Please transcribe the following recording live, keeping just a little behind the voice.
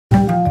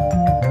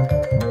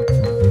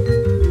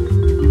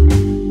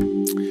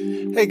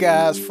Hey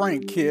guys,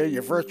 Frank here,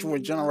 your virtual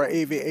general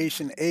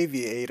aviation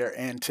aviator,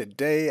 and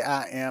today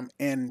I am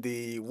in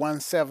the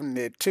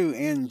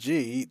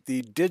 172NG,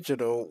 the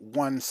digital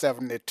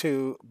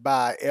 172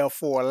 by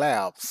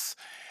Airfoillabs.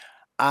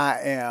 I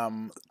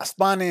am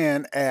spun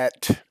in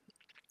at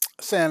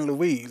San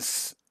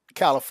Luis,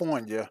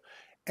 California,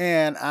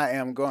 and I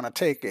am going to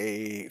take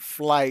a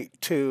flight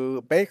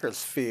to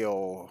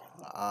Bakersfield,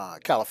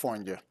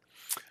 California.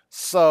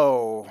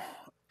 So,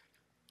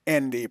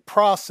 in the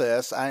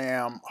process, I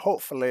am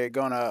hopefully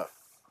going to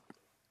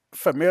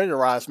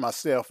familiarize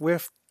myself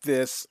with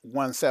this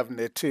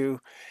 172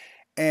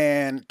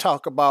 and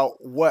talk about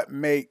what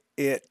make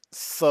it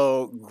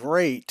so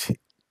great,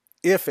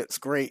 if it's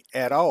great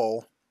at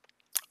all,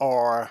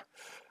 or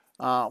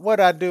what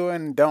I do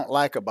and don't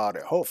like about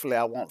it. Hopefully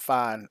I won't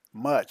find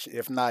much,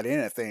 if not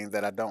anything,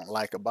 that I don't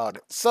like about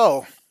it.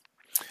 So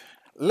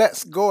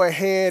let's go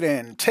ahead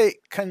and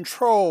take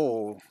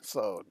control.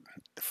 So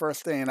the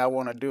first thing I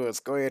want to do is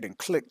go ahead and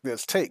click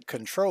this take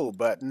control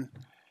button,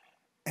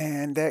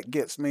 and that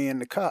gets me in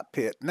the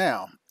cockpit.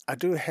 Now, I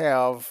do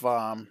have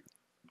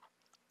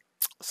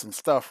some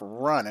stuff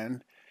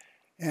running,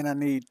 and I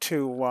need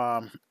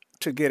to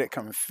get it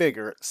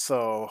configured.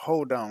 So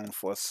hold on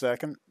for a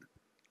second.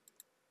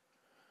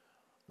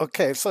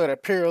 Okay, so it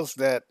appears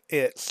that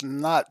it's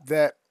not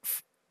that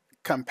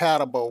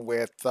compatible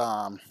with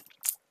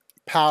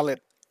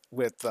Pilot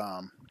with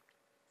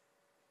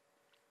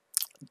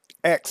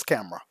X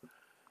camera.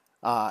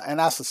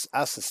 And I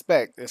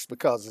suspect it's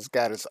because it's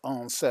got its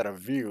own set of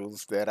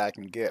views that I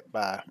can get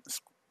by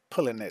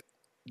pulling it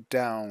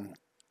down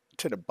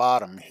to the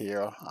bottom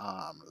here.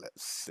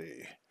 Let's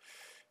see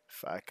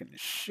if I can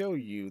show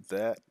you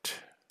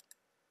that.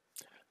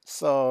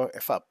 So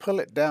if I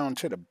pull it down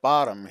to the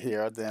bottom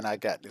here, then I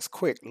got this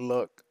quick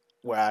look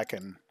where I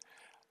can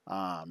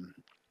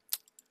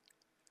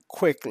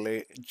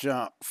quickly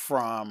jump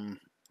from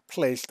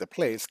place to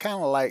place,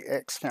 kind of like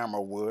X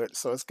camera would.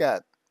 So it's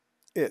got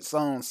its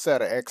own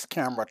set of X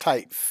camera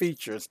type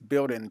features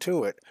built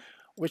into it,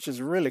 which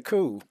is really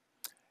cool,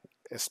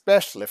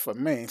 especially for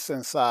me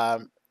since I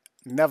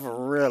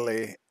never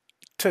really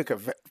took a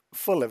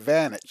full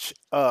advantage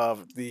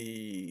of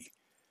the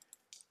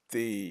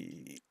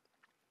the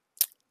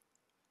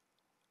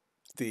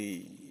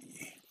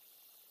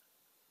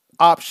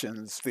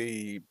options,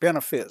 the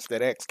benefits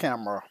that X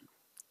camera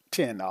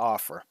tend to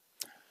offer.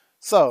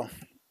 So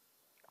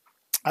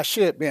I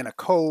should be in a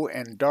cold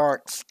and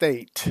dark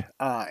state.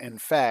 In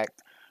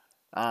fact,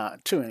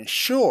 to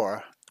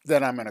ensure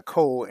that I'm in a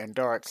cold and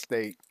dark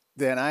state,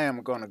 then I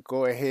am going to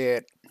go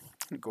ahead.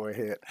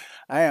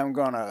 I am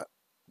going to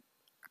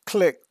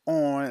click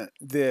on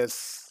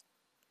this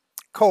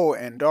cold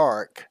and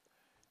dark,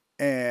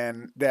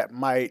 and that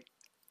might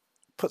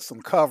put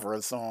some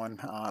covers on.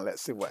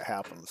 Let's see what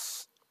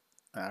happens.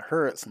 I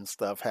heard some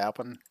stuff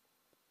happen.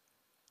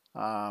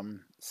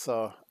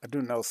 So I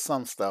do know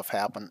some stuff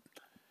happened.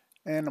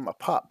 And I'm going to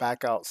pop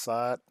back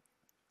outside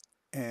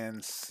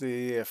and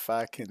see if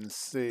I can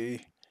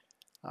see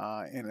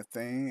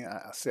anything.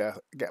 I see I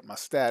got my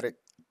static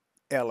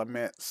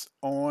elements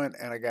on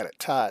and I got it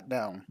tied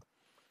down.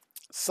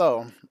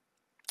 So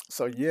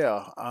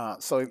yeah,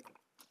 so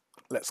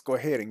let's go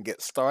ahead and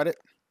get started.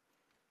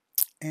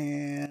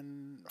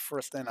 And the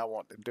first thing I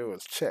want to do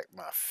is check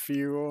my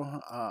fuel.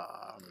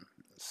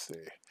 Let's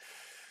see.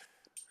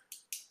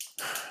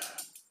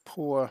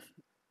 Pour.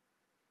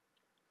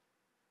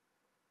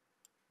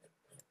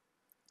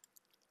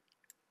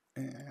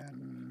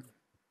 And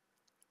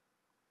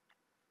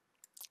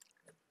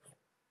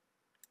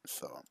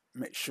so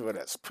make sure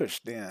that's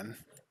pushed in.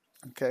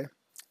 Okay.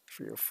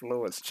 Fuel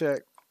flow is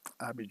checked.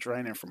 I'll be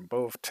draining from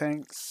both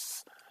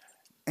tanks.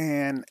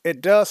 And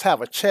it does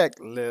have a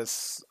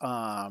checklist.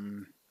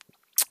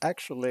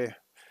 Actually,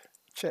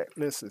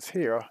 checklist is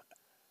here.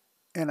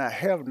 And I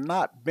have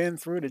not been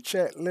through the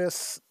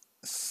checklist.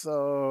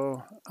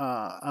 So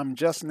I'm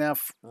just now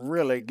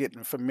really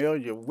getting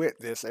familiar with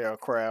this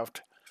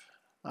aircraft.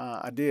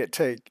 I did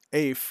take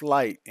a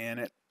flight in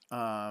it.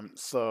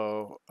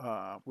 So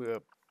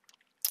we'll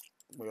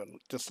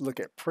just look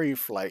at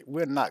pre-flight.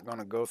 We're not going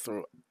to go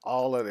through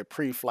all of the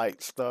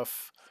pre-flight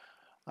stuff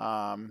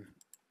in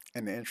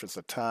the interest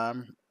of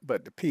time,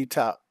 but the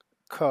P-top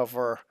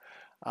cover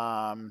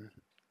and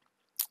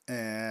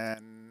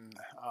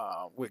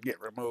will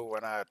get removed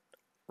when I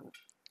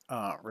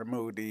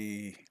remove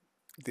the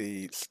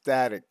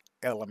static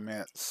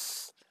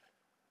elements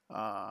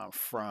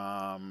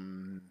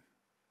from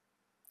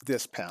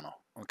this panel.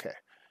 Okay.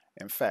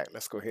 In fact,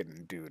 let's go ahead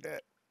and do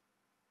that.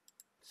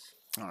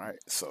 All right.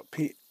 So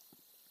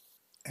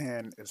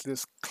and is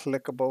this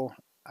clickable?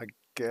 I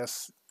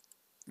guess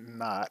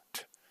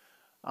not.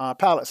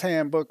 Pilot's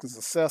Handbook is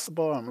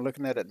accessible. I'm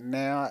looking at it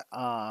now.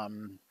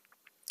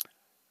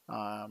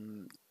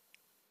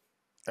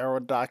 Aero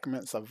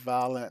documents are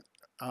valid.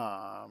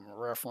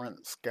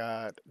 Reference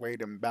guide,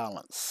 weight and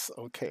balance.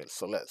 Okay,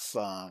 so let's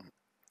go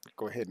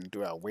ahead and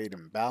do our weight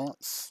and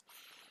balance.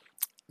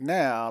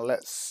 Now,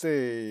 let's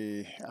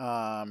see.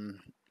 I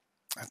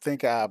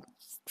think I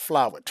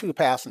fly with 2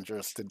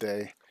 passengers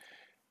today.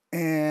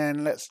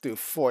 And let's do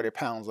 40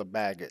 pounds of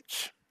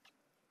baggage.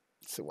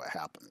 See what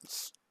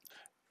happens.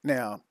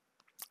 Now,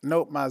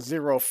 note my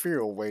zero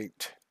fuel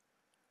weight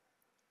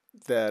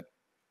that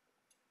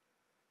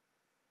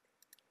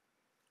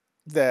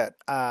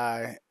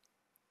I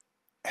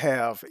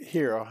have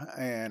here,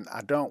 and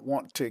I don't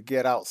want to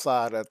get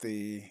outside of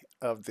the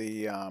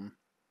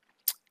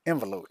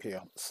envelope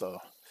here. So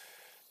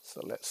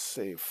let's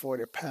see,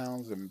 40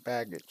 pounds in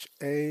baggage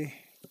A.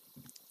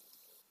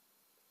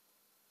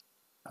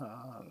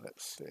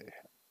 Let's see,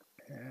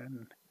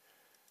 and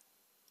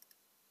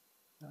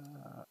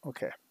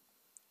okay,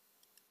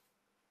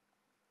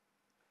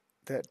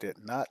 that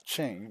did not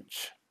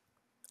change.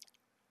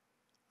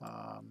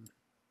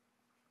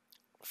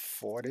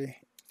 40,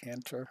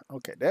 enter.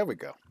 Okay, there we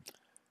go.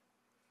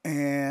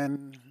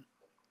 And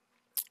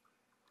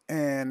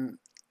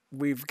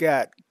we've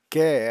got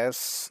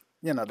gas.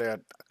 You know, there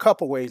are a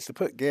couple ways to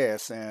put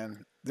gas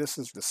in. This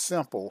is the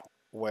simple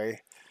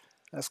way.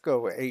 Let's go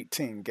with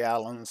 18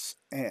 gallons.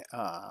 And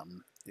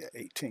yeah,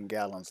 18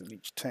 gallons in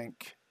each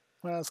tank.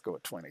 Well, let's go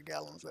with 20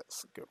 gallons.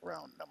 That's a good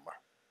round number.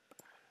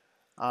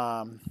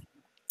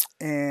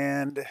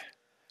 And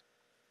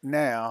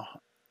now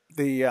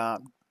the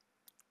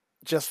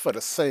just for the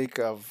sake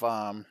of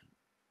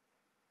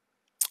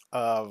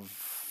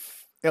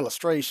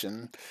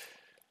illustration,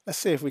 let's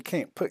see if we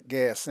can't put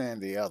gas in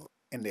the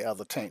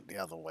other tank the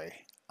other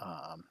way.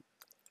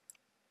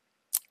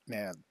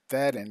 Now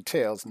that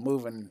entails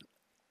moving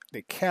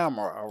the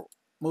camera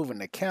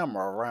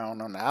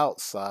around on the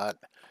outside,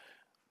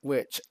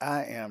 which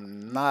I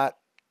am not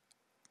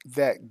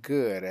that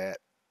good at.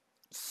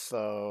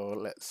 So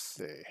let's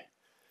see.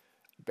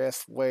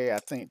 Best way I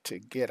think to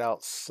get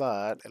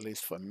outside, at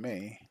least for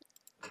me,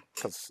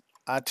 because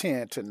I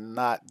tend to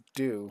not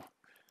do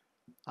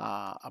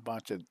a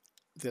bunch of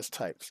this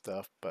type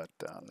stuff, but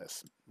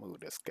let's move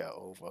this guy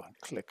over,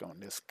 click on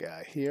this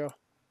guy here,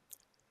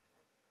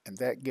 and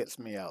that gets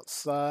me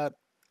outside.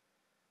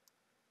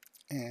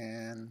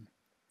 And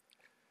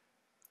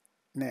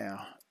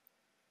now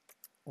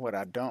what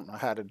I don't know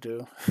how to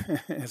do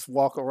is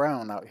walk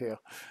around out here.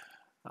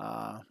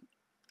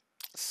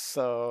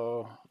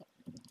 So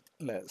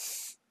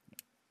let's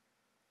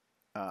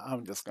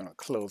I'm just going to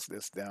close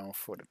this down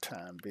for the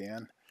time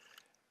being.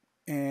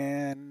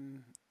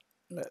 And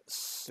let's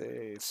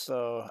see.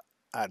 So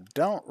I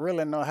don't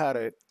really know how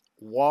to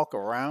walk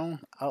around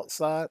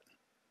outside,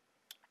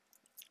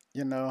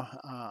 you know.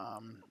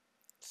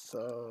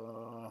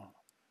 So,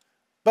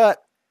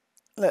 but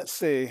let's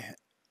see.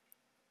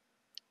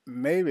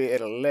 Maybe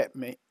it'll let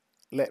me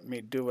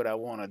do what I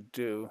want to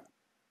do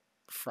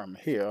from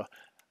here.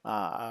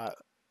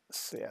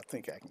 See, I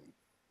think I can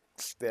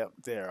step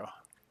there.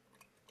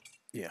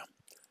 Yeah.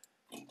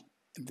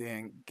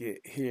 Then get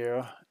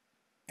here,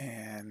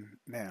 and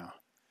now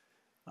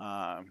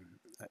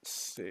let's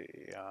see,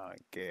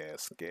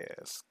 gas.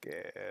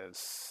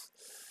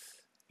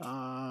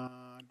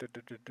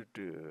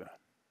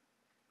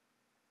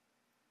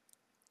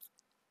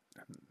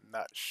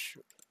 Not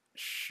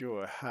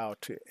sure how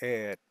to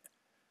add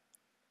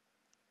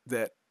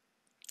that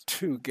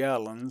 2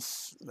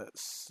 gallons.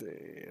 Let's see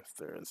if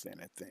there's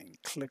anything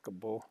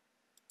clickable.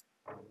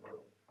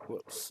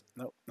 Whoops,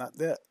 nope, not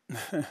that.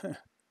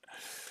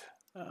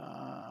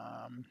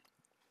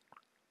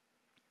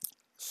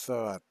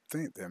 So I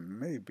think there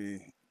may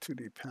be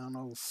 2D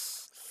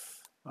panels.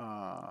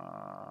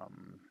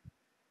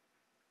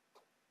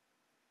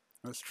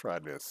 Let's try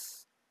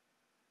this.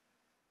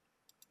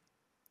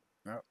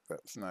 Nope,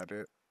 that's not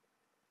it.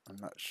 I'm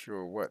not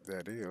sure what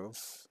that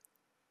is.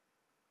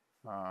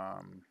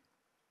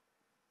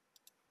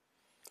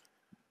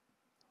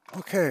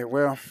 Okay,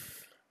 well,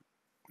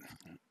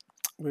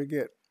 we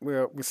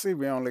see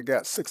we only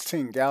got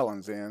 16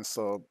 gallons in,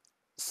 so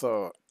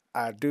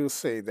I do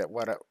say that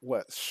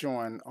what's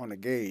showing on the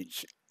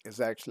gauge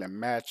is actually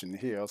matching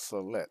here.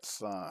 So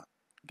let's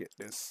get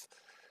this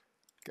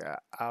guy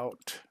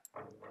out.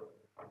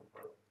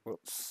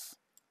 Whoops.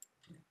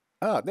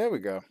 Ah, there we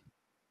go.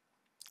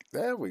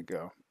 There we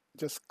go.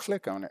 Just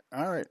click on it.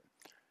 All right.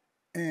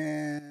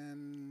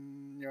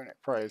 And unit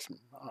price.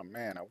 Oh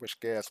man, I wish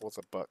gas was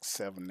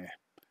 $1.70.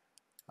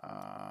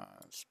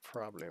 It's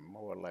probably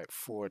more like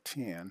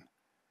 $4.10.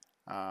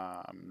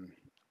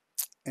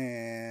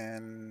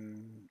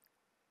 And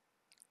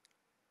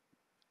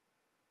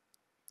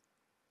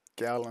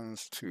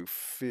gallons to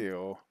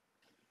fill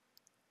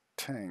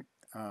tank.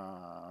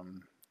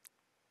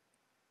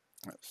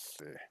 Let's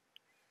see.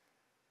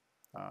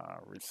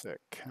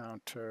 Reset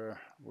counter.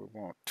 We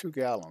want 2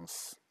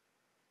 gallons.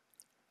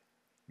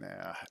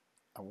 Now,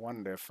 I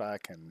wonder if I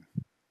can.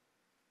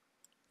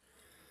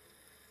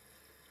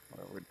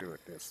 Well, we'll do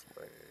it this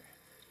way.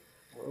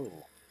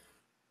 Whoa.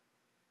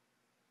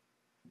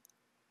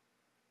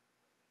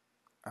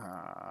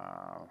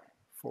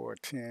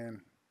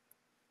 410.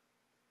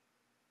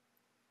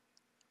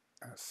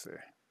 Let's see.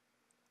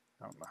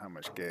 I don't know how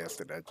much gas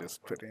did I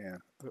just put in.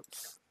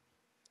 Oops.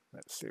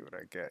 Let's see what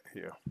I got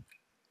here.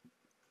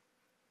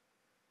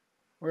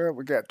 Well,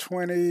 we got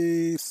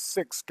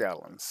 26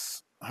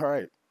 gallons. All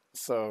right.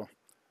 So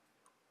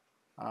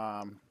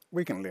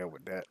We can live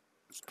with that.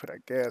 Let's put our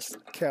gas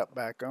cap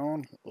back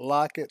on,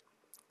 lock it,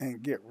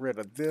 and get rid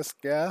of this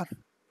guy.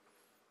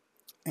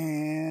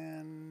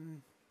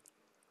 And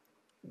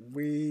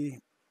we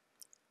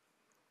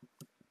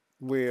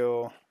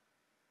will,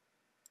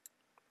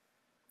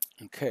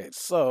 okay,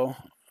 so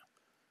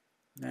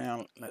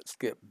now let's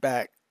get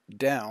back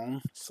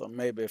down. So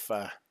maybe if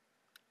I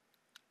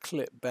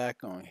click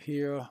back on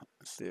here,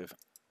 let's see if,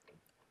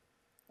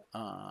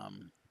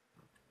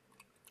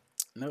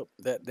 nope,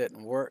 that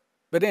didn't work.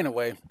 But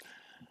anyway,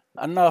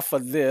 enough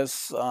of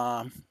this.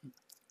 I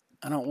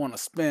don't want to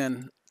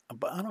spend,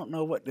 but I don't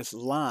know what this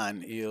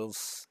line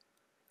is.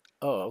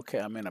 Oh, okay,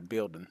 I'm in a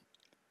building.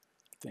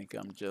 I think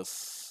I'm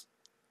just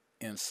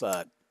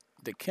inside.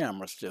 The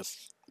camera's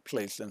just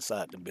placed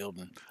inside the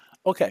building.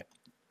 Okay,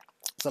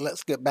 so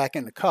let's get back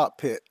in the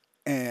cockpit.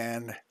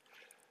 And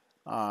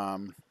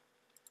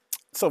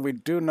so we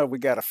do know we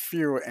got a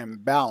fuel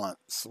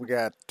imbalance. We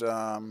got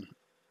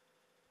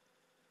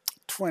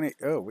 20,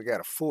 oh, we got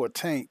a full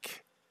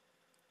tank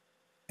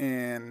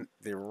in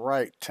the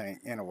right tank.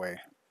 Anyway,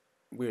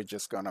 we're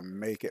just going to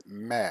make it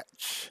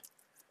match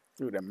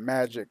through the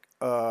magic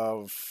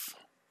of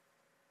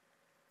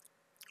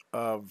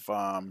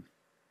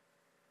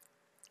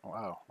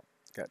wow,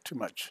 got too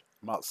much.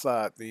 I'm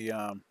outside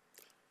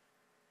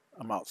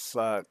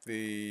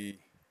the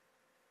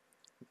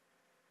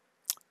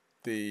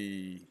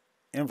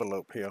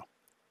envelope here.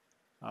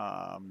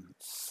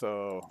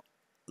 So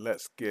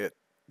let's get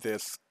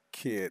this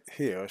kid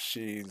here.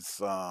 She's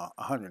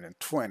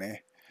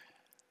 120.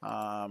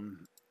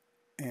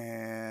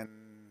 And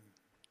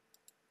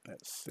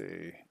let's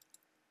see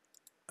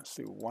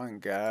one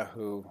guy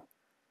who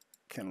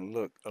can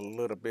look a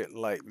little bit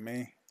like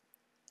me,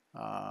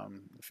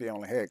 if he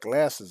only had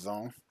glasses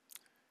on.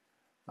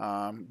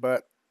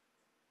 But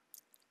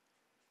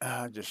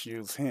I just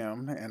use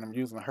him, and I'm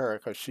using her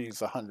because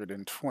she's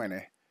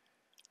 120.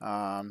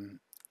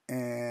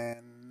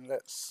 And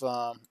let's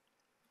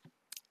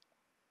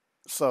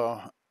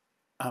so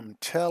I'm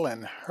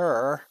telling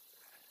her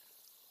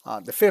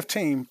the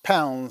 15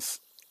 pounds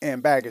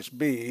in baggage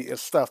B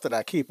is stuff that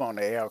I keep on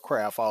the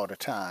aircraft all the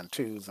time,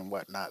 tools and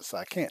whatnot, so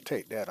I can't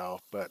take that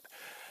off, but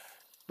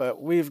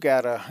we've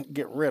got to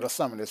get rid of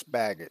some of this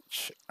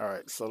baggage. All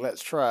right, so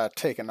let's try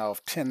taking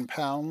off 10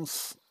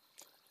 pounds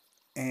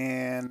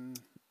and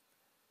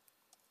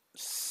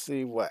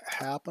see what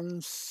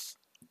happens.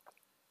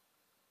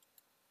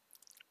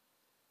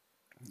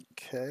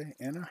 Okay,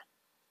 enter.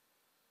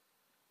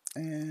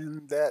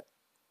 And that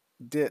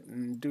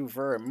didn't do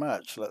very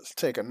much. Let's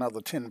take another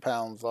 10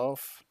 pounds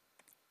off.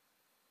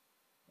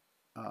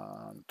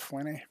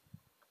 20.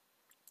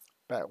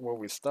 Back where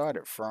we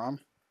started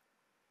from.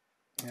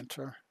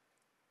 Enter.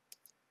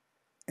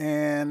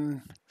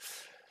 And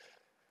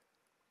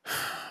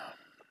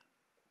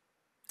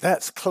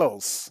that's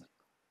close.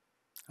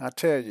 I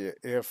tell you,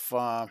 if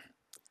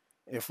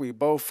we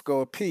both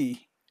go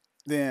P,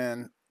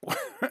 then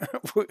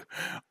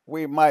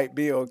we might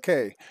be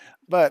okay.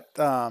 But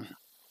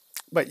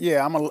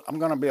yeah, I'm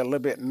gonna be a little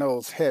bit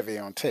nose heavy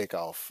on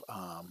takeoff.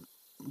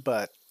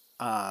 But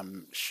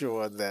I'm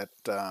sure that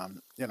I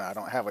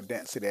don't have a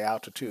density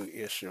altitude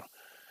issue,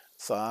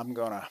 so I'm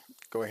gonna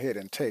go ahead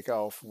and take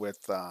off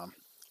with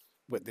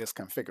this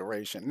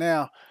configuration.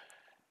 Now,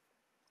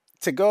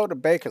 to go to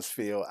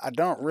Bakersfield, I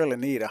don't really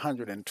need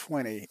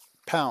 120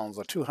 pounds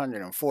or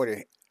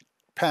 240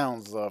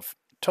 pounds of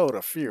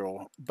total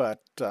fuel,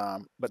 but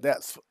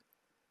that's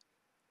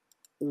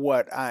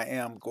what I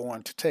am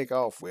going to take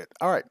off with.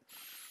 All right,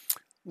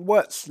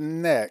 what's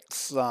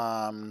next?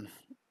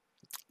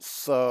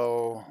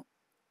 So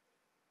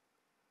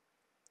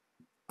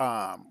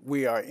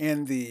we are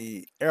in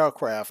the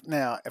aircraft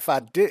now. If I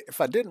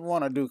didn't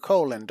want to do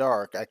cold and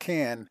dark, I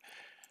can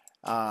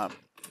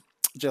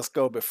just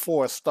go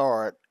before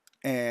start,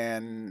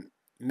 and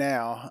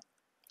now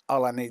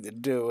all I need to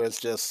do is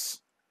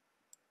just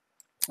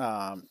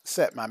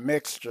set my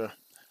mixture,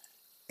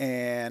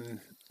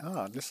 and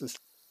oh, this is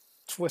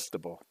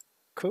twistable.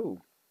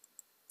 Cool.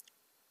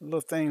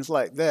 Little things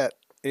like that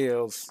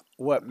is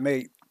what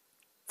make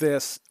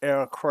this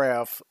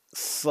aircraft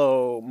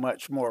so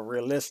much more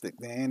realistic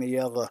than any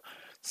other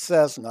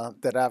Cessna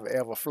that I've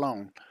ever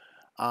flown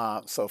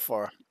so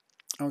far.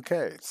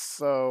 Okay,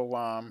 so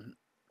I'm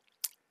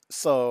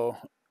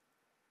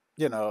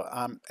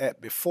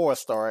at before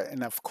start,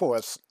 and of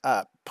course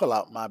I pull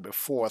out my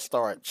before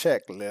start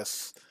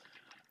checklist,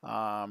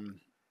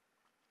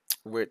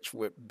 which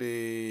would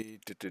be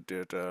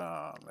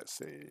let's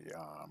see,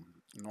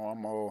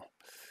 normal,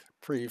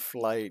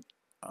 pre-flight.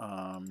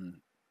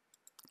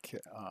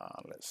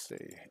 Let's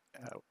see,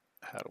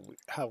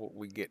 how would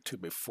we get to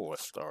before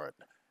start?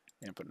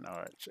 Input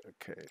knowledge.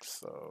 Okay,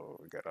 so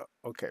we got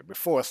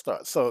before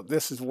start. So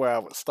this is where I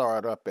would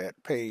start up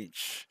at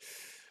page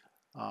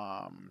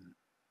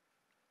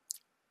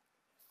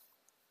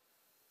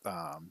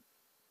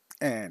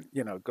and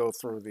go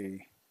through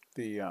the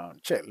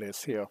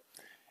checklist here.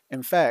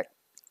 In fact,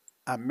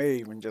 I may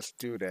even just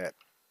do that,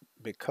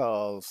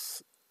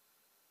 because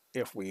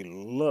if we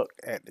look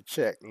at the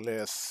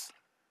checklist,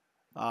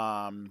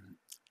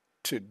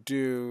 to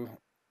do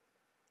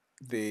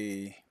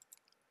the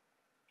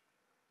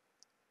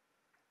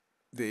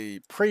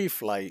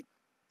pre-flight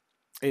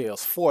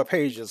is 4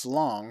 pages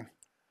long,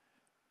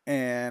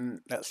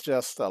 and that's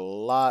just a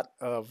lot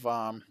of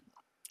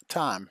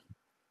time.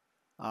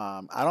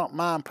 I don't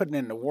mind putting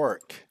in the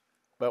work,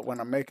 but when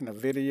I'm making a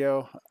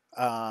video,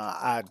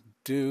 I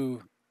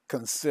do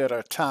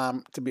consider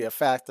time to be a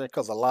factor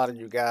because a lot of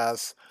you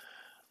guys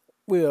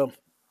will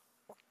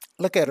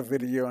look at a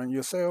video and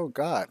you'll say, oh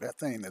God, that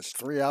thing is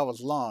 3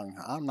 hours long.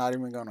 I'm not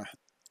even going to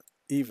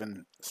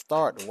even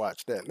start to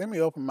watch that. Let me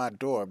open my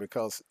door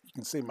because you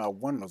can see my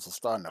windows are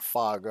starting to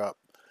fog up.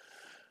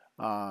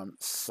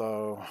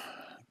 So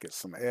get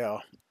some air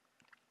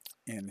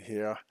in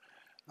here.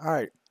 All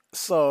right.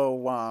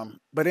 So,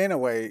 but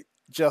anyway,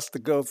 just to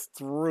go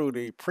through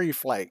the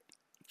pre-flight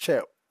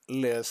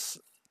checklist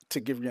to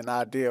give you an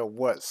idea of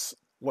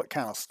what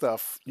kind of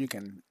stuff you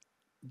can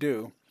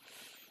do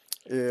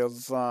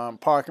is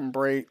parking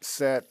brake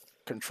set,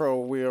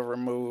 control wheel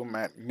remove,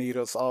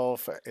 magnetos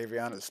off,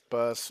 avionics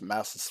bus,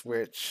 master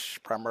switch,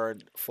 primary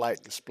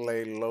flight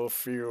display, low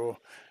fuel,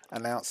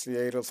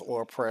 annunciators,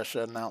 oil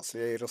pressure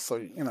annunciators. So,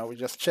 we're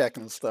just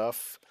checking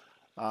stuff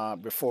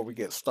before we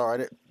get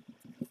started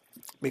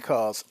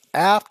because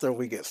after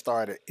we get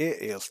started,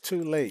 it is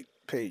too late.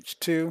 Page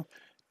 2,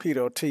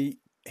 pitot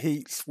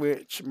heat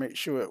switch, make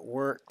sure it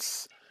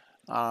works.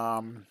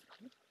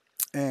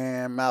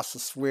 And master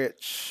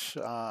switch,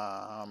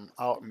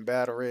 out and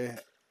battery.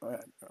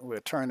 We'll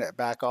turn that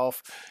back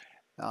off.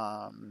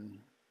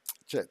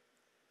 Jet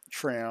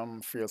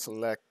trim, fuel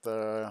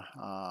selector,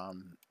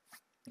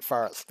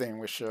 fire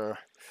extinguisher.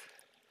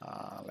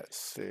 Let's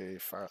see,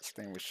 fire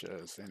extinguisher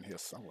is in here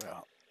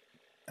somewhere.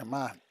 And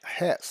my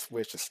hat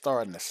switch is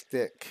starting to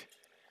stick.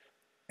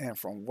 And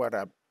from what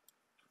I've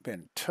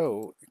been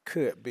told, it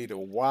could be the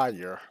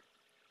wire.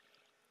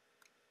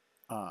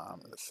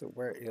 Let's see,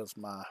 where is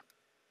my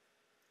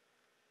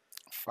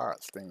fire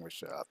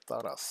extinguisher? I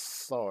thought I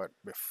saw it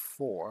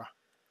before.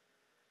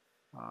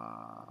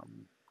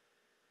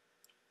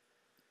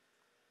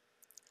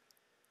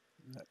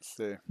 Let's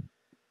see. It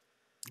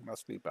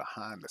must be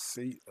behind the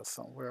seat or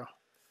somewhere.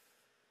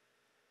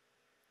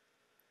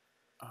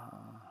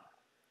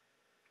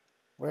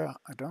 Well,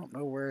 I don't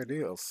know where it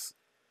is.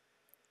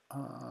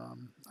 I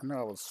know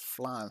I was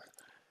flying.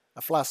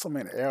 I fly so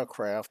many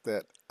aircraft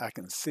that I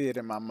can see it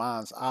in my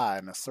mind's eye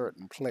in a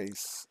certain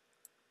place,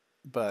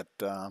 but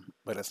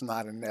it's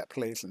not in that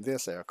place in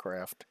this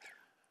aircraft.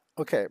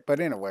 Okay, but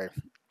anyway,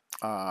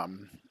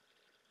 um,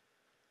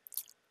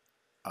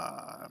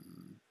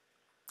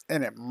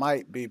 and it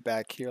might be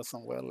back here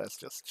somewhere. Let's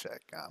just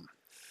check. I'm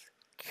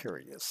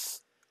curious.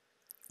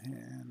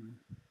 And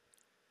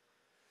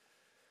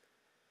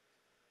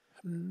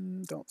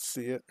don't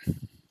see it.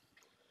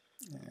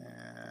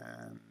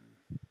 And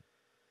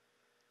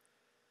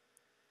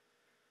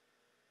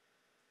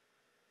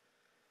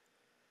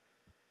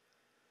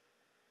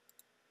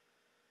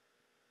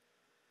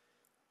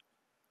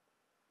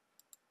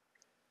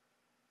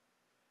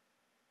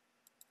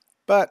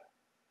but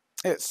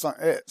it's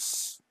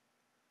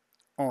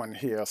on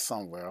here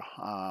somewhere.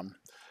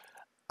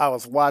 I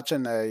was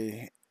watching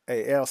a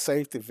air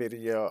safety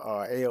video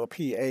or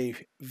ALPA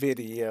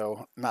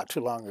video not too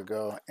long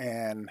ago,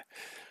 and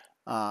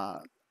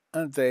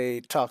they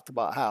talked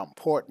about how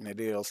important it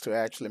is to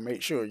actually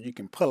make sure you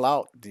can pull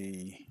out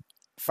the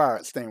fire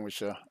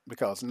extinguisher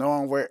because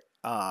knowing where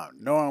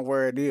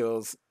it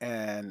is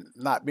and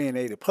not being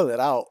able to pull it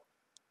out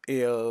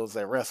is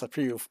a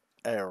recipe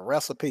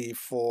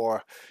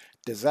for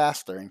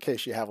disaster in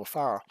case you have a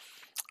fire.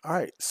 All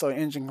right, so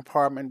engine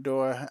compartment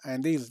door,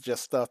 and these are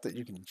just stuff that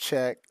you can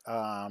check.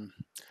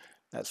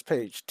 That's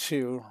page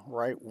 2,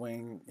 right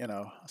wing,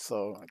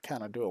 so I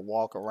kind of do a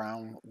walk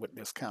around with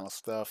this kind of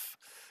stuff.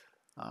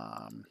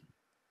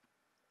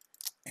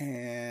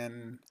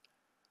 And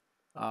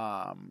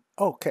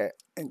okay,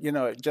 and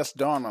it just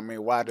dawned on me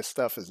why this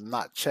stuff is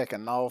not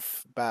checking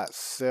off by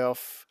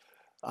itself,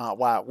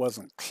 why it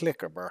wasn't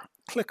clickable.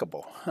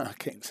 I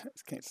can't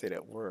say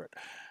that word.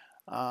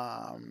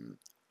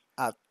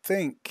 I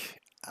think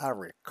I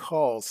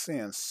recall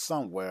seeing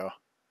somewhere.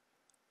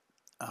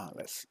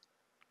 Let's.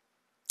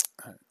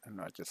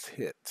 I just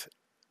hit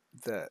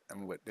that,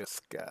 and with this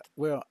guy.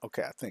 Well,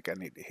 okay, I think I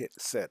need to hit the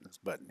settings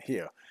button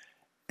here,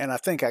 and I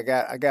think I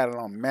got it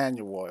on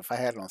manual. If I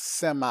had it on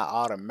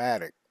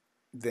semi-automatic,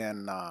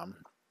 then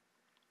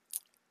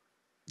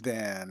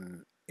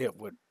it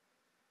would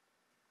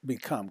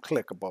become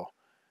clickable,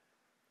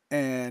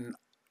 and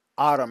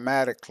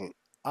automatic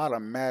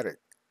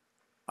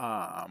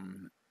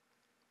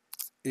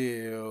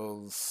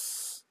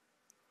is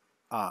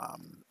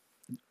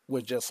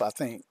would just, I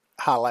think,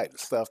 highlight the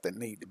stuff that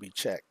need to be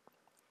checked.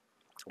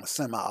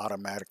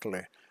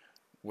 Semi-automatically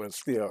will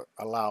still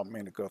allow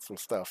me to go through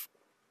stuff.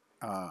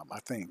 I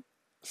think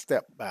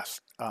step by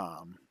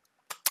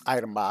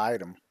item by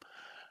item.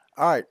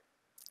 All right.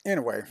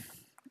 Anyway,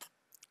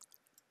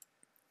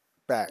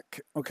 back.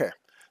 Okay.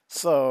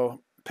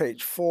 So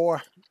page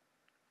 4,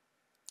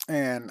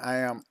 and I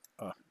am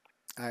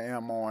I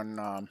am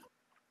on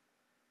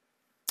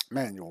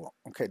manual.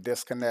 Okay,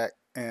 disconnect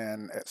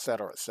and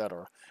etc.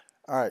 etc.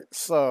 All right,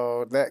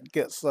 so that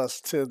gets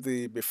us to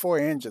the before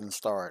engine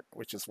start,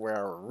 which is where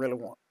I really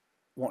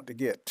want to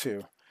get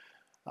to.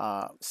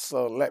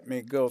 So let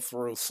me go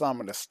through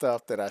some of the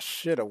stuff that I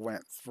should have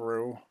went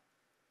through.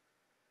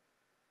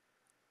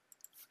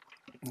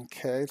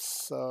 Okay,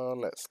 so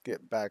let's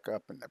get back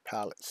up in the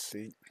pilot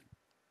seat.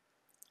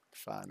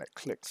 Find that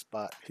click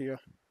spot here.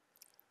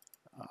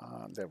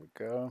 There we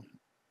go.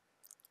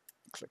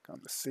 Click on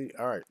the seat.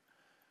 All right.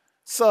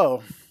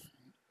 So,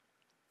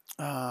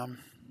 um,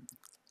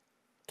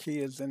 key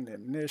is in the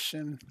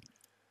ignition.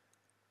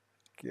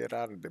 Get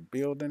out of the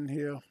building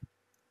here.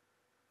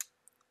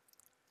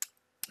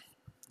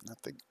 I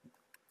have to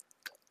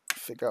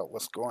figure out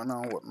what's going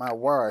on with my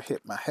wire. I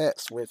hit my hat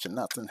switch and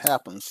nothing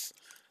happens.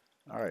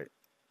 All right.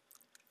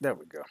 There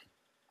we go.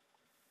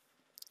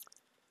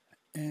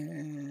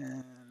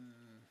 And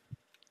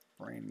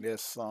bring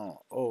this on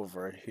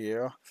over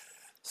here.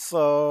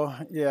 So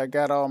yeah, I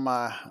got all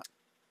my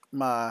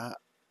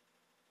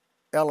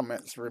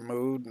elements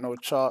removed, no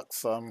chalk,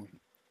 so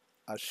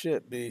I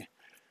should be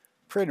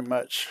pretty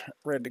much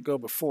ready to go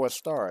before I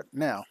start.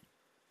 Now,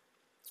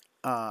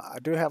 I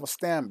do have a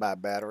standby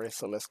battery,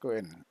 so let's go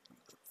ahead and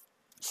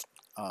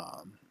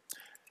um,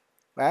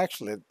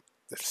 actually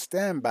the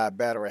standby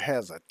battery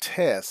has a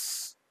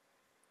test,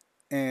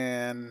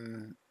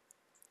 and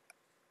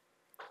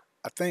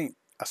I think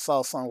I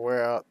saw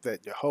somewhere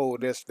that you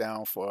hold this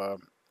down for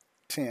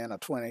 10 or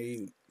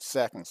 20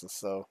 seconds or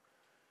so.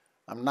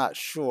 I'm not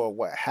sure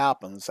what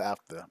happens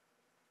after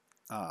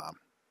um,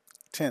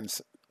 10.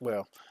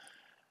 Well,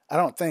 I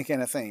don't think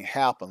anything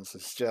happens.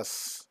 It's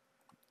just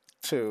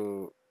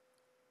to,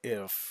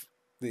 if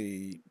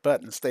the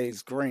button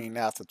stays green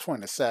after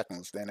 20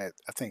 seconds, then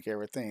I think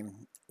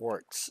everything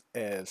works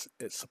as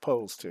it's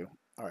supposed to.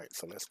 All right,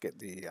 so let's get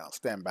the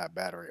standby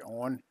battery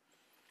on.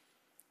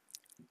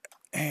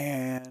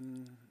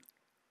 And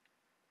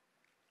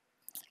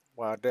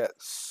while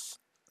that's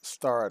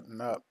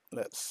starting up,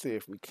 let's see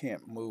if we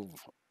can't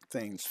move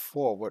things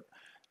forward.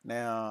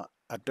 Now,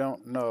 I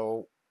don't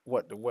know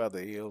what the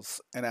weather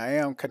is, and I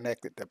am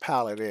connected to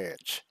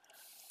PilotEdge.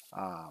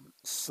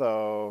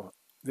 So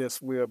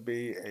this will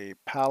be a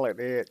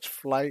PilotEdge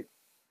flight,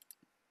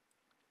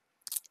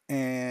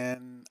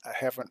 and I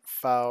haven't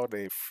filed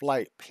a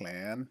flight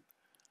plan,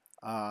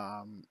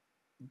 um,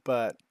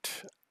 but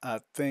I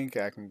think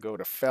I can go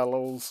to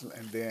Fellows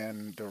and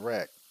then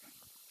direct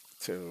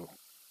to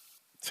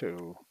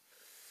to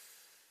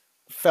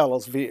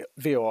Fellows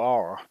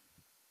VOR,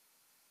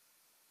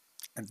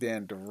 and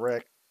then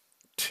direct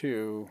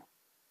to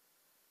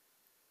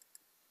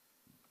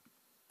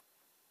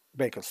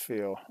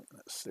Bakersfield.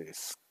 Let's see,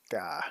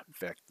 Sky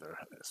Vector.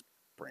 Let's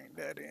bring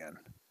that in.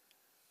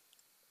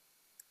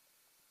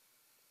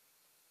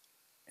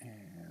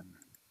 And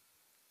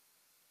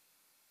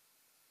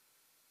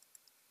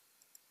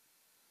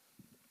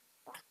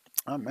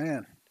oh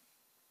man,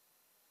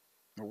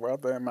 the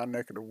weather in my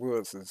neck of the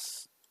woods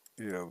is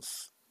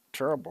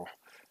terrible.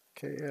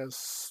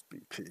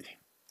 KSBP.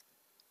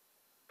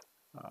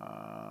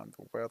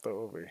 The weather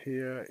over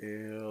here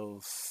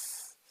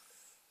is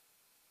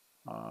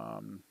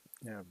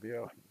yeah,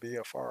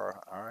 BFR.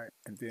 All right,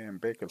 and then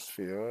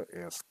Bakersfield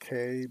is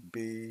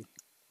KB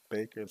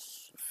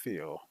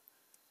Bakersfield,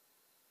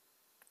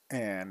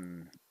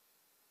 and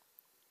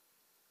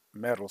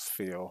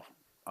Meadowsfield.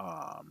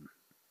 Um,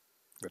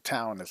 the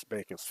town is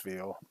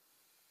Bakersfield,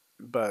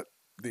 but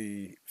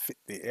the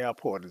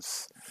airport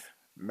is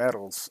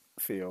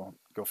Meadowsfield.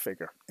 Go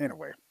figure.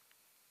 Anyway,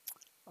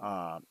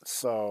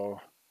 so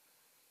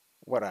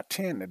what I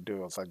tend to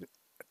do is I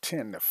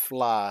tend to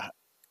fly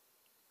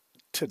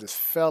to this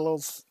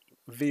Fellows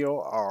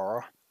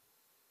VOR,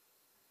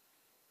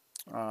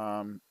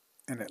 and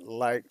it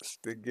likes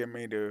to give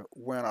me the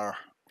winner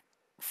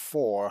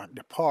for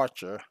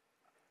departure,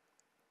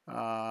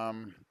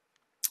 um,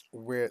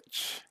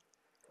 which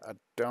I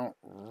don't.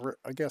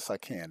 I guess I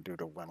can do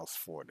the winners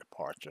for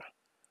departure,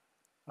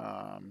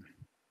 um,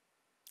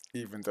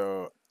 even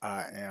though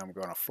I am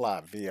going to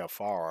fly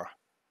VFR.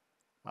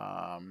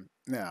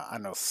 Now I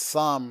know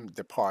some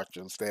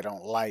departures they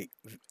don't like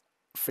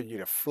for you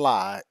to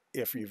fly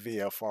if you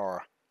VFR.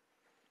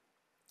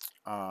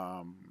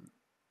 Um,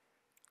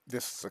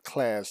 this is a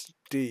Class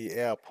D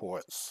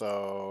airport,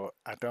 so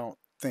I don't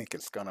think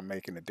it's going to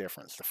make any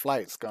difference. The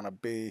flight's going to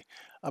be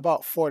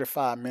about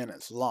 45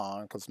 minutes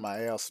long because my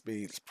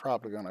airspeed's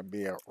probably going to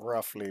be at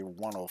roughly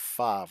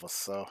 105 or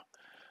so.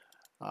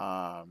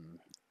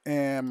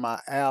 And my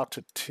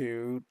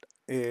altitude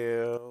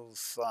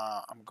is,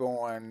 I'm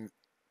going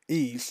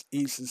east.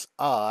 East is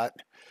odd.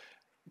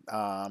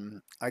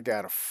 I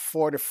got a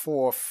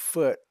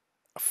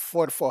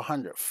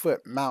 4,400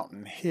 foot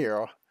mountain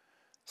here.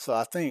 So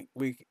I think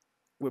we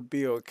would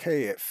be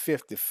okay at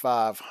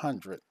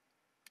 5,500.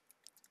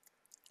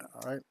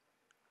 All right.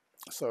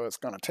 So it's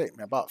going to take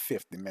me about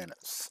 50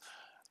 minutes.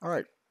 All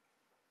right.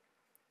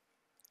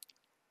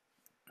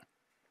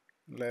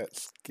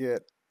 Let's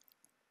get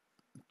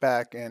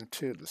back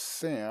into the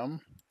sim.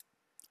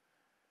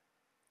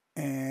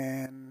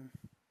 and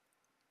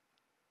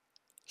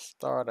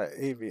start an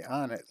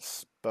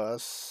avionics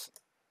bus.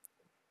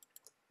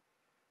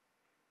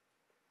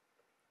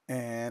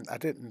 And I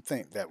didn't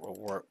think that would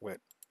work with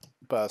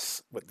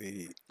bus with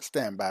the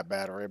standby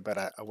battery, but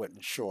I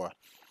wasn't sure.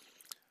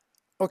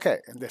 Okay,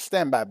 the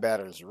standby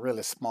battery is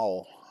really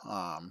small,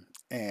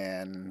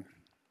 and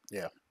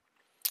yeah.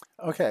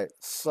 Okay,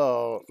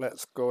 so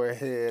let's go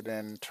ahead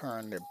and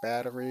turn the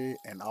battery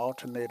and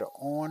alternator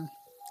on.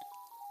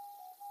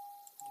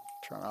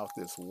 Turn off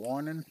this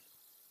warning.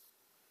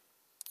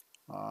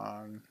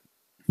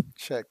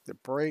 Check the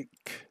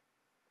brake.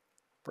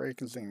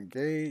 Brake is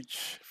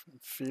engaged.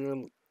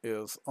 Fuel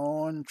is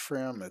on.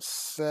 Trim is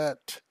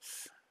set.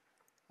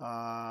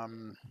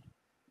 Um,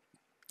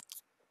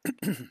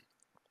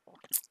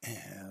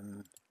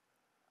 and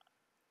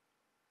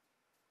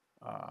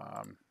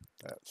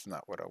that's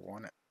not what I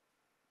wanted.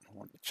 I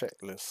want the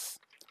checklist.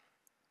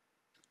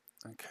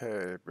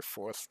 Okay,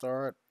 before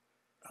start,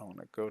 I want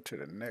to go to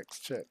the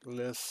next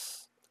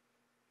checklist.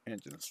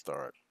 Engine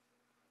start.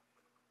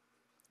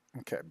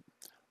 Okay.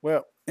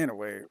 Well,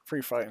 anyway,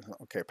 pre-flight.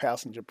 Okay,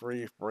 passenger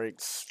brief,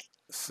 brakes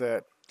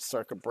set,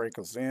 circuit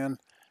breakers in.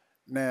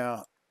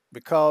 Now,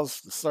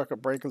 because the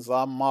circuit breakers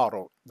are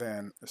modeled,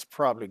 then it's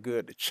probably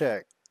good to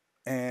check.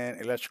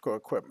 And electrical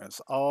equipment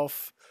is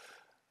off.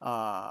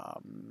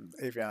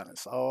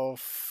 Avionics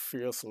off.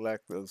 Fuel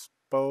selectors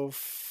both.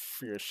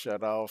 Fuel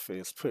shut off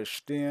is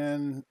pushed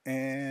in,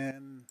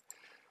 and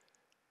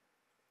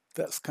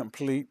that's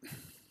complete.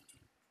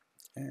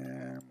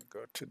 And we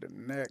go to the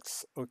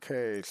next.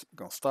 Okay, so we're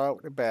gonna start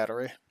with the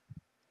battery.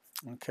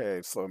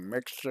 Okay, so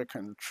mixture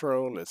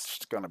control is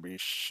gonna be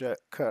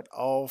cut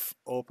off,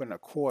 open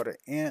 1/4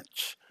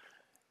 inch,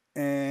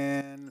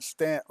 and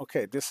stand.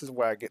 Okay, this is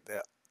where I get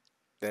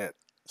that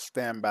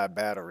standby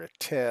battery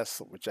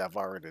test, which I've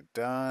already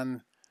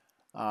done.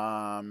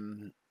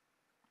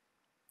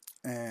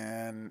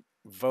 And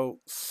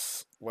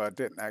volts. Well, I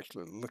didn't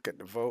actually look at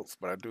the volts,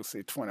 but I do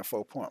see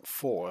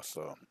 24.4,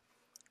 so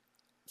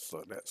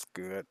that's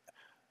good.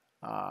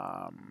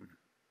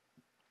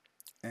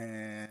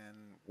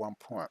 And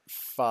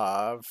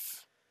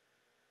 1.5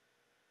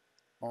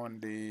 on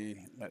the,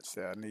 let's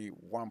say I need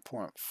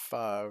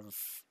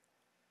 1.5.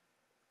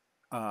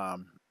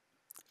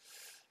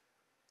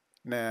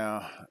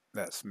 Now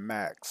that's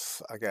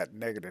max. I got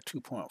negative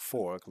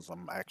 2.4 because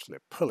I'm actually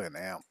pulling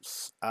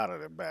amps out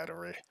of the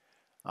battery.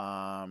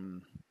 But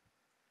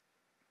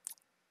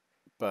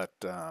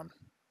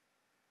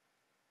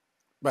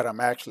I'm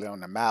actually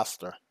on the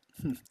master.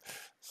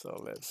 So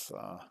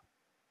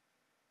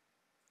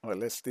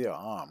well, it's still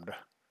armed.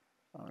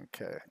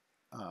 Okay.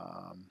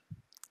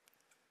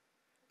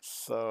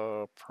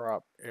 So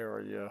prop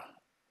area.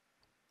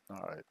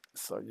 All right.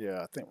 So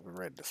yeah, I think we're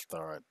ready to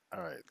start.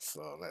 All right.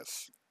 So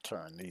let's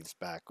turn these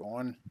back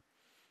on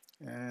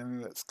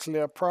and let's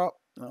clear prop.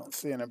 I don't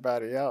see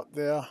anybody out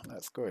there.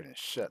 Let's go ahead and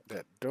shut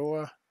that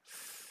door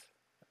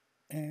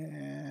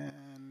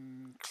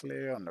and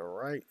clear on the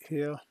right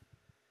here.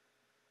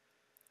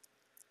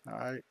 All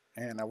right.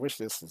 And I wish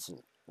this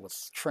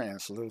was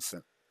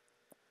translucent.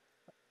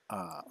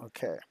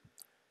 Okay.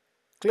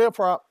 Clear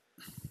prop.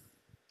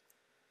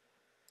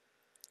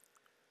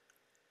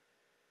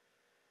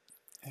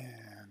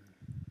 And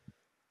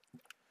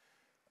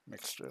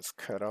mixture is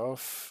cut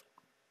off.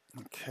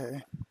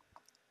 Okay.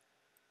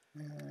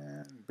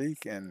 And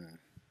beacon.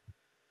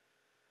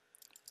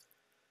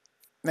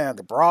 Now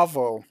the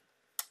Bravo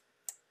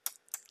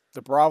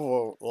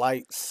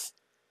lights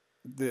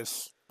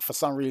this for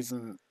some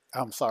reason.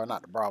 I'm sorry,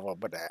 not the Bravo,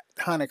 but the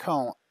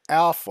Honeycomb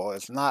Alpha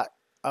is not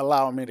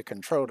allowing me to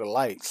control the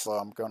lights, so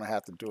I'm gonna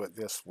have to do it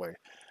this way.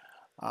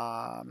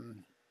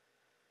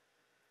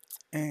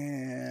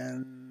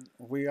 And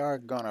we are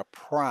gonna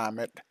prime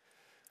it.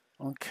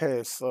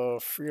 Okay, so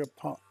fuel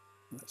pump.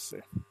 Let's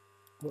see.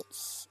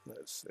 Whoops.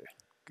 Let's see.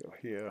 Go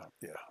here.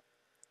 Yeah,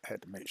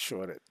 had to make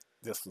sure that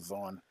this was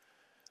on.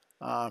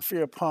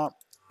 Fuel pump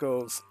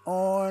goes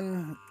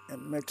on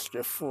and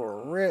mixture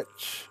full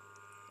rich.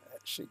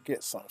 That should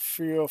get some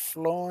fuel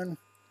flowing.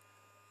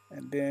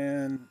 And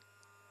then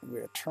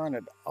we'll turn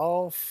it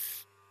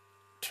off.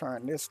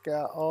 Turn this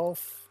guy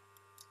off.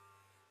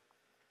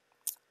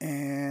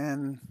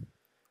 And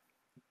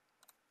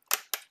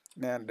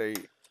now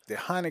the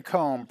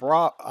Honeycomb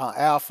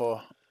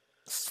Alpha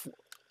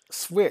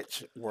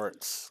switch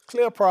works.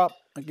 Clear prop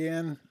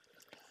again.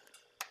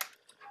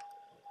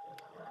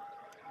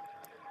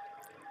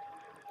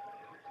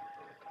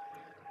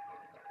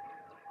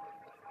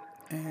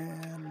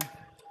 And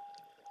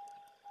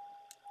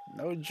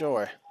no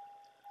joy.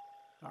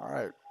 All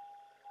right.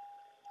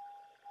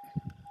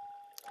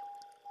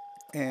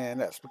 And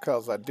that's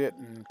because I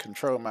didn't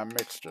control my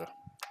mixture.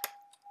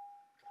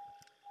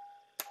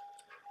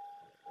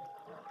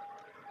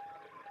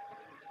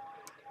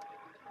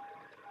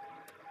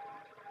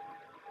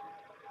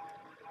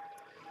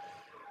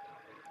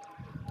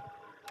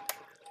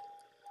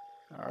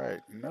 All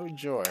right, no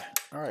joy.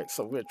 All right,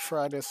 so we'll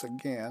try this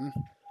again.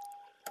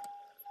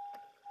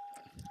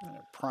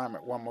 Prime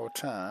it one more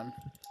time.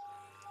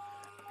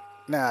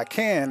 Now I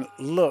can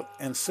look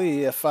and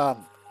see if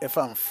I'm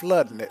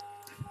flooding it,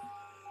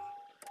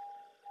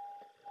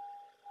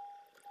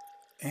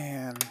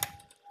 and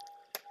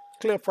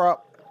clear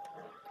prop.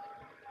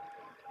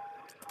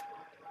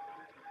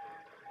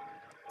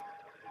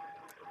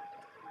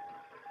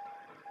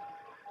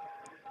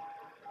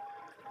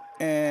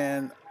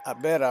 And I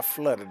bet I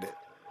flooded it.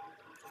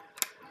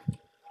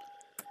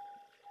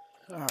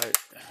 All right,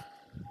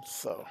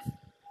 so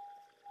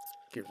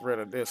get rid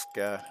of this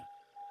guy,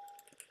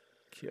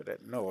 kill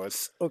that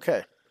noise.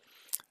 Okay,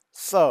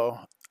 so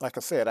like I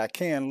said, I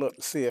can look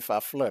to see if I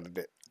flooded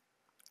it.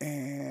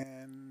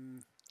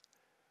 And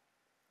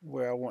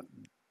where I want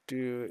to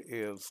do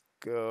is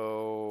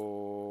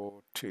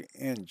go to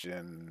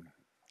engine.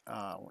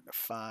 I want to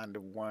find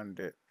the one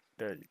that,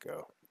 there you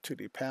go,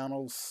 2D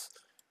panels,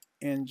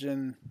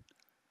 engine.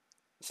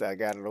 So I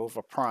got it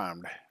over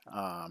primed.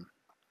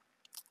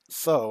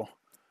 So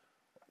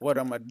what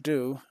I'm going to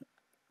do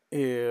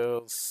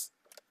is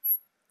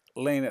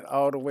lean it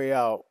all the way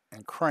out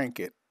and crank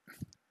it.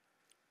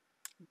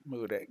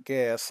 Move that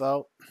gas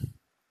out.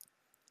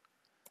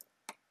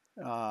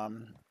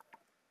 Um,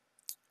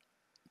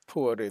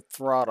 Pull the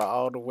throttle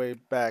all the way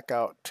back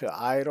out to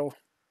idle.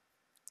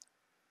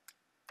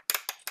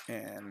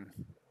 And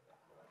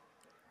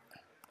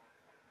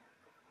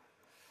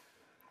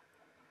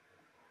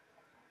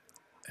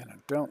I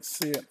don't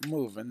see it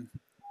moving.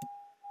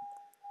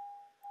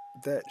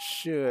 That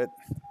should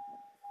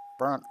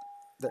burn.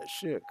 That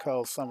should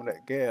cause some of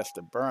that gas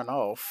to burn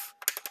off.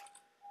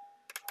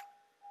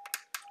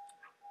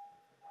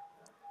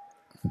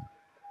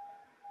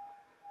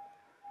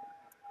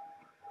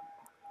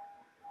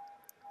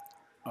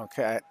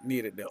 Okay, I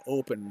needed to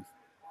open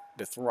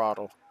the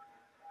throttle.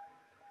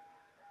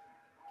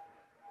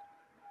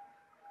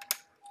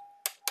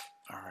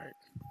 All right.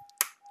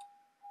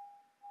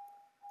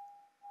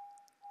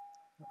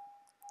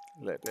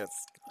 Let that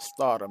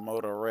starter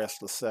motor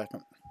rest a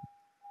second.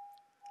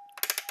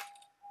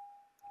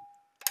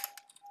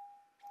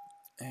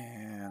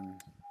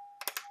 And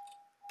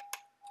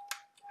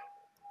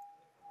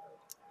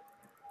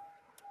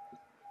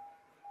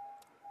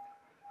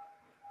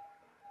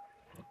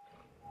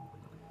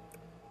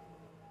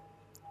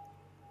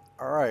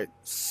all right,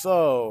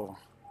 so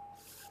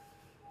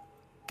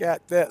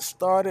got that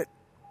started.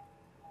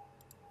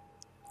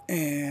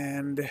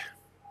 And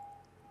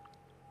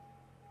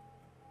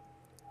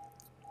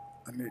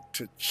I need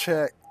to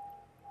check,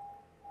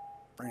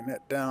 bring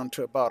that down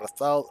to about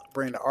 1,000,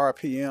 bring the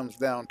RPMs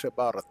down to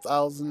about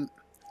 1,000,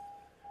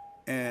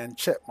 and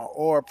check my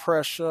oil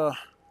pressure.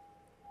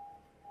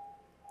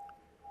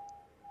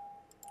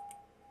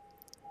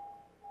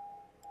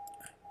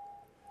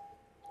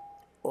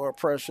 Oil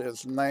pressure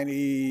is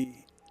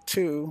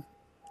 92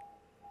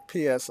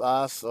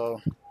 psi,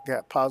 so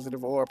got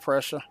positive oil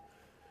pressure.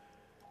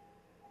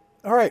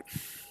 All right.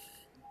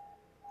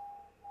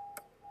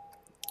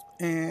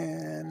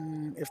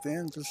 And if the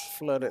engine's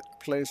flooded,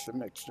 place the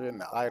mixture in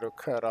the idle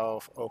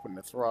cutoff, open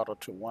the throttle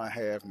to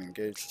 1/2 and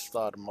engage the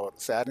starter motor.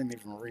 See, I didn't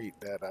even read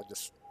that. I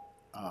just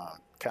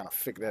kind of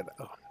figured that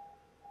out.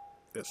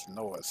 This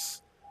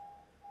noise.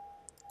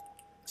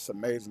 It's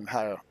amazing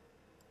how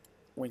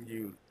when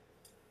you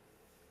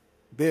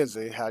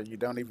busy, how you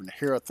don't even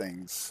hear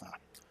things.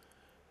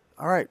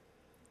 All right.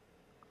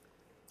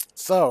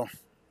 So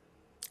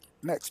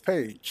next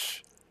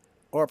page,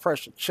 oil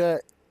pressure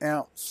check,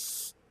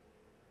 amps,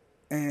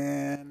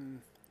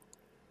 and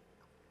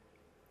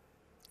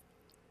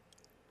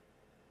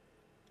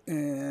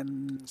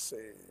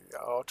say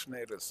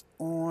alternators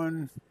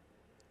on,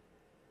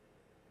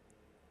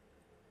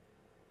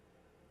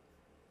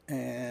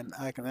 and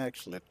I can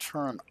actually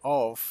turn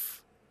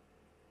off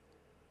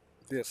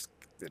this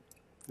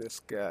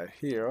guy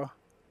here.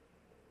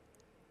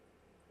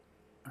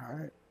 All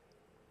right.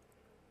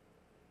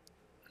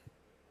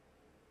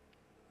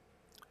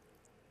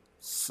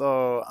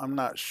 So I'm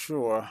not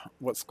sure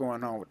what's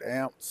going on with the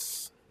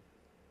amps.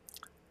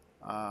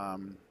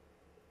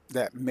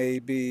 That may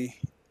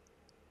be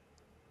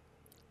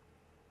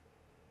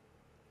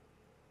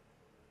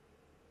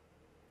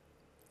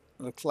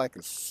looks like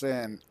it's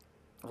saying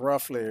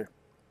roughly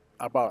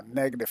about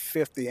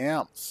 -50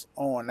 amps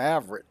on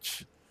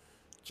average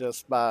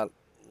just by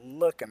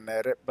looking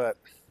at it, but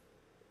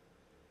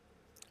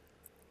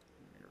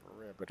let me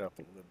rev it up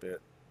a little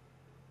bit.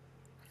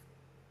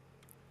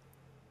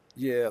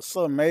 Yeah,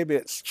 so maybe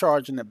it's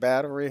charging the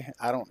battery.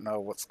 I don't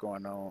know what's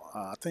going on.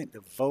 I think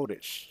the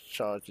voltage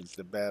charges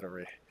the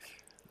battery.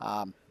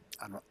 I'm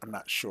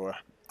not sure.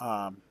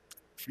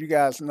 If you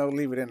guys know,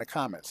 leave it in the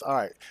comments. All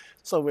right,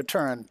 so we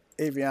turn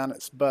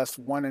avionics bus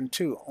 1 and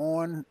 2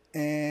 on,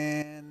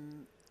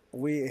 and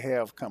we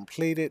have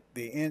completed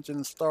the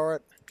engine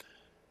start.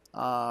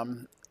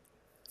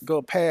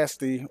 Go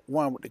past the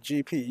one with the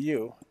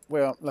GPU.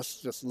 Well,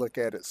 let's just look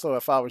at it. So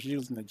if I was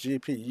using the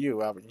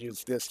GPU, I would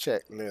use this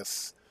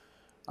checklist.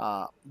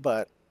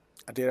 But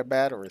I did a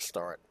battery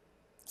start.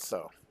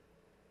 So,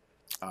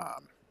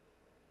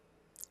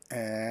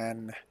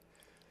 and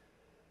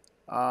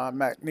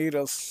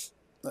magnetos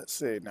let's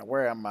see, now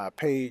where am I?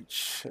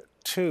 Page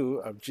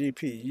 2 of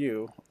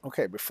GPU.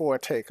 Okay, before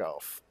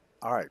takeoff.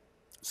 All right,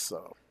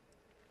 so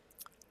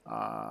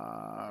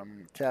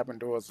cabin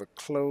doors are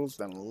closed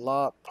and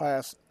locked.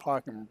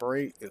 Parking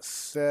brake is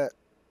set.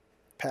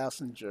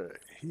 Passenger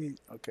heat.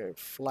 Okay,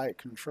 flight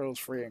controls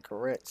free and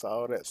correct. So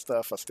all that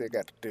stuff I still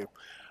got to do.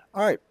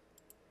 All right,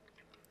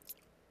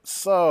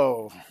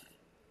 so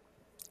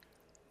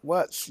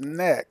what's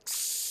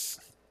next?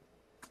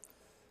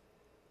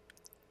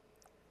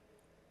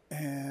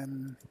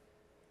 And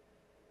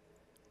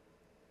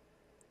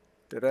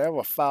did I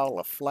ever file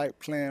a flight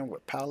plan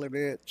with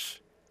PilotEdge?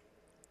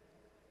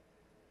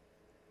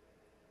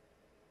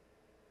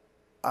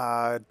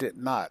 I did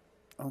not.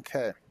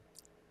 Okay.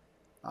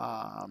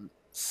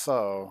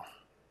 So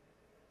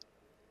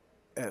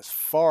as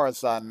far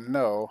as I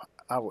know,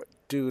 I would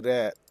do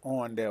that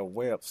on their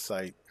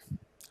website.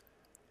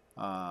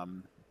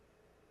 Um,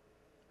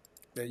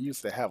 they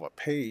used to have a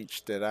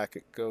page that I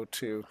could go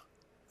to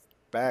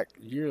back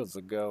years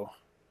ago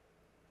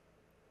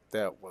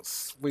that was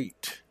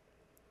sweet,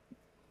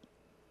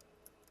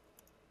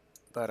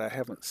 but I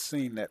haven't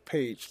seen that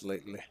page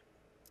lately.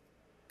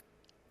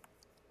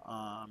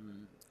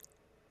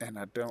 And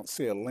I don't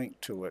see a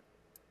link to it.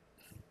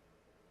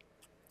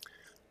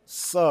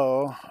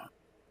 So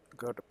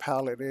go to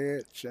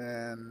PilotEdge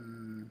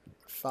and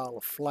file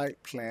a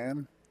flight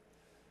plan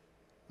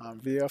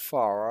via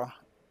FARA,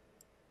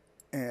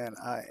 and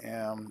I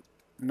am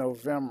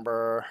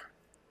November.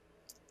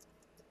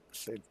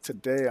 See,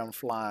 today I'm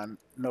flying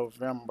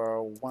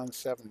November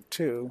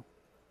 172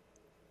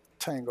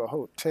 Tango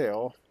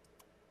Hotel.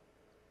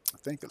 I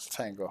think it's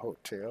Tango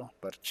Hotel,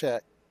 but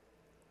check.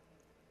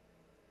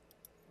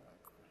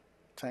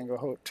 Tango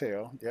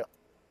Hotel, yep.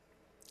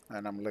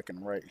 And I'm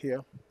looking right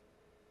here.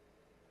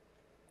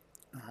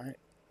 All right.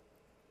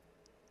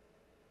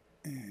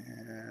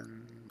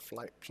 And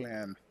flight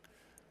plan.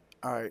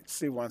 All right,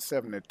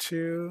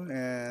 C172,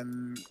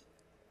 and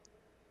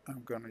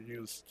I'm going to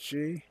use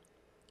G.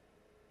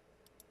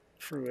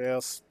 True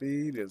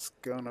airspeed is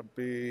going to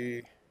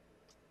be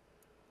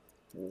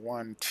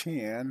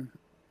 110.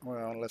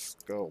 Well, let's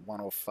go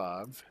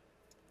 105.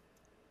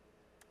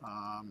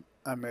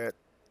 I'm at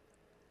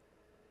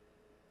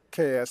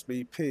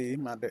KSBP.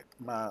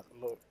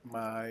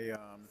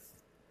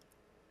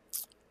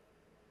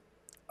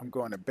 I'm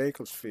going to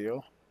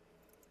Bakersfield,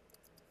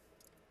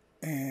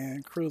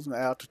 and cruising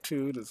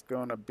altitude is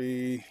going to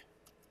be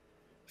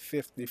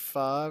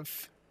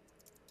 55,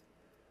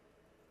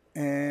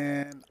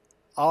 and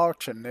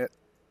alternate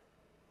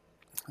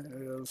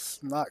is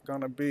not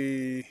going to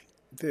be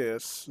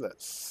this.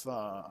 Let's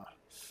pop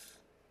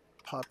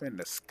in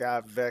the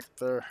sky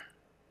vector.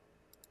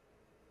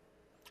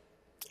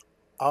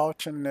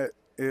 Alternate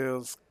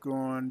is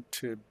going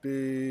to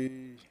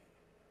be,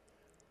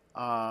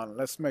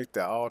 let's make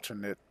the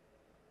alternate,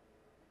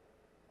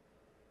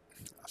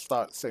 I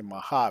start to say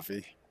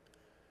Mojave,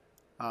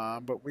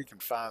 but we can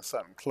find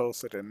something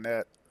closer than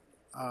that.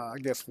 I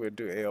guess we'll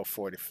do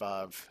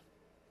L45.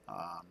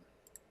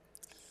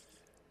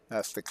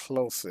 That's the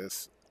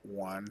closest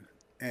one,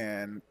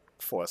 and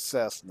for a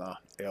Cessna,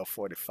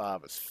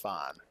 L45 is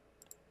fine.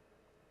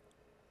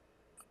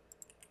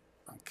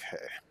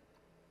 Okay,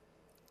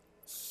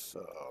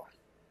 so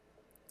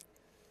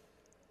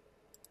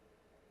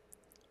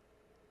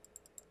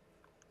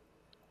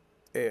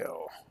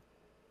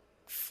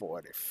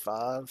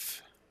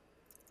L45,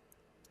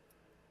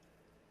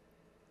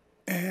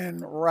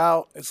 and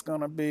route is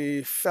going to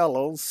be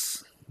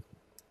Fellows,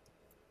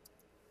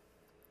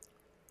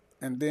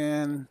 and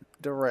then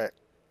direct.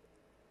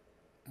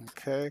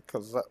 Okay,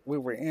 because we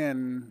were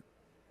in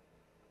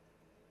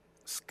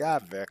sky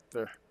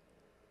vector.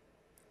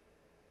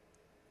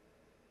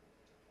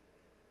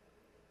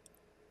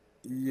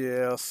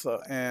 Yeah,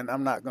 so, and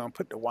I'm not going to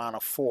put the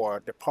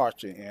 104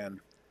 departure in.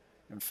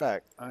 In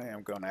fact, I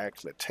am going to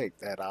actually take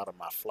that out of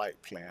my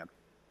flight plan.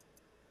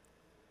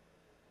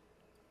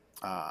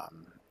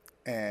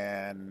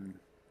 And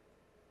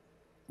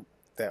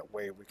that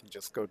way we can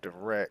just go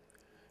direct.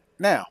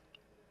 Now,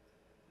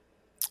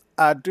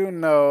 I do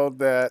know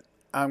that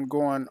I'm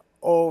going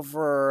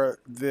over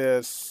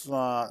this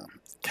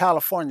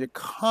California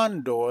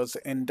condors,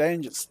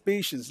 endangered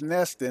species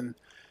nesting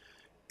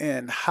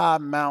in high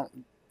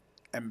mountain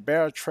and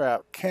bear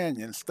trap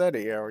canyon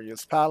study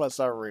areas. Pilots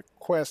are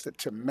requested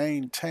to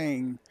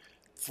maintain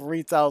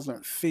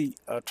 3,000 feet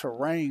of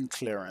terrain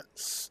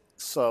clearance.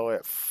 So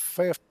at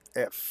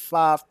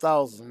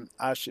 5,000,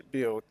 I should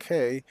be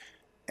okay.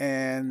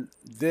 And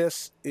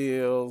this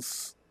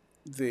is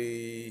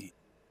the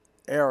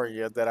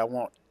area that I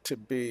want to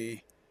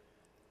be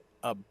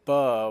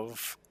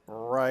above,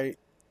 right?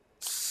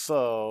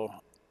 So,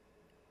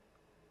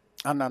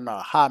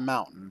 no, high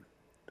mountain.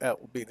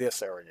 That would be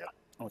this area.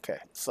 Okay,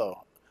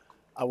 so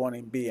I won't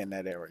even be in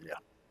that area.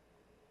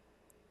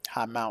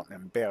 High mountain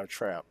and bear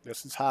trap.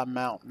 This is high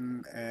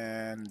mountain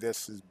and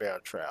this is bear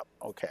trap.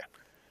 Okay,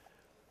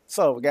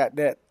 so we got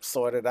that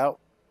sorted out.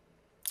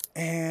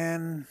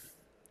 And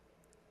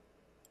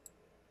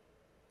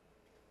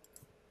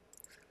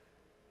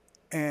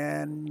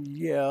And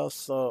yeah,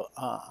 so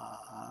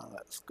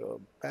let's go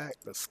back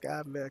to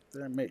Sky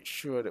Vector and make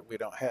sure that we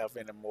don't have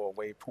any more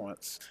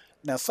waypoints.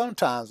 Now,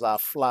 sometimes I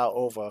fly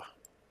over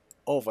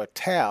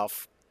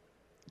Taft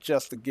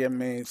just to give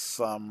me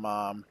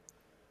some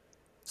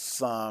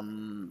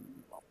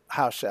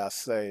how shall I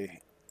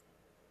say,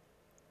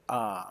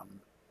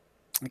 um,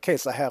 in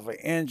case I have an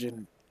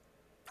engine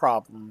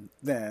problem,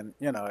 then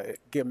it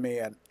give me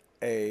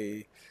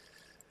a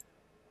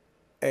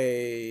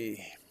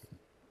a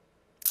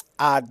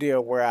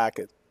idea where I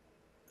could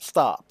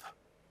stop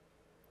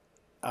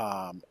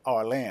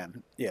or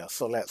land. Yeah,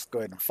 so let's go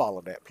ahead and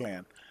follow that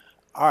plan.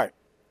 All right,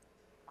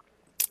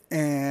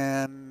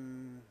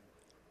 and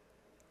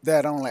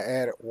that only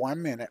added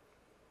 1 minute.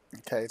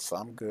 Okay, so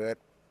I'm good.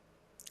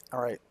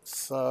 All right,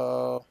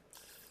 so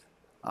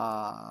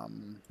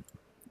um,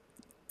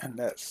 and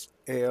that's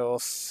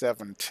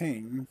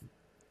L17,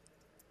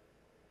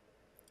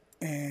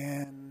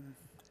 and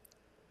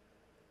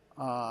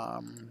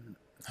um,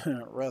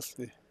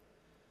 Rusty,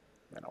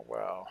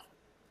 wow,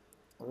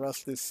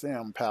 Rusty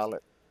Sim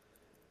palette.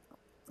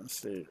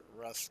 Let's see,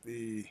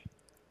 Rusty,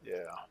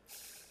 yeah,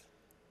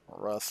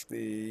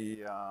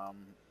 Rusty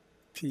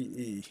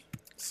PE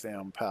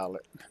Sim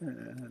palette.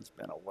 It's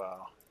been a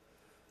while.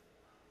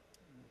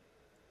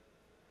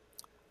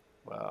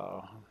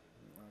 Wow.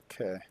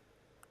 Okay.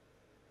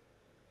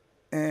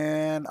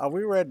 And are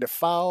we ready to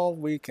file?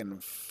 We can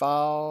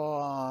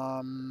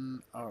file.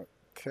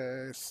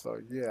 Okay,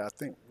 so yeah, I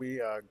think we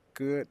are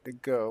good to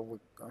go.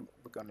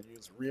 We're gonna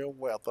use real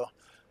weather.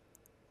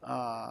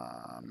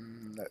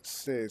 Let's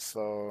see.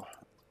 So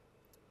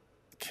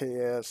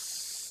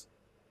KSBP.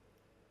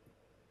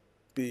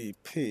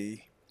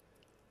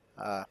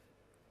 I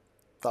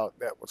thought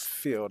that was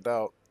filled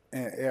out.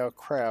 And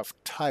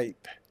aircraft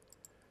type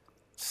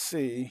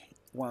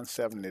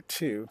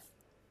C172.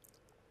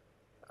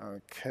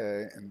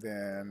 Okay, and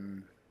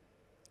then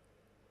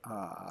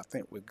I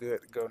think we're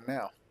good to go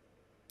now.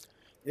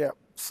 Yep,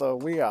 so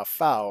we are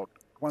filed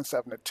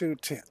 172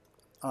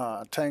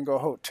 Tango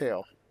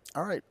Hotel.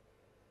 All right,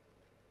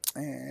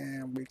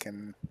 and we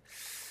can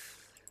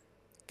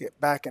get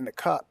back in the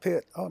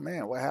cockpit. Oh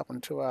man, what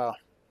happened to our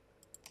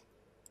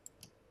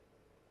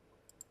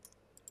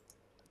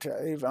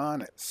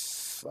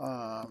avionics?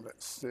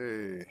 Let's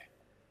see.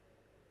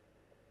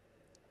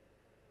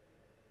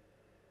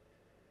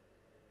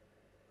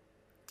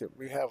 Did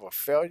we have a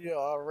failure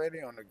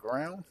already on the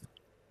ground?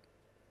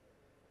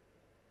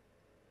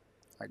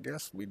 I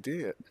guess we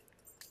did.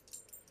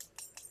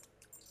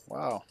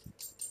 Wow,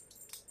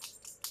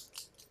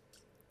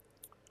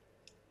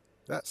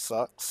 that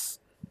sucks.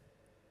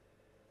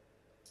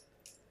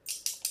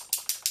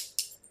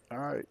 All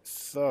right,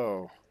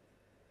 so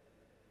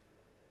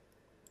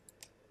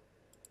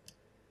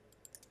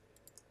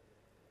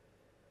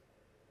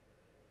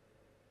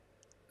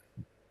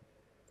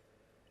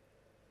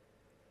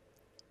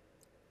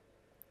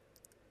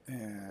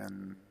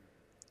and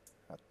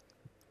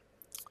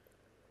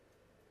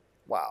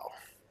wow.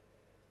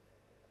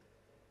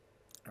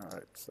 All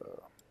right,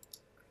 so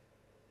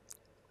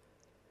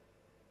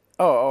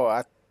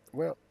I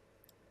well,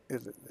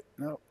 is it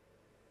no?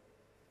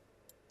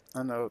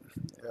 I know.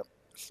 Yep,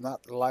 it's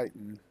not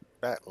lighting,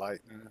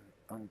 backlighting.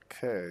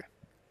 Okay,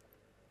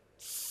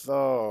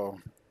 so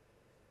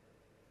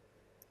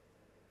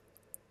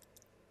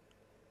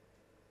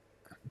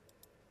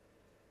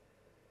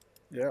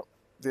yep,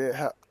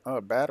 the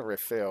battery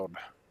failed.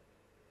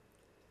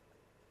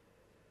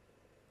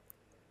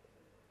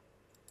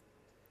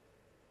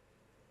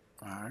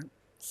 All right,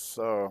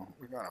 so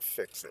we're gonna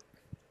fix it.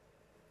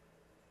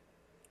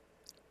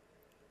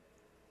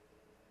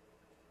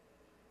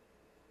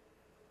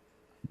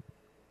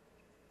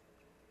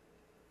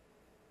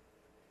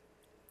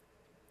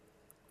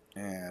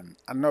 And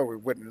I know we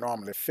wouldn't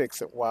normally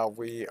fix it while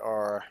we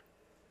are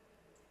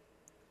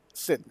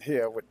sitting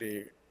here with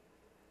the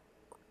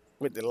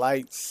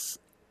lights,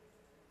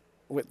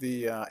 with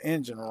the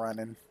engine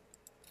running.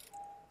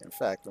 In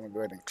fact, let me go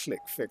ahead and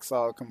click Fix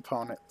All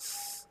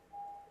Components.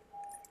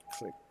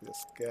 Click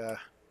this guy,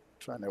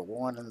 turn the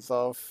warnings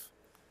off.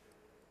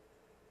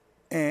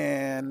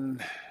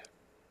 And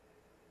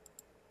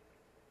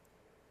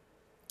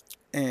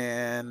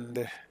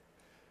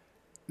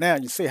now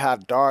you see how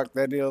dark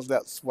that is.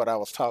 That's what I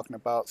was talking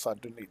about. So I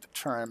do need to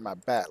turn my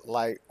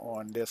backlight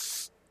on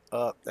this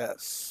up.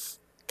 That's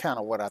kind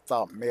of what I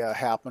thought may have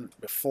happened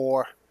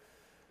before.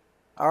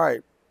 All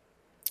right,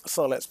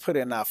 so let's put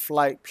in our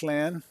flight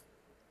plan.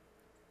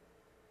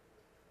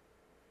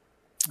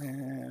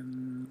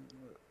 And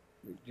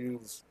we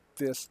use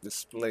this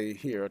display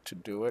here to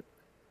do it.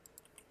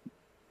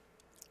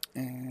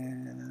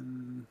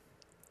 And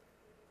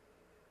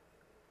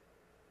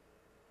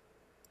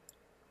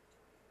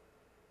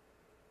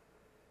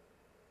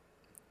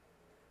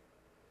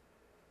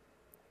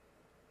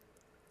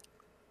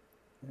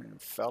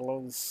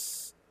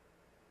fellows,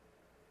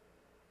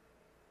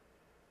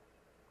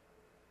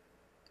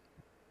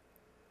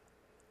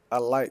 I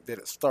like that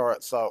it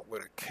starts out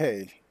with a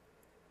K.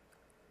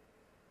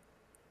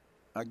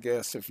 I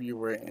guess if you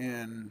were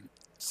in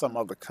some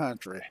other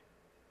country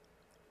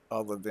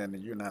other than the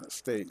United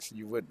States,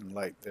 you wouldn't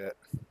like that.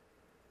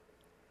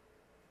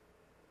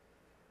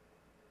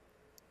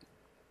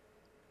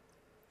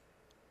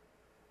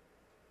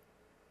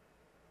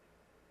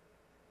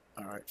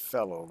 All right,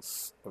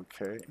 fellows.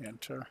 Okay,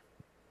 enter.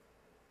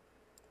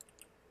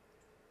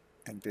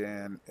 And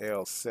then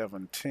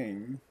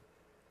L17.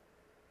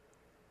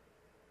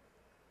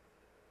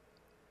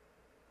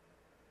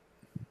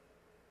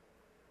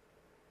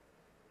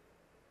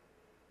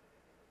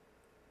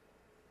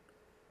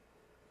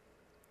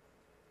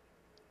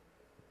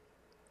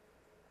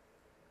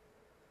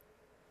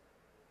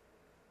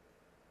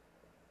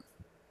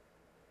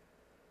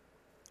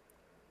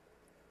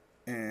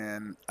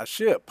 And I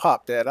should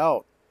pop that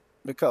out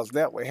because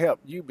that will help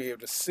you be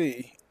able to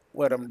see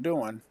what I'm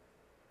doing.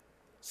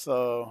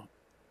 So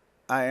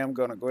I am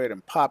going to go ahead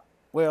and pop.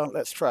 Well,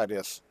 let's try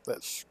this.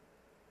 Let's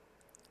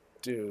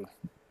see.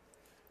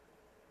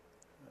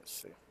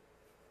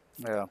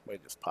 Well, we'll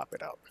just pop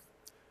it out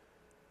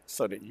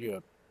so that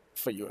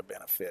for your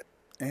benefit.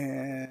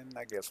 And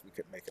I guess we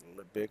could make it a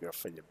little bigger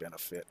for your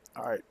benefit.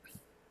 All right.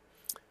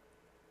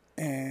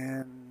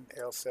 And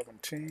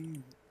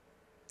L17.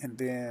 And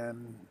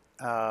then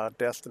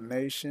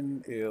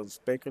destination is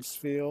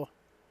Bakersfield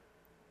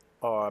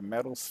or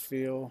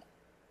Meadowsfield.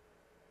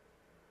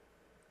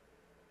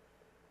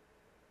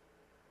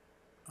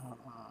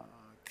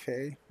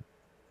 Okay.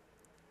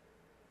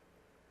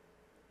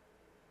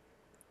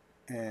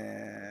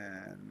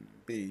 And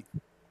B.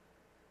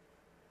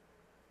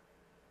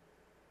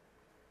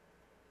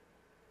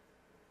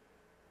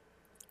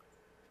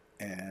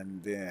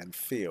 And then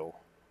field.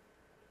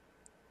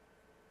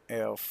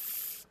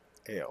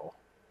 FL.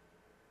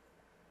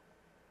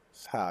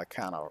 That's how I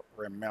kind of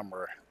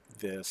remember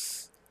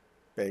this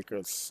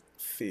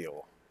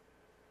Bakersfield.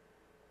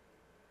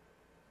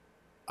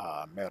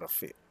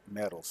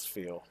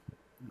 Meadowsfield.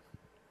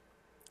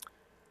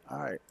 All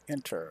right,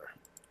 enter.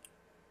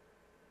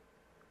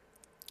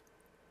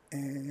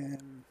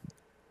 And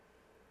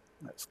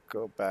let's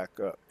go back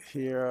up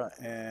here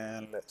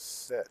and let's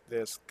set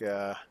this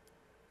guy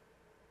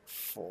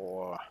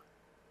for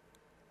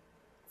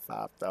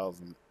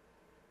 5,000.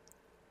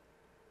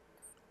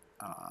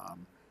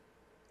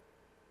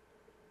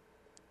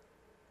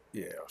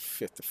 Yeah,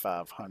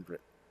 5,500.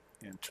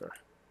 Enter.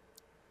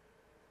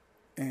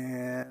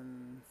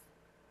 And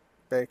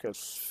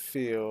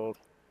Bakersfield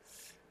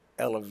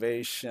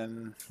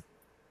elevation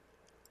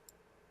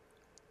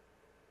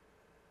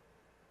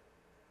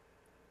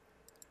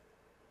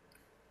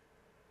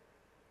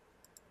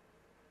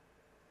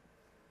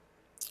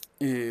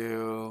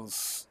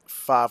is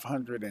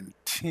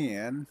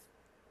 510,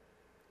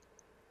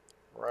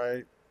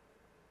 right?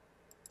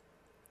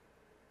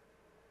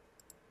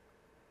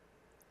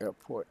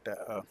 Airport,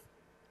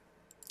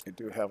 you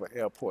do have an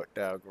airport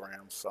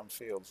diagram. Some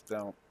fields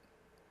don't.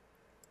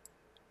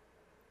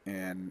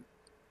 And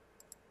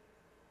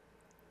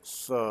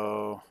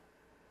so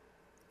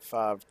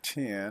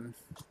 510.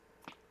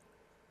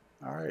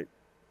 All right.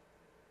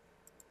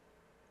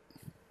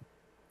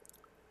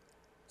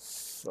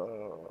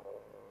 So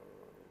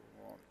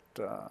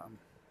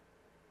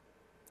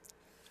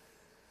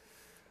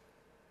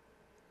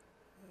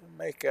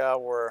make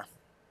our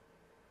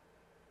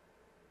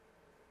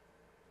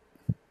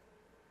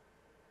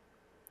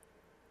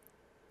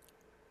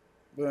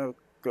we'll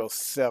go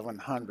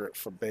 700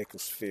 for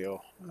Bakersfield,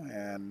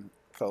 and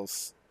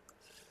because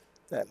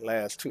that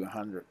last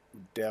 200 we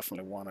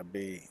definitely want to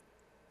be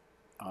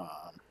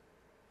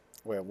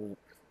where we'll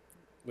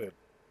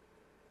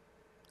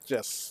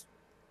just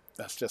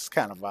that's just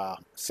kind of our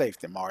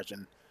safety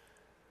margin.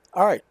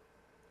 All right,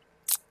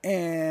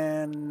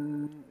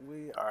 and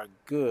we are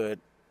good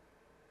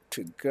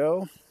to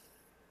go.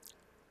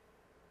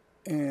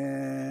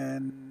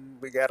 And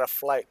we got a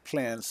flight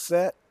plan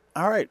set.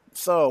 All right,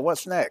 so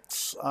what's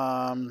next?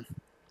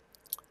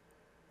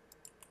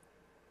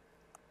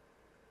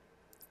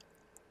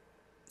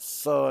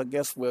 So I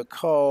guess we'll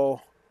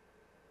call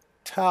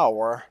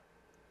tower.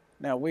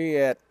 Now we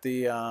at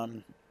the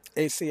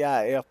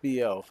ACI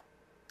FBO.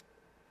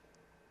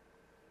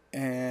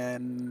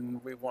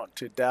 And we want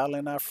to dial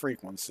in our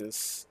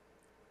frequencies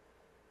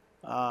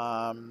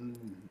at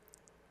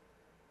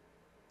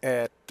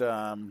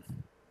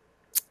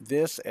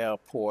this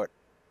airport.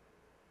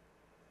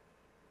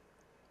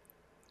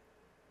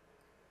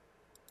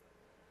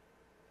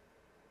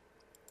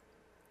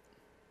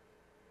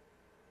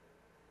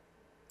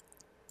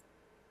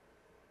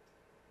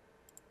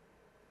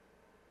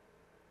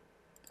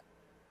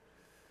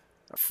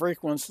 The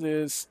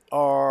frequencies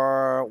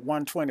are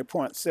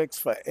 120.6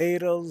 for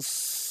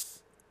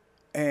ADAs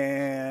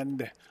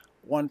and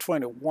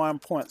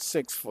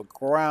 121.6 for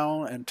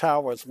ground, and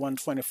tower is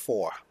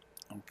 124.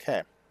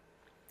 Okay.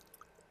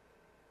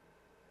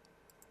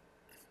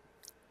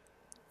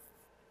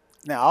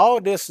 Now all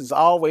this is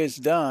always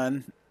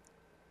done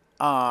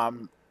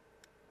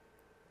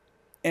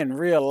in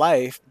real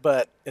life,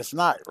 but it's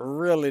not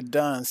really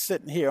done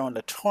sitting here on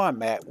the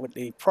tarmac with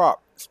the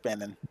prop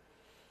spinning.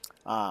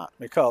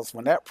 Because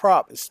when that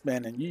prop is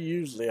spinning, you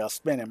usually are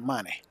spending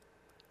money.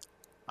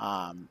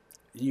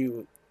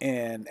 You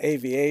in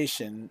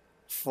aviation,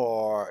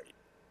 for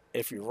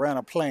if you rent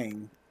a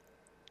plane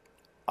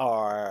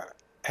or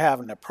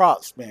having the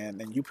prop spin,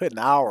 then you putting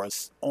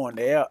hours on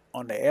the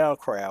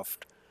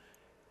aircraft,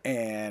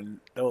 and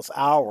those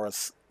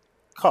hours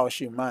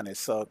cost you money.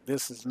 So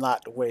this is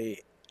not the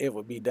way it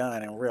would be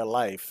done in real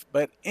life.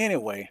 But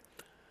anyway,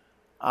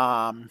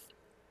 um,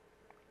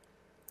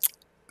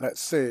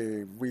 let's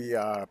see. We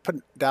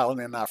put dialing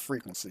in our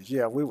frequencies.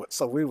 Yeah, we would.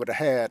 So we would have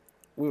had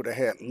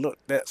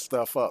looked that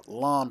stuff up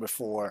long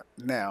before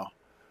now.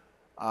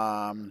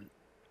 Um,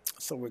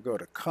 so we go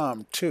to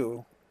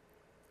COM2,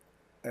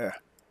 uh,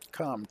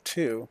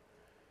 COM2,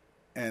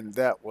 and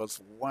that was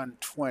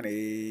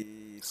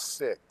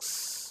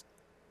 126.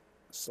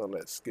 So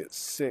let's get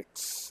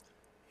 6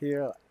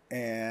 here,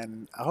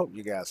 and I hope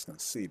you guys can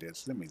see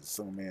this. Let me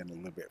zoom in a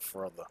little bit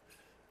further.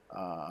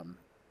 Um,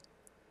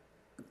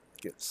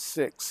 get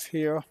 6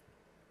 here,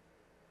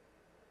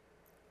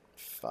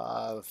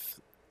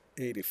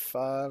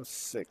 585,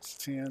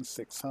 610,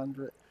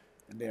 600,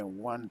 and then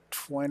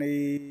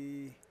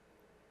 120,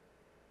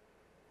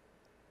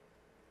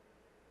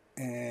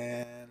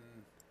 and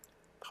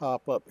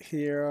pop up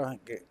here,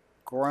 get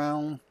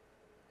ground,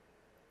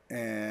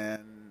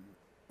 and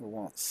we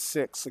want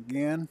 6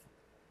 again,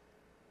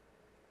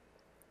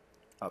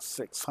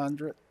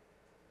 600,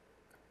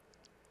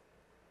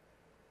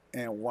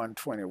 and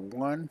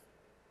 121.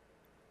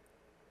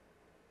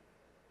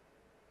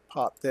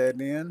 Pop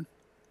that in,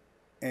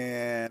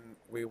 and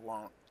we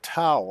want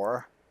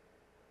tower,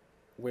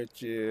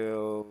 which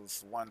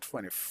is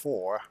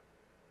 124.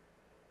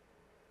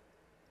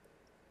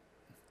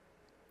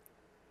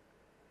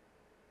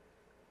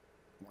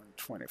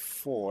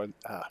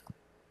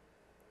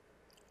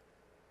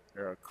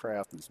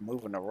 Aircraft is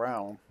moving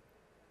around.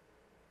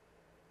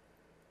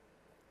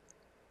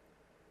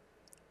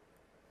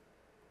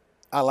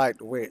 I like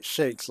the way it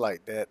shakes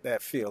like that.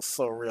 That feels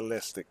so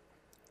realistic.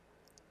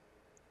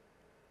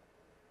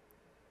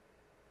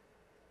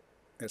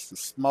 It's the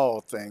small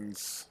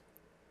things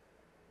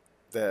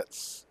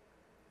that's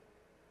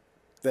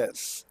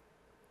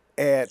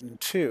adding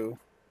to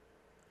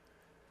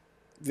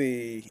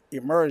the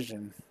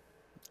immersion.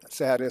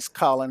 See how this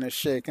column is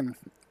shaking,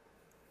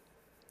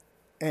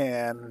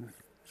 and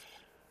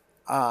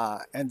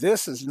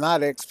this is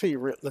not XP.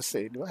 Let's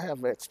see. Do I have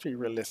XP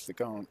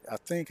realistic on? I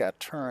think I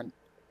turned.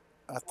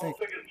 I think.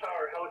 Vegas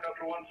Tower,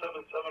 helicopter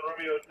 177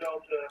 Romeo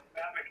Delta,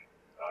 Mavic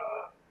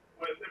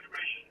with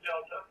information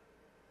Delta,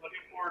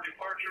 looking for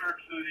departure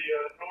to the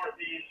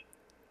northeast.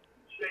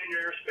 Stay in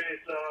your airspace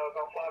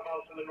about 5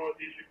 miles to the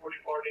northeast before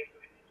departing to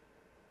the east.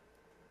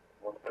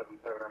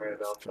 177 Romeo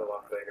Delta,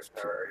 Las Vegas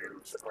Tower, are you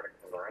departing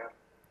from the ramp?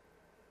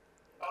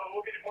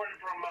 We'll be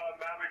departing from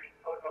Mavic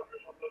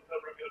helicopters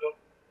 177 Romeo Delta.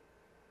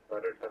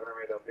 Roger, 7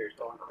 Romeo Delta, you're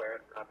still on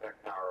clearance.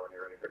 Contact tower when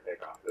you're ready for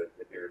takeoff.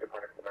 If you're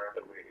departing from the ramp,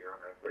 you're on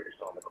ramp, but you're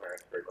still on the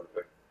clearance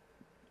frequency.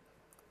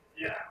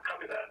 Yeah,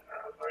 copy that.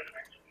 Sorry to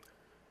make sense.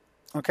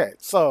 Okay,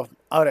 so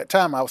all that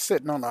time I was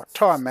sitting on a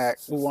tarmac,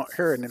 we weren't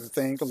hearing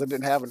anything because I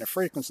didn't have any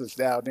frequencies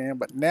dialed in.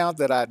 But now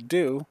that I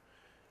do,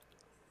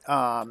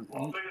 Las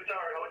Vegas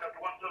Tower,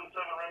 helicopter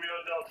 177 Romeo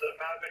Delta,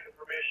 Mavic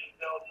information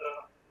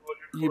Delta.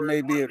 You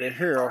may be able to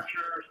hear.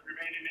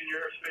 Remaining in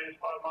your airspace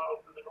 5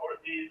 miles to the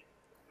northeast.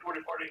 Before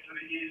departing to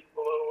the east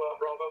below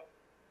Bravo.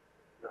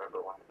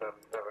 November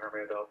 177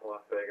 Romeo Delta,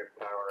 Las Vegas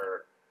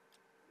Tower.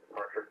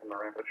 Departure from the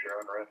ramp at your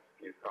own risk.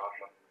 Use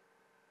caution.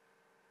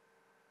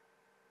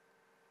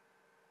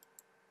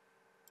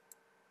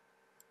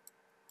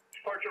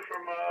 Departure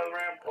from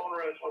ramp own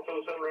risk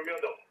 177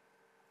 Romeo Delta.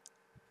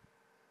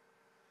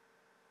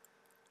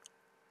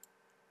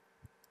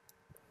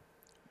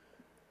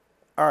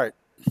 All right.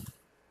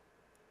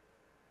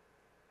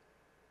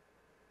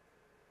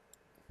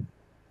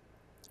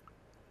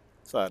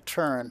 So I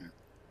turned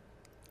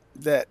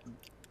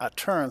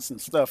some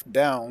stuff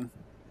down.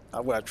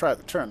 Well, I tried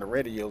to turn the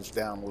radios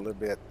down a little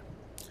bit.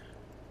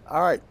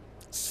 All right,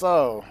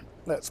 so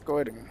let's go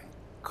ahead and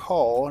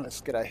call.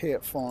 Let's get our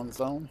headphones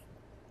on.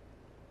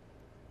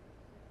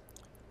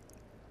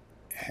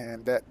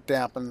 And that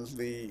dampens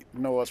the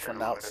noise from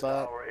the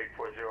outside. Tower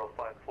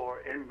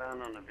 84054,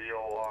 inbound on the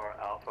VOR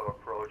Alpha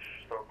approach,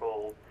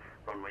 circle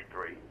runway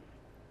 3.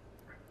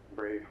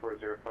 Brady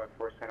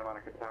 4054, Santa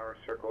Monica Tower,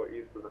 circle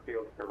east of the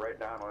field to right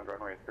downwind,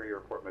 runway 3,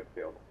 report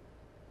midfield.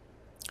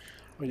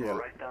 Oh, yeah.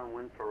 Right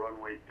downwind for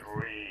runway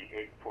 3,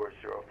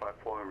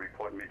 84054, and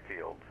report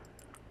midfield,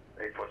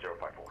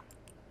 84054.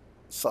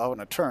 So I'm going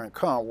to turn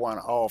COM 1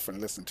 off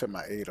and listen to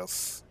my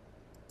ATOS.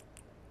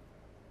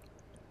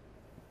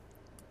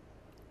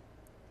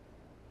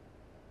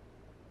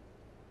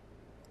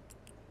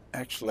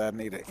 Actually, I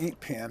need an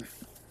ink pen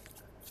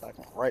so I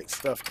can write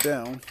stuff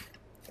down.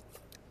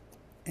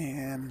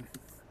 And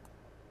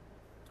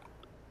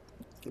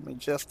give me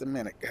just a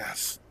minute,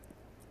 guys.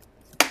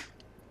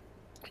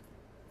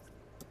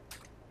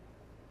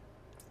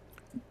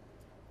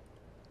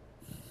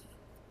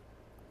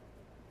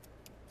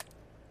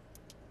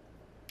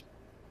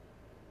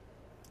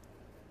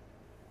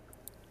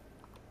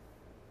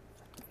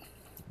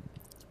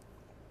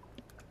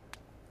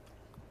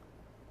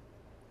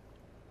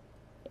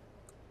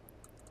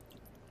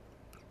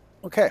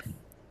 Okay.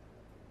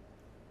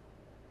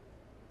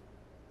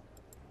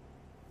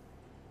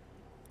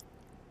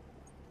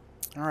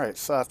 All right,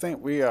 so I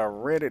think we are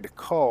ready to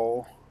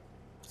call,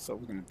 so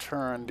we can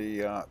turn the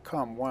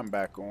COM1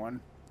 back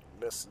on,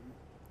 listen,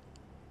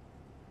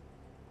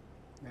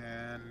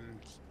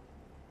 and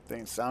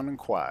things sounding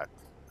quiet.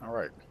 All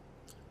right.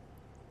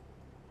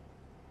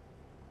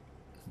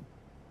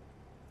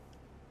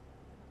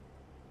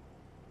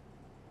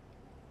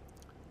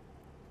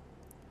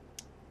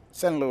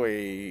 St.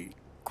 Louis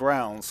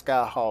ground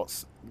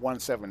Skyhawks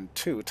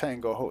 172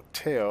 Tango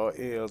Hotel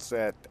is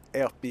at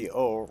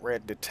FBO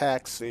ready to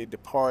taxi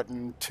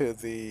departing to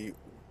the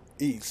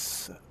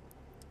east.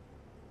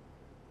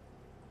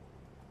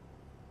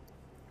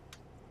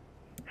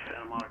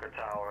 Santa Monica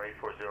Tower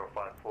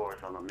 84054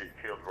 is on the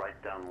midfield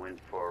right downwind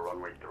for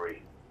runway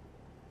 3.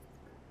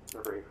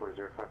 Number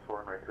 84054,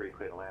 runway 3,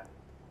 clear to land.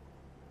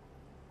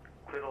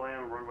 Clear to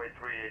land, runway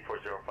 3,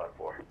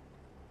 84054.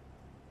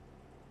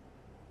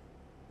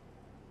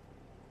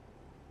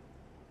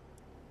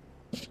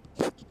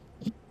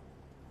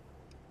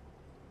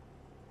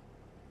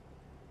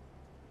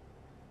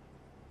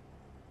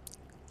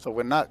 So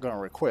we're not going to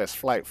request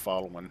flight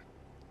following.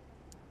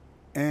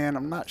 And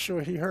I'm not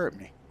sure he heard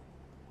me.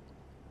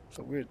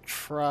 So we'll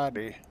try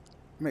to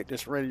make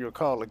this radio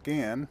call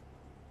again.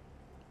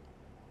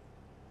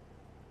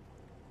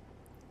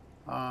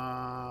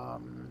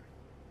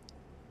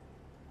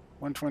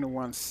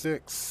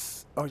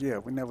 121.6. Oh yeah,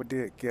 we never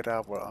did get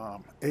our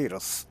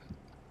ATC.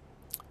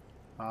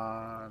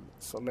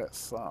 So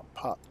let's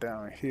pop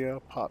down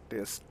here, pop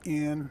this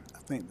in. I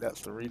think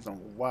that's the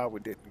reason why we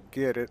didn't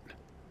get it.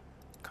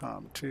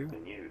 COM2.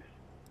 In use.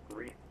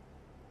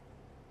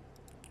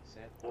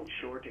 Hold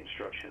short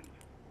instructions.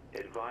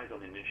 Advise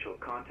on initial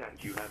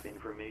contact. You have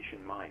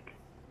information, Mike.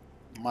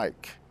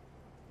 Mike.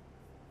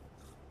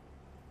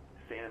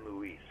 San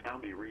Luis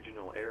County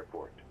Regional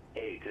Airport.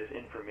 ATC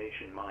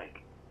information,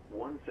 Mike.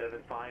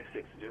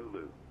 1756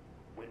 Zulu.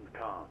 Wind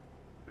calm.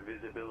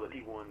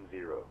 Visibility 10.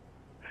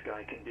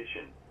 Sky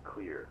condition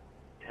clear.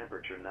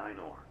 Temperature 9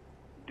 or.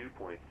 Dew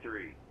point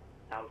 3.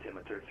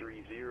 Altimeter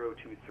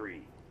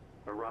 3023.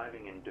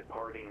 Arriving and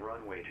departing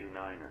runway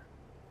 29er.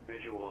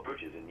 Visual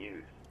bridges in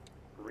use.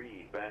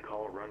 Read back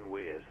all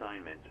runway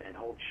assignments and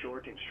hold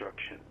short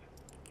instructions.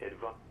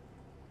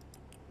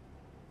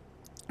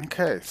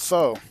 Okay,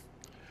 so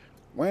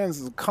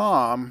winds is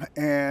calm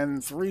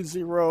and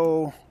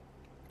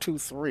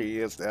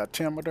 3023 is the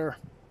altimeter.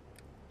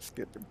 Let's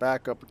get the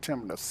backup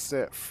altimeter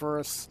set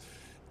first.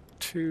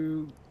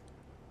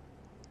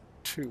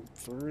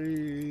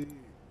 223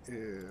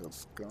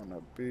 is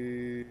gonna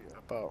be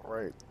about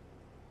right.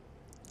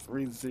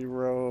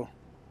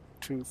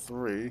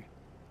 3023.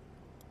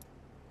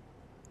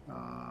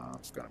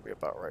 It's gonna be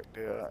about right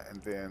there,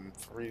 and then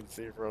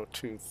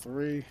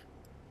 3023.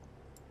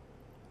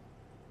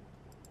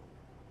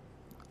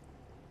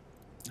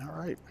 All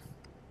right,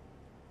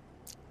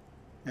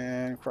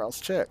 and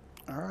cross check.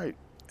 All right,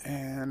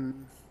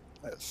 and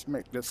let's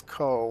make this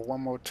call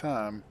one more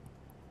time.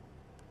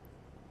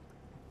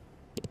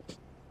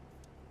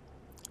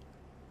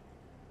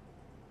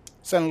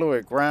 St.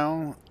 Louis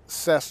ground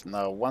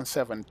Cessna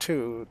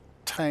 172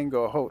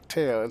 Tango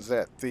Hotel is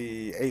at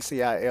the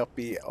ACI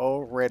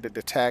LPO ready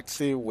to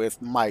taxi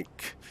with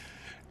Mike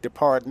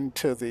departing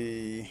to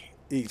the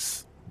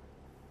east.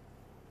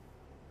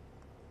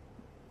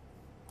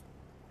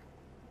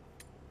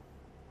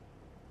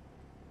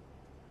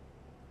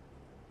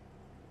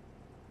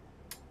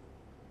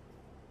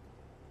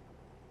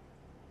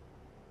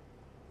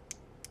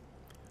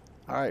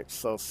 All right,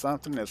 so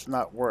something is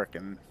not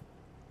working.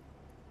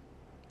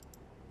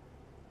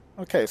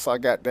 Okay, so I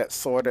got that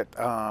sorted.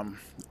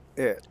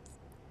 It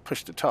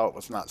push to talk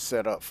was not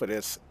set up for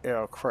this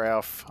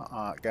aircraft.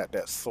 Got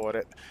that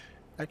sorted.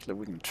 Actually,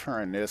 we can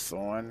turn this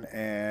on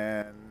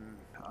and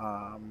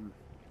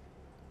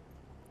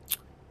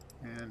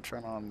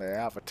turn on the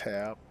Alpha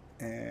tab,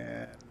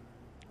 and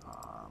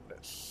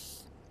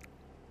let's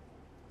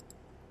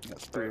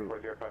do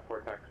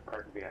 4054 taxi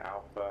parking via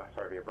Alpha,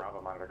 via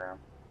Bravo monitor ground.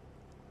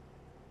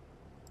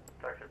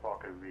 Taxi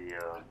parking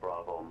via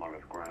Bravo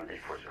monitor ground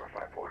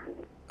 84054.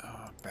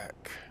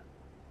 back.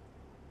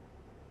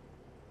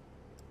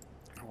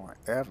 I want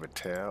Alpha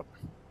tab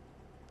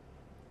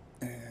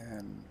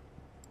and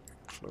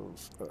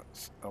close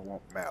us. I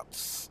want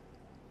maps,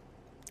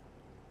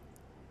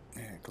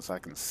 and because I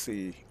can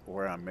see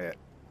where I'm at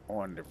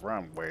on the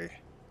runway.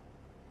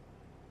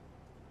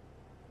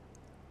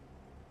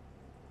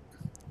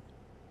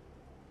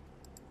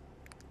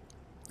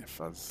 If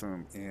I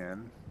zoom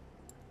in,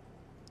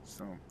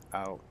 zoom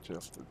out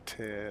just a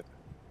tad.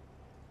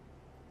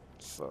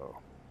 So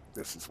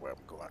this is where I'm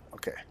going.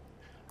 Okay.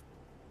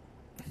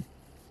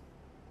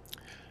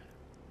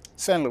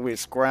 St.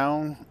 Louis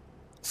ground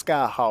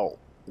Skyhawk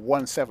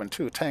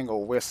 172 Tango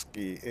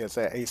Whiskey is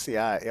at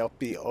ACI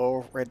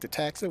LPO ready to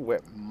taxi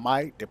with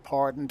Mike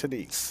departing to the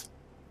east.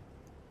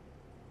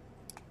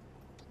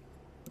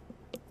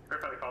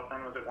 Verify the call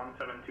sign, was it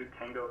 172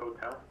 Tango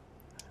Hotel?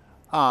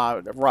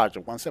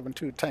 Roger,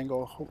 172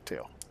 Tango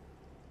Hotel.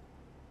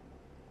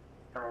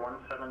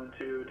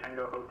 172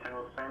 Tango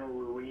Hotel San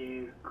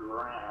Luis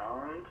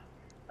ground.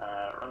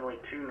 Runway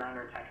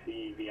 29er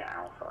taxi via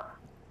Alpha.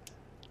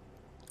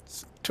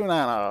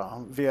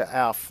 29 via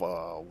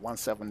Alpha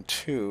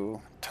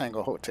 172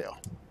 Tango Hotel.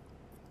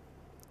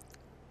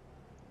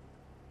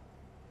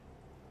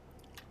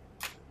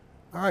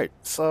 All right,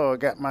 so I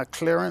got my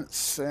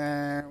clearance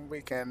and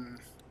we can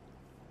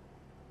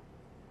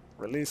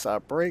release our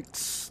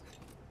brakes.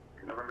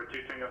 November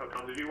 2 Tango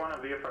Hotel, did you want a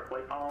VFR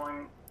flight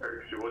following?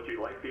 Or would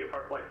you like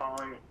VFR flight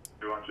following? Or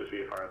do you want just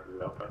VFR at the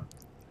Delta?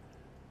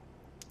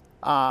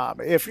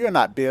 If you're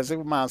not busy,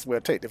 we might as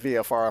well take the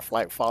VFR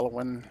flight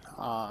following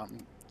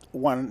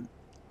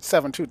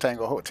 172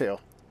 Tango Hotel.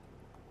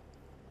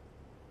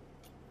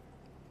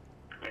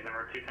 Okay,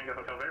 number 2 Tango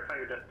Hotel, verify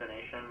your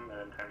destination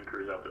and time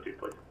cruise altitude,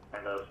 please.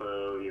 And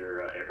also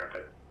your aircraft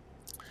type.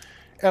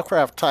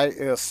 Aircraft type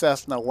is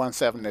Cessna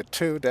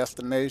 172.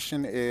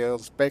 Destination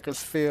is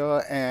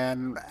Bakersfield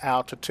and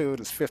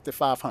altitude is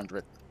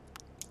 5,500.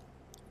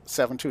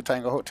 72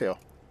 Tango Hotel.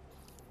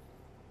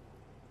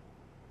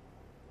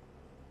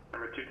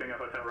 Number 2 Tango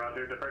Hotel,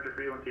 roger. Departure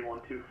frequency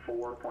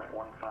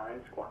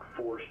 124.15, squawk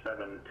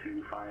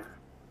 4725.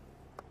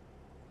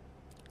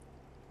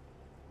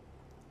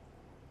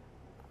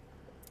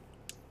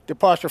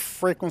 Departure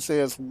frequency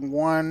is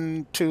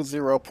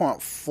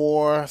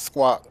 120.4,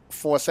 squawk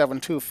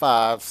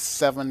 4725,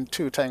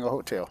 72 Tango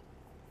Hotel.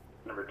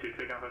 Number 2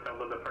 Tango Hotel,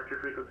 the departure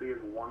frequency is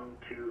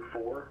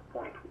 124.15,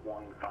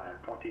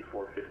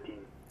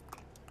 2415.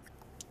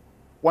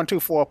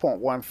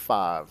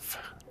 124.15,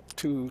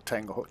 2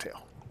 Tango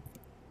Hotel.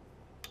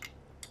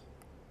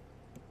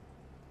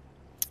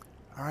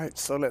 All right,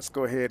 so let's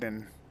go ahead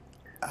and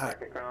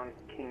Ground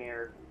King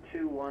Air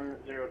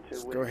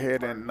 2102. go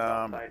ahead and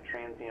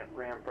transient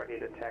ramp ready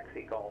to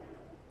taxi Golf.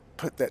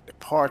 put that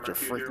departure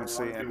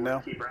frequency in now.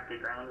 Whiskey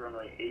Bracket Ground,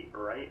 runway 8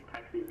 right,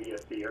 taxi via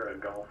Sierra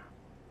Golf.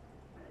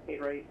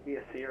 8 right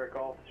via Sierra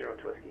Golf, 0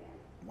 to Whiskey.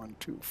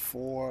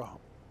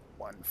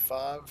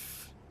 12415.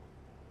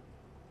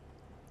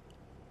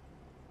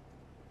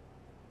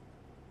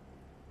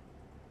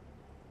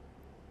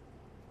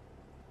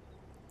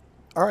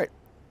 All right,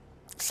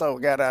 so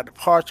we got our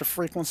departure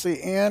frequency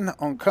in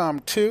on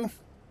COM2.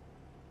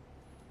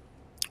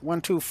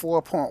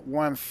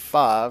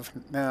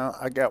 124.15. Now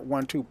I got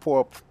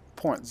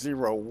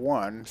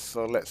 124.01,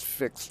 so let's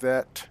fix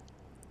that.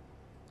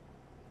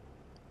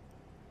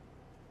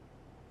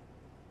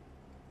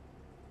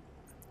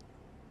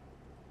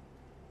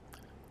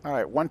 All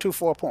right,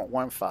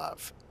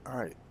 124.15. All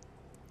right,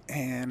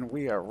 and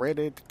we are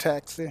ready to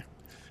taxi.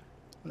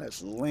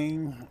 Let's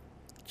lean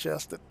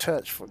just a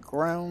touch for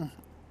ground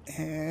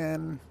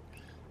and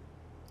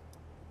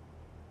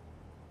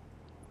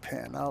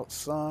pan out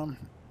some.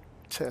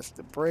 Test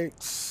the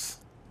brakes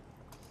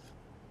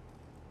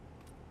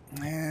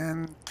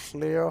and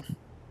clear. All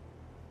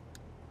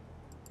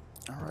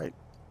right,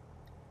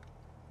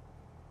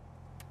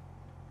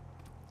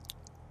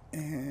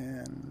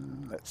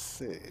 and let's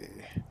see,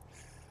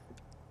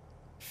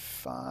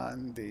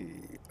 find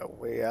a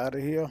way out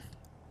of here.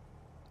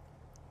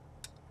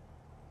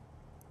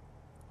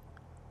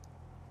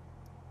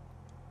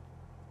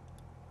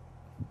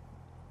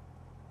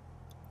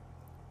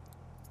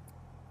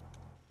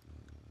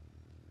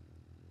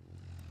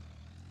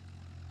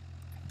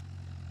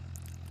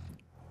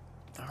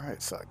 All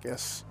right, so I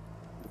guess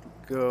we can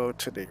go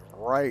to the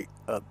right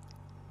of,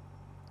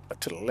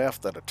 to the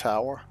left of the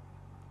tower.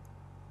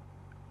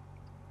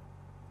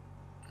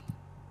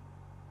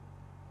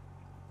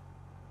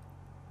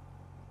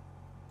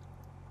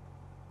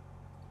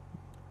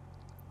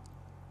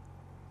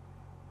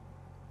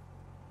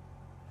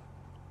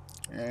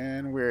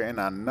 And we're in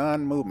our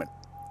non-movement.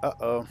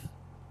 Uh-oh.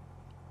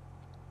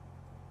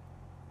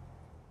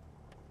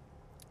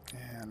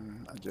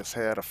 And I just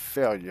had a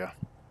failure.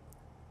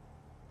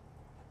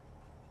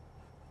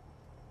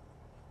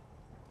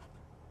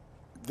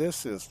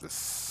 This is the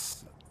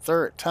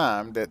third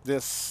time that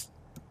this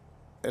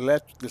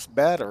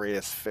battery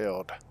has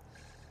failed.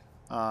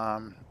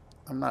 I'm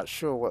not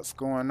sure what's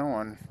going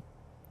on.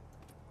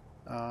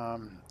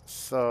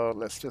 So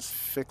let's just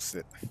fix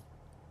it.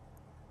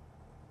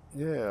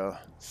 Yeah,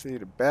 see,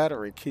 the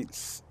battery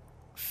keeps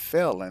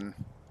failing.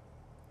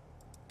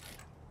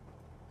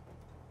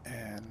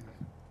 And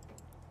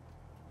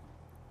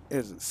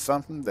is it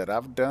something that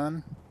I've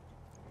done?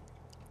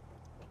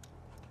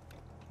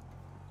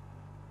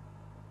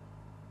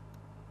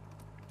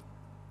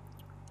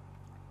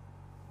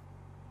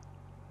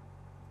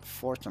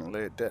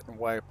 Fortunately, it didn't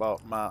wipe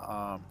out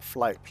my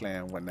flight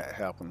plan when that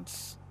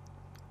happens.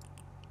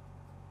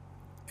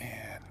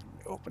 And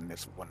open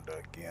this window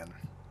again.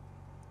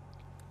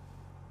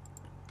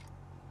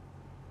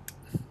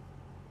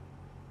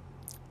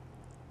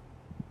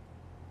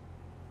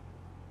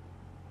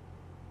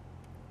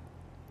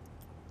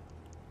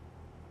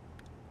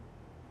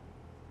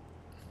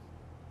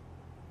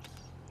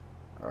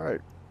 All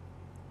right.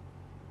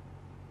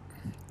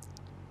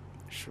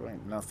 Sure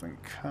ain't nothing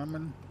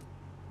coming.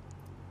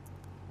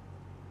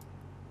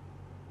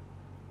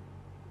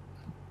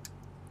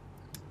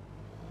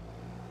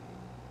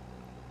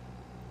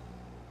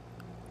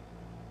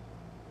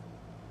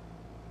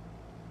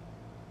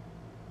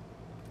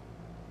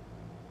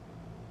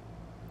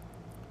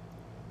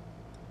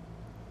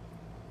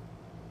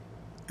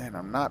 And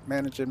I'm not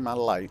managing my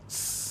lights,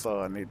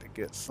 so I need to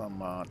get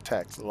some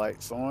taxi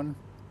lights on.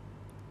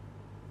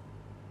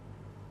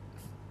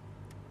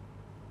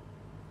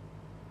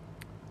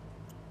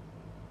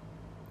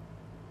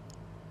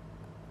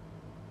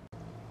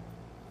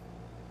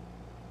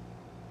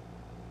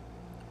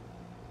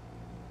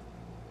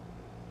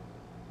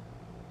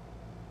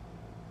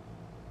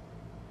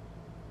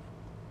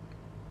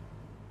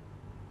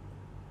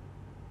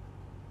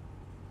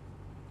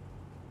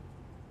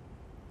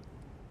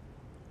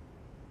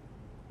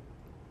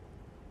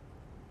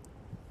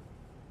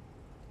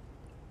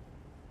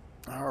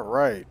 All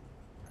right.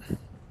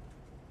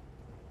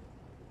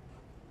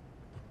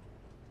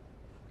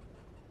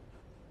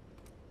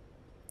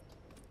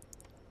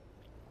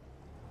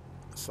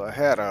 So I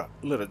had a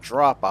little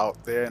drop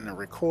out there in the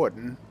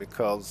recording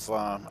because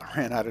I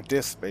ran out of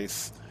disk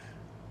space.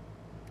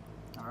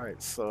 All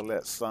right, so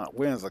let's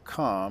winds are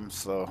calm,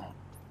 so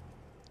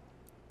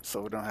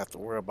we don't have to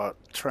worry about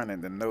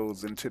turning the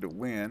nose into the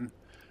wind,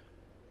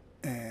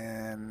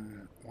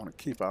 and want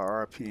to keep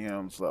our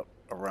RPMs up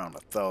around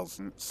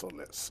 1,000. So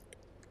let's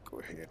go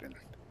ahead and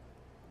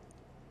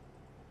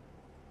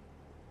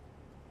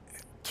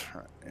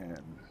turn.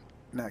 And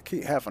now I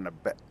keep having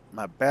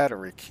my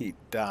battery keep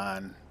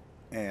dying,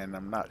 and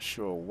I'm not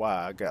sure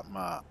why. I got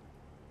my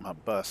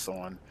bus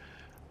on.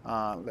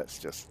 Let's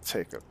just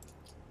take a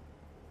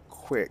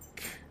quick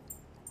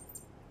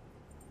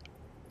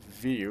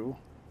view.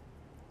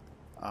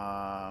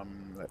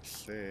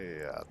 Let's see.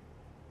 I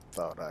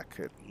thought I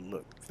could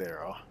look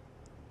there.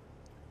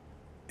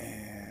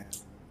 And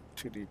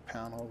 2D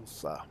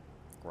panels.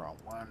 Round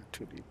 1.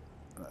 2D.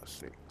 Let's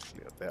see.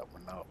 Clear that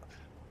one out.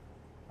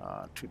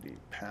 2D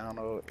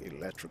panel,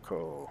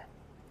 electrical,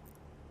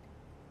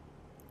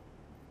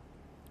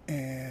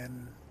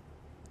 and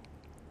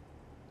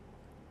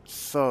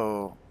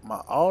so my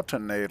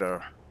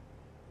alternator,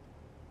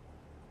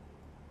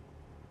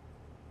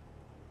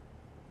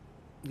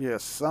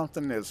 yes,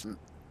 something is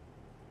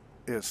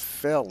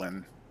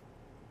failing.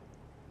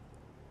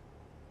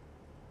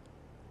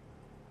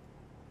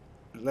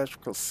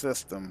 Electrical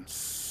systems.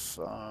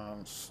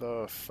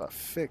 So if I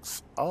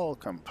fix all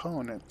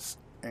components,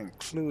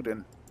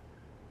 including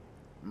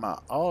my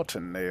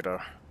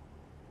alternator,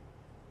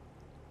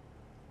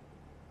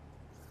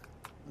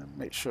 and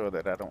make sure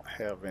that I don't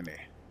have any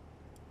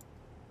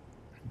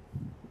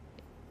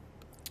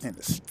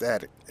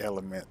static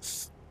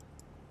elements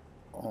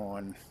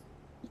on.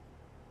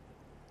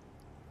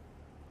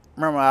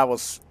 Remember, I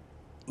was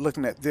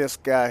looking at this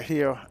guy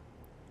here,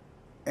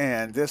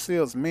 and this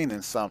is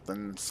meaning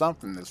something.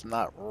 Something is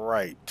not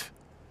right.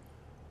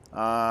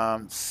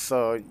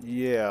 So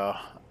yeah,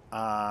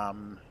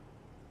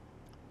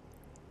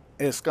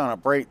 it's gonna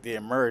break the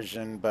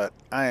immersion, but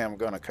I am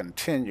gonna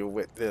continue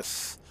with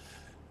this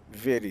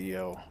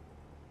video.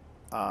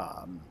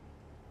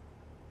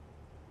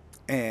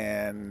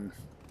 And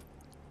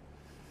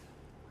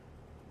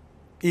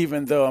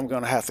even though I'm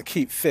gonna have to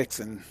keep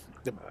fixing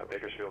the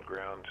Bakersfield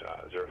ground,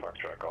 0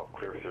 Foxtrot, call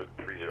clear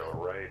 30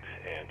 right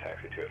and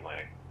taxi to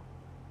Atlantic.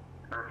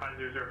 Number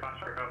 500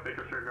 Foxtrot, call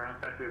Bakersfield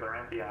ground, taxi to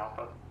Atlantic via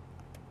Alpha.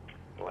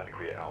 Atlantic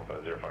via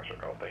Alpha, 0 Foxtrot,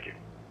 call, thank you.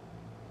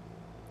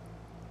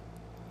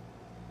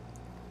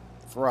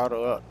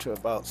 throttle up to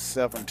about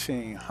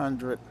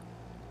 1700.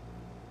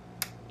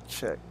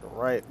 Check the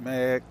right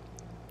mag.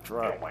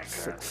 Drop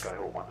 6.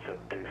 Skyhole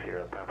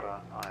 1720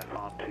 Papa, eyes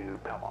on to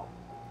Palma.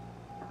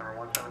 Number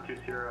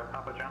 1720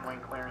 Papa John Wayne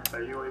clearance.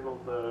 Are you able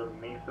to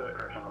Mesa,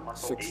 correction, the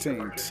Muscle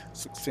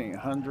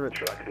 1600.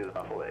 Sure, I can do the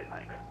Muscle 8,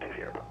 thanks. Thanks,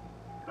 Sierra.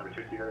 Number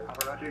 2 Sierra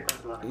Papa Roger,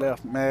 clearance to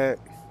Left mag.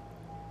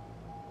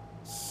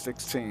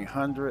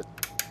 1600.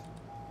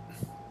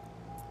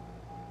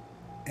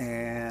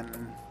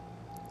 And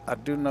I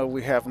do know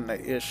we're having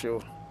an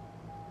issue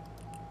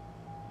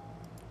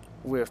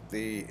with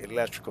the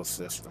electrical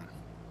system.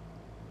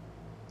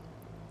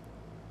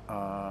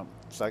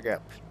 So I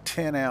got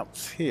 10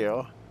 amps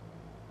here.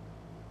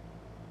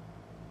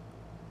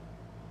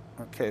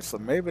 Okay, so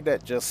maybe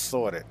that just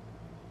sorted.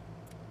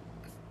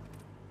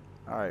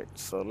 All right,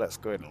 so let's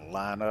go ahead and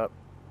line up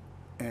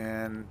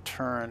and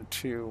turn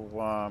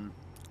to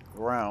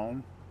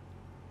ground.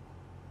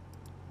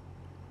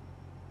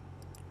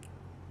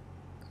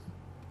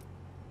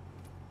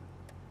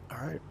 All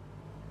right.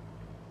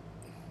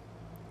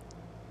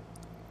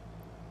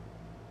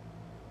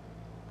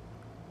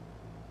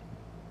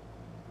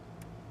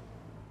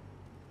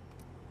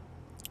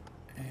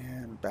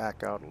 And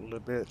back out a little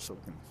bit so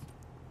we can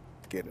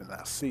get in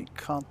our seat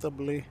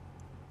comfortably.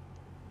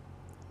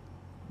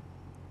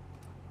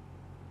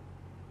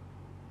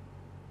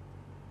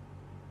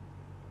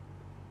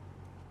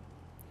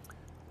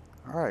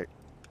 All right.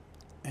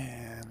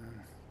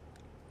 And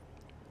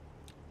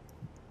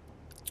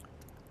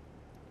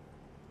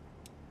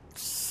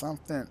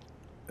something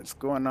is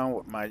going on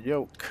with my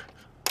yoke,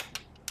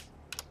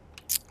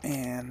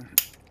 and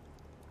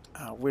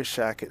I wish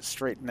I could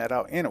straighten that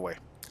out. Anyway,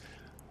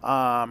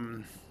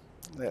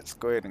 let's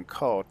go ahead and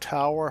call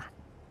tower.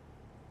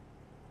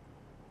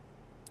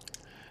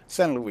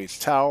 San Luis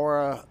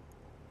Tower,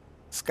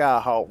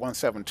 Skyhawk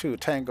 172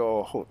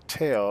 Tango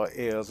Hotel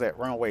is at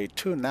runway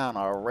 29,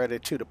 ready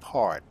to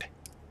depart.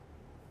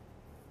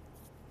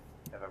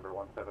 November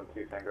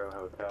 172 Tango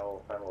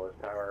Hotel, San Luis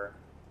Tower,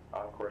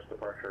 on course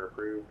departure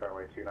approved,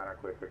 runway 29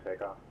 clear for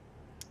takeoff.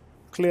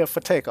 Clear for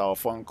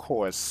takeoff on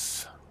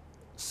course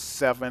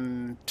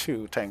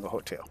 72 Tango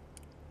Hotel,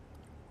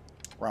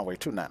 runway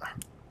 29.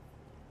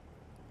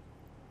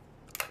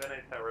 Then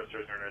 8 Tower,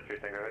 003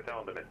 Tango Hotel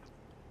on the mid.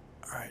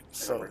 Alright,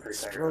 so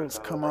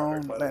strobes come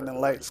on, landing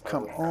lights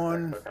come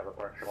on.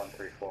 Departure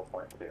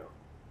 134.2.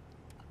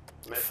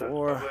 Mid is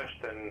 4,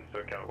 published and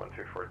SoCal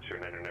 1242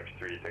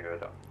 903 Tango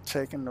Hotel.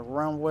 taking the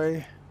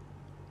runway,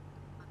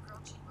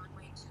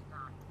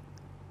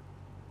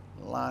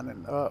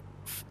 lining up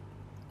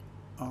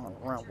on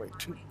runway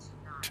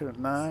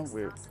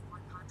 29.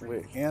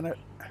 We're in it.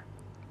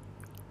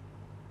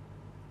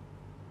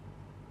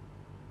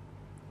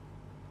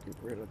 Get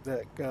rid of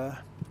that guy.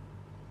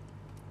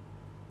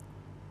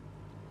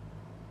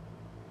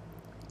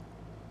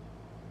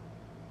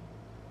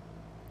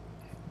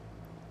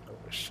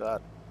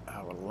 Overshot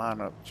our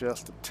lineup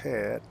just a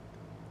tad.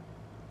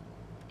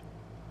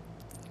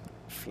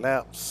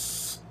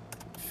 Flaps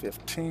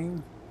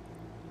 15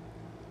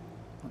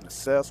 on the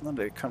Cessna.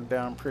 They come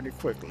down pretty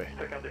quickly.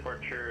 SoCal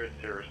departure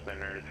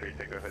 0903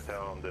 Tango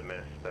Hotel on the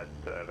mist at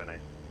Van Nuys.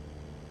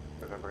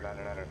 November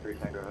 993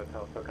 Tango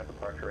Hotel, SoCal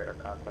departure radar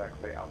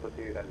contact, say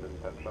altitude and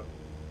intention.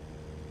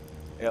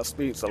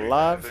 Airspeed's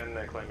alive.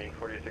 Climbing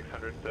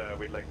 4600,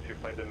 we'd like to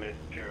fly the mist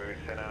to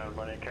Santa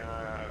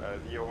Monica,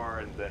 VOR,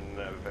 and then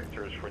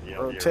vectors for the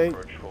Rotate.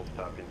 approach full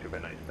stop into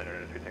Van Nuys,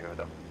 993 Tango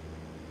Hotel.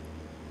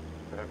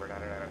 November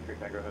 993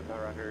 Tango Hotel,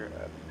 roger.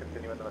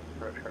 Continue in the mist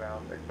approach for now.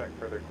 Expect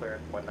further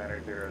clearance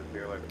 1900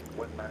 Zulu.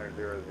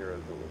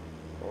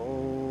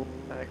 Oh,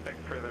 I expect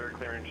further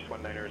clearance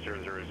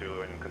 1900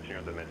 Zulu and continue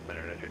on the mist,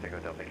 993 Tango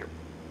Hotel, thank you.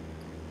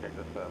 Okay,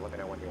 just let me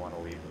know when you want to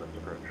leave this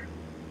approach.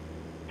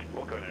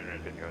 We'll go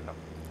 993 Tango Hotel.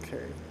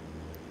 okay.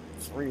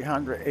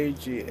 300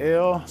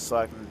 AGL, so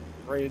I can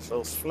raise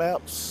those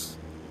flaps.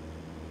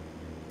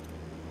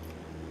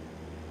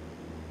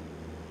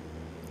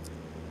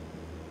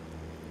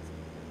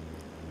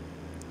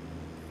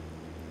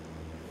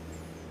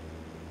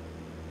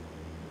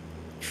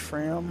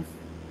 Trim.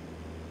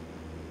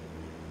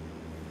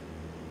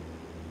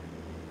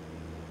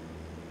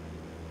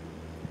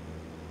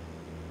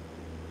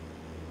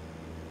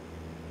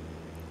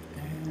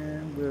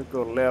 And we'll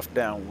go left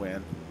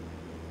downwind.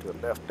 Do a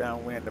left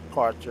downwind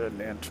departure and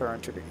then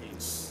turn to the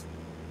east.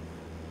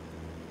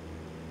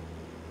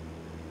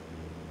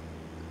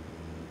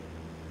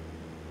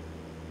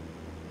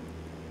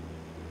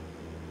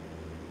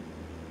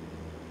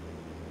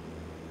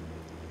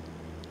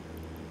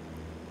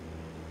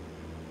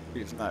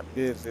 He's not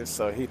busy,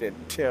 so he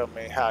didn't tell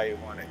me how he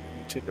wanted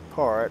me to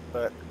depart,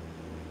 but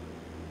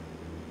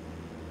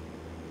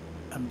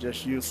I'm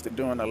just used to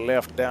doing a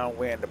left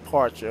downwind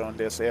departure on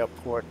this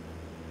airport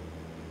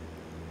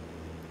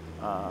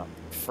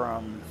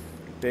from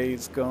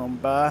days gone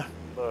by.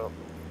 Little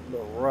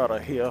rudder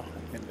here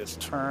in this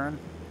turn.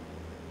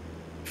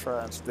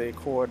 Try and stay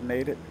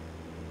coordinated.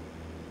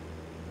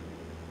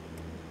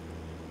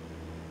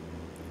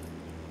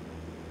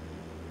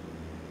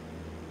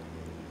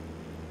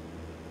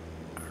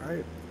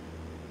 Alright.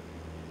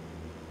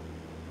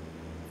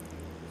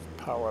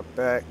 Power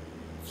back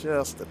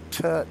just a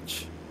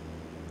touch.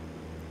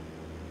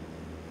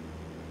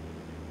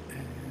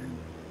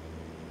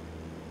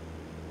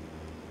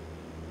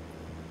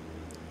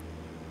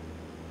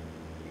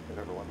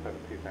 November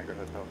 172 Tango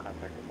Hotel,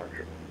 contact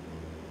departure.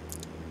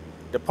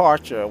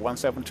 Departure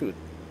 172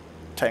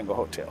 Tango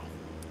Hotel.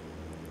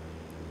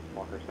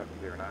 Walker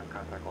 709,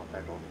 contact Los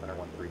Angeles Center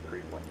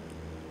 133.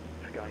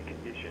 Sky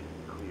condition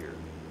clear.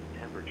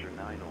 Temperature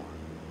 9 or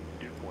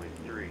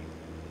 2.3.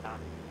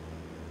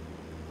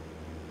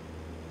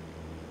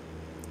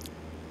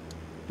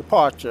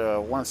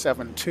 Departure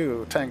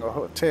 172 Tango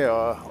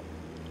Hotel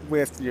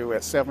with you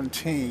at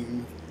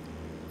 17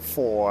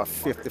 for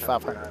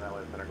 5500.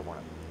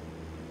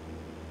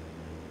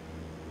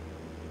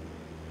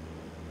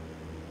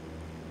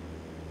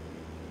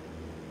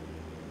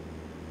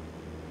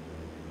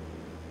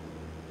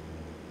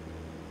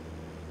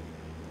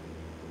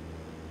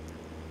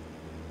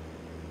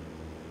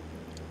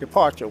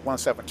 Departure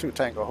 172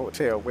 Tango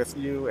Hotel with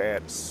you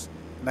at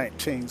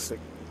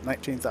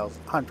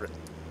 19,100.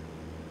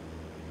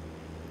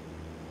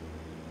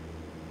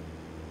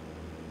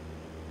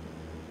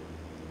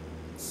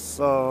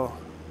 So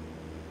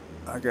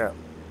I got,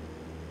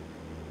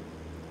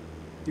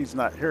 he's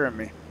not hearing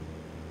me.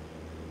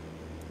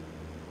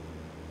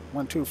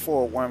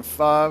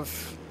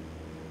 12415.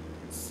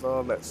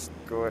 So let's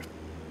go ahead.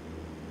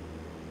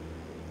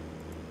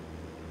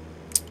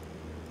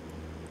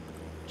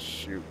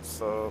 Shoot,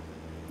 so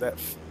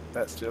that's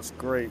just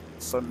great.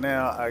 So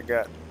now I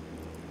got,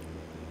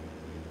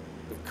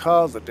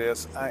 because of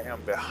this, I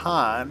am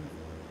behind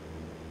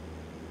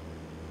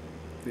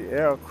the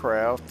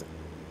aircraft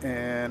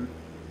and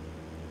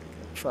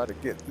try to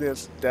get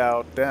this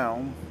dialed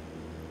down.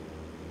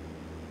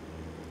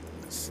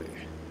 Let's see.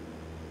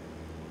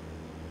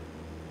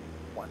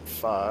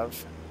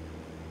 1.5.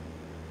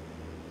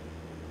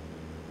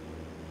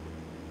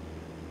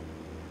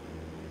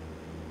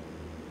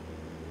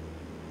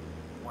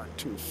 One,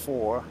 two,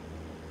 four.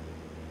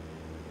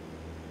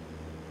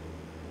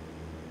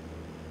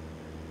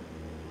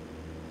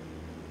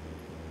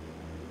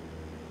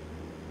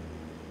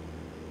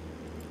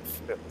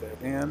 Flip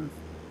that in.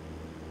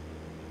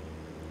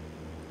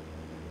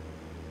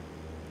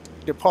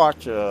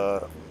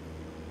 Departure,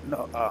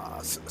 no,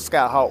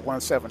 Skyhawk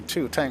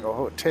 172 Tango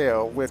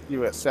Hotel with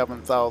you at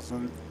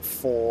 7,000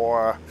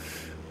 for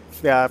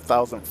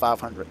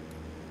 5,500.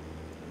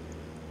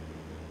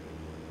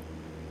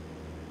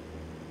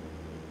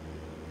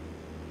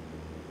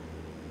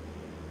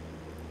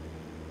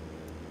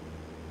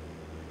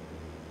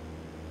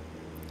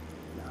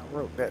 Now I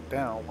wrote that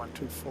down,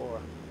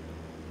 124.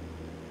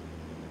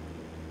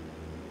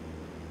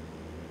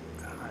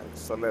 Alright,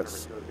 so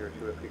let's.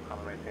 002 if we come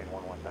and maintain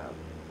 11,000.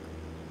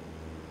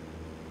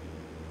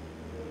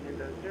 And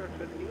 0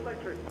 you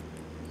like to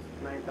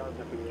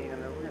 9,000 if we can,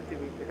 and we're going to see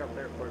if we can pick up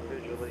the airport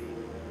visually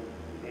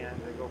and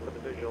go for the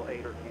visual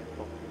 8 or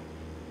cancel.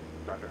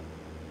 Roger.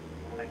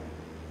 Thanks.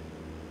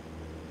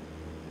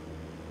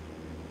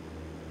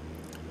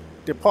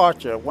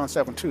 Departure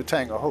 172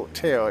 Tango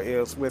Hotel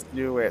is with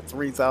you at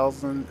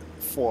 3,000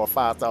 for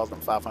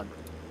 5,500.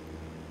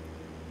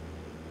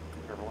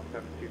 River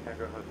 172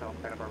 Tango Hotel,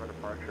 Santa Barbara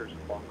departure,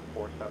 squawk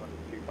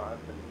 4725,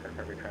 and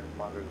confirm your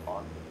transponder is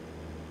on.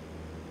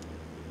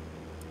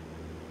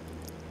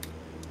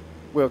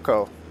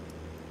 Wilco.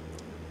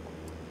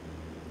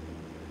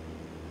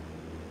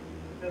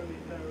 70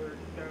 Tower,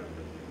 Tower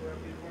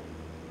 54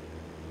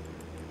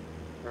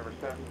 River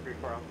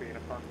 734 Alpha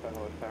Uniform, St.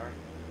 Louis Tower.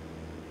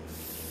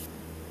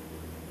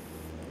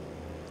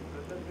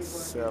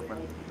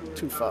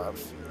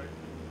 725.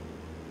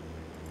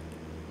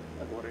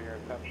 And what are your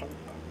intentions?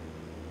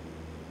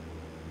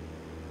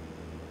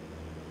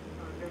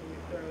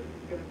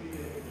 It's going to be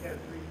a Cat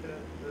 3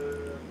 test,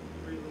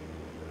 release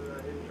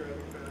in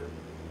traffic pattern.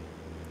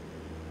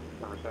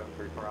 Number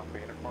 734 Alpha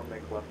Uniform,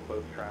 make left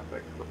close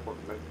traffic, report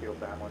midfield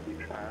downwind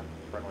each pass,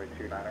 runway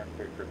 29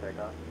 clear for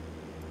takeoff.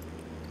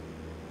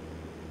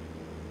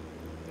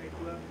 Make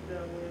left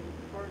downwind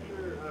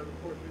departure,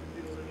 report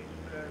midfield in each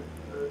pass,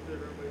 runway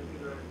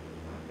 29,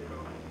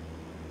 takeoff.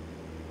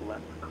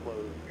 Left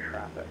close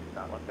traffic,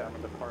 not left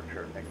downwind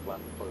departure, make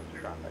left close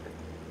traffic.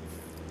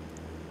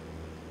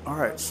 All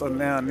right, so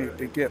now I need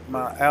to get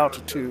my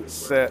altitude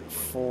set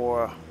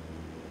for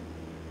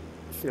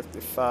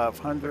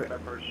 5,500.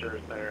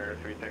 Departure Center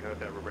 3 Tango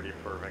Hotel, everybody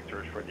for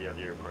vectors for the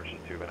other approaches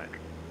to Van Eyck.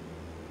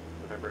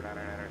 November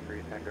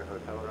 9993 Tango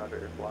Hotel,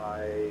 roger,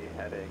 fly,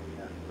 heading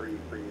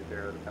 330,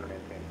 descend and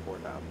maintain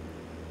 4,000.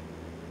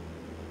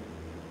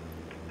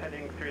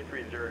 Heading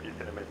 330,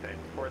 descend and maintain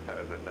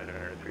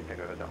 4,903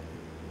 Tango Hotel.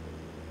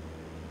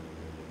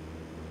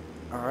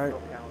 All right.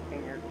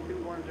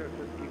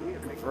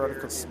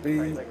 Vertical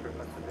speed.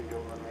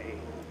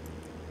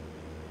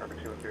 Number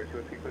 202,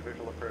 it's equal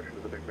visual approach to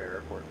the Big Bear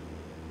Airport.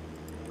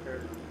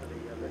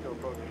 Visual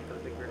approach to the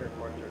Big Bear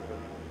Airport.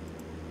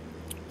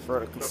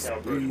 Vertical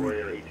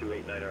speed.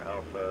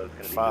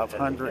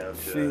 500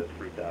 feet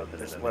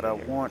is what I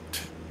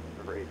want.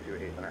 Number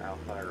 828 Center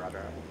Alpha,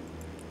 roger.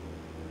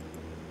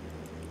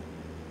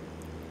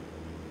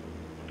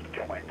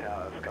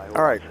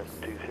 All right.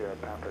 20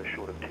 Papa,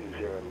 short of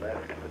 20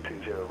 left, for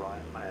 20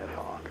 right,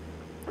 IFR.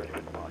 Ready for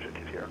departure,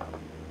 20 Papa.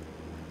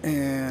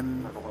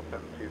 And Number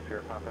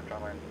 1720 Papa,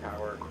 John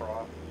Tower,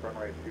 cross,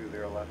 runway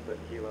 20 left at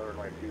Kilo,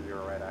 runway 20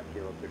 right at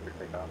Kilo, clear for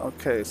takeoff.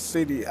 okay,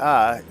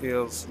 CDI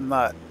is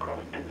not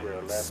Cross 20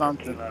 left,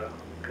 something. Kilo,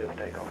 clear for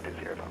takeoff,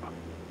 20 Papa.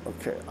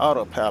 Okay,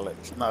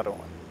 autopilot's not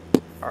on.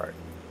 All right.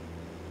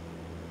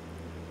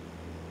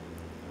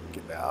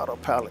 Get the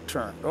autopilot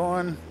turned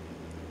on.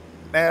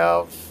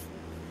 Nav.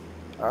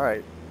 All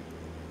right.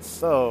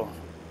 So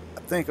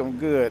I think I'm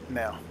good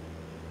now.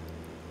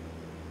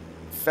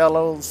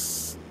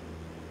 Fellows.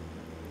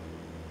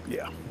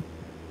 Yeah.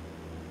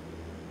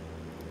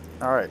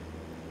 All right.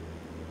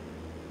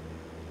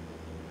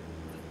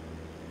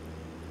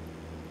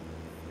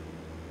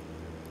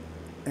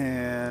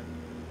 And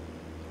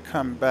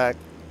come back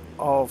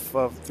off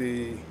of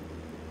the,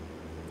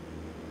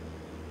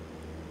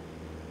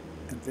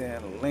 and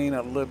then lean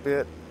a little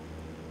bit.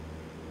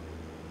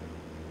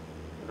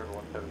 River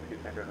 172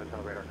 Tango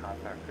Hotel, radar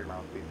contact 3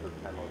 miles east of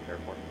St. Louis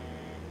Airport.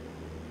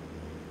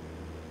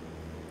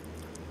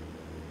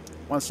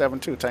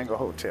 172 Tango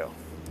Hotel.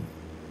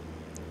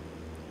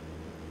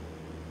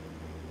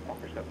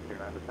 Walker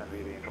 729, descend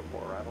via the Angel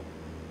 4 arrival.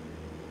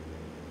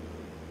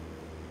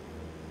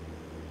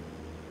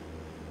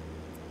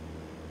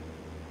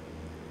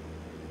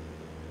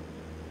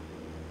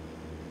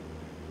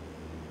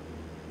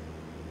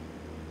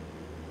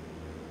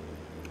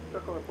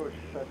 Circle approach,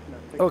 Cessna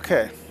 6.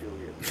 Okay.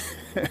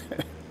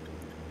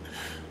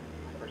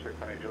 First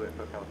 698 Juliet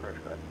Hotel approach,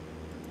 go ahead.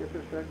 This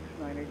is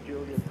 698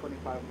 Juliet,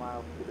 25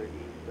 miles to the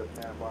east of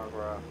Santa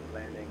Barbara,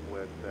 landing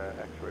with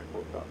X-ray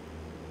full stop.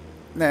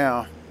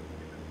 Now,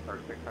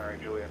 First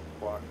 698 Juliet,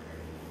 squawk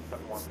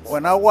 714.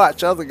 when I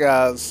watch other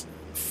guys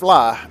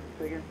fly,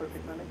 Say again,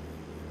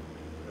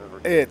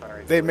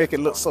 4690? they make it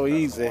look so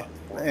easy,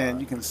 and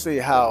you can see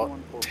how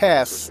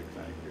task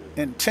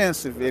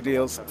intensive it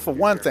is. For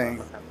one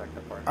thing,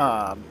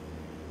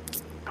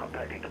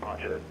 Contacting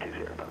departure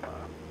 20 Papa.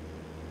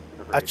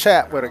 I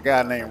chat with a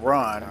guy named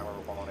Ron,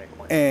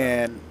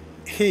 and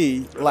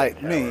he,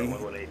 like me,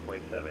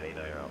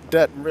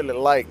 doesn't really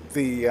like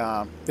the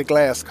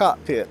glass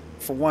cockpit.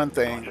 For one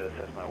thing, Departure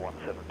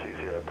Cessna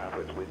 172NG, Papa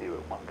is with you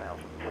at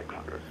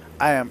 1,600.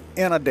 I am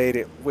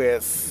inundated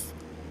with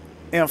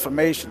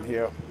information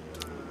here,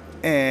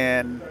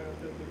 and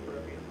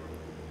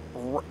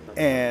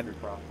and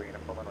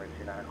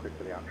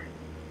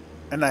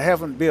and I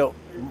haven't built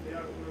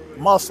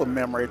muscle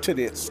memory to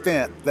the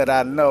extent that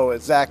I know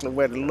exactly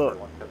where to look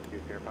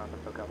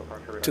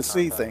to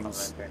see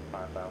things.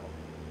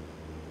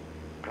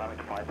 Climbing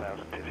to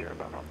 5,020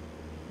 Papa.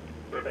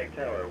 Burbank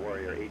Tower,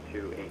 Warrior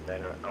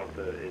 8289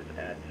 Alpha is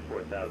at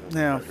 4,000,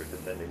 Now,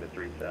 descending to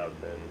 3,000,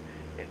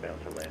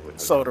 inbound to land with.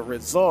 so the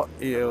result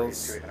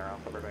is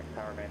Burbank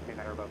Tower, maintain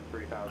at or above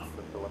 3,000,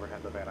 still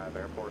overhead the Van Nuys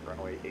Airport,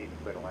 runway 8,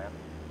 clear to land.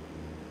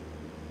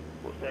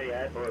 We'll stay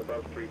at or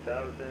above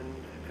 3,000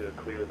 to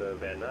clear the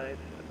Van Nuys,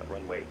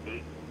 runway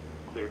 8,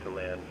 clear to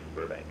land,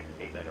 Burbank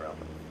 89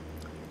 Alpha.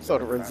 so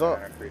the result.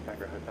 3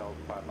 Tango Hotels,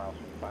 5 miles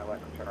from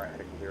Pilot, turn right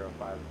heading 050,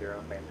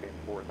 maintain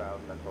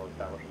 4,000 until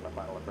establishing the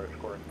final approach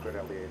course, clear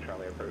LDA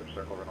Charlie approach,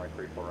 circle runway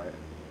 34 right.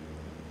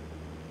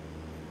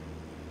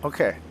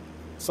 Okay,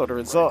 so the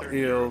result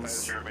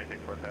is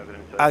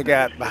I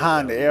got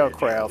behind the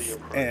aircraft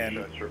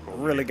and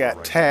really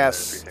got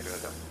tasked,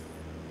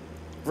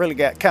 really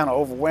got kind of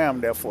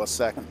overwhelmed there for a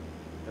second.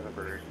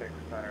 November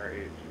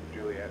 698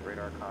 Juliet,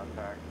 radar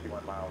contact,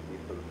 21 miles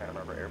east of the Santa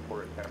Barbara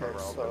Airport, Santa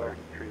Barbara altimeter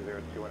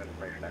 3021,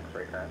 information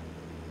X-ray current.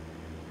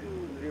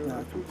 Now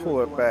I can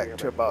pull it back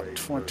to about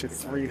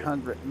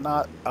 2,300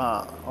 knot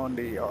on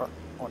the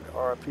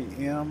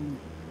RPM.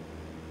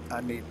 I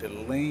need to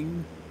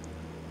lean.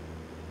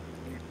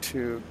 Need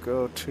to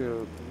go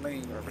to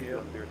lean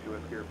here. 02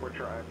 Whiskey, report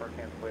your IFR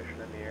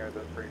cancellation in the air.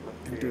 This frequency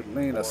And do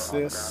lean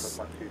assist.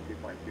 122.2,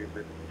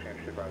 frequency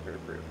change to advisory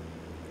approved.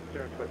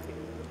 0 Whiskey.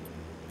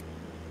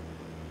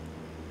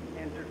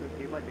 And 0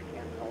 Whiskey, you'd like to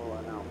cancel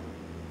now.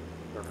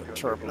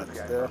 Turbulence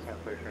there.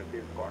 Cancellation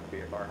received, squawk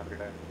VFR, have a good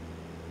day.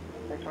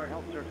 Thanks for your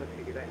help, 0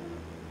 Whiskey, good day.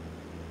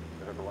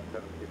 November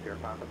 17 Sierra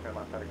Papa, turn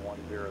left heading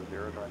 100,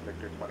 join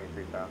Victor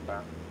 23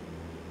 southbound.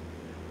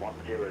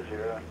 100,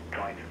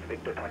 join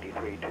Victor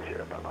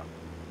 2320 Papa.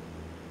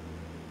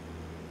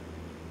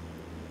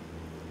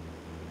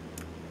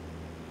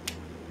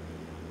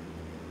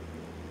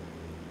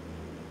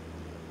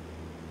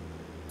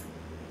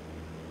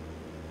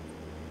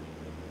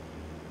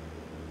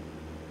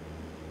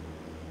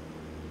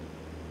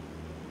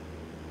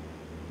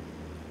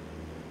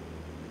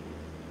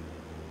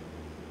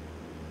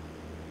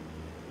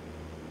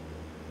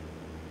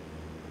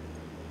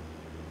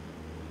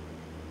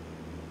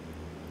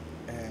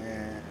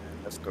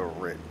 Let's go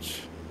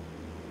rich.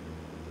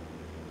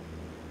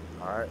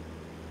 All right.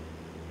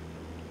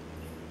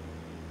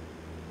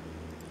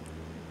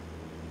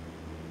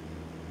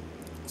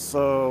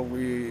 So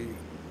we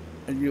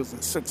are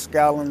using 6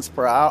 gallons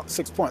per hour,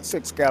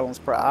 6.6 gallons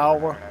per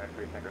hour.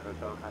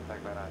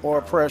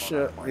 Oil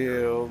pressure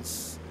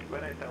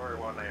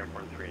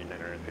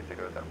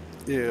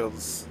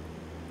is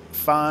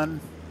fine,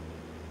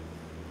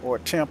 or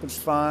temp is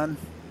fine.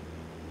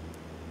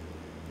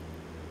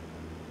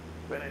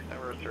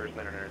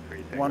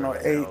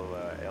 108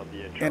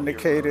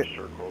 indicated,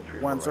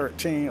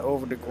 113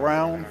 over the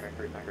ground,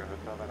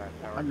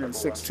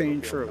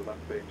 116 true.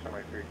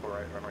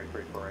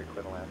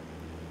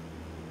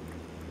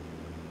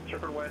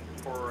 Circle west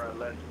for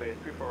left space,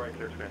 34 right,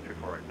 clear square,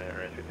 34 right,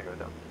 there, everything goes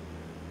down.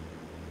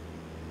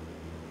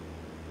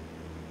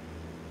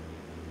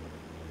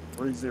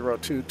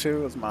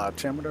 3022 is my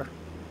altimeter.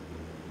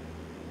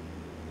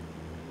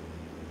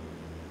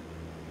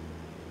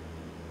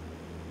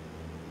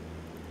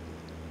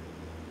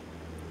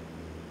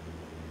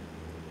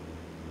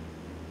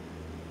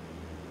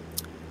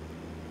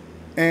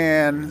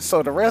 And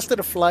so the rest of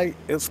the flight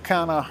is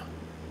kind of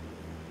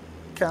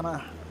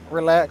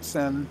relaxed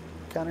and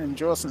kind of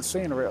enjoy some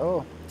scenery.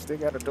 Oh, still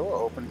got a door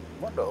open,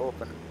 window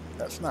open.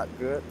 That's not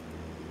good.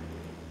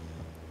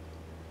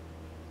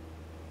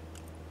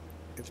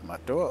 Is my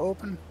door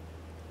open?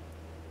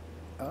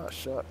 Oh,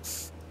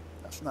 shucks.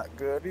 That's not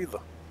good either.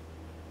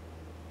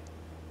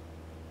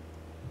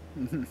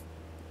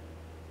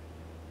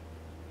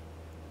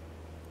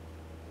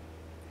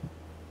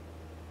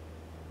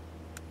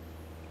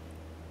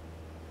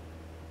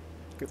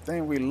 Good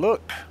thing we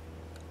looked.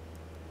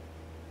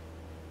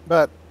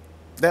 But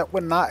that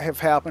would not have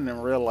happened in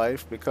real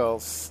life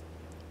because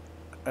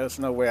there's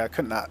no way I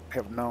could not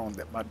have known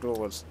that my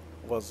door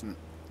wasn't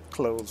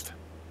closed.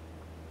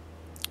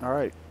 All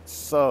right,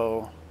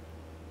 so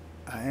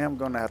I am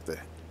gonna have to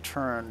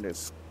turn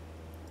this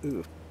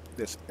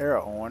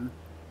air on.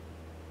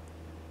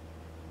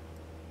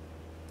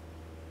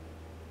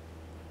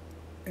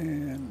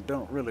 And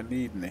don't really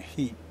need any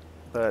heat,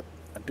 but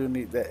I do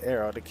need that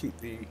air to keep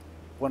the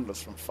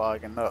windows from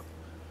fogging up.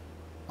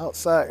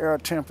 Outside air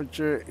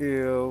temperature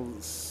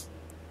is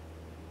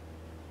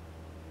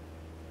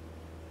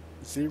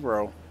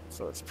 0,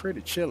 so it's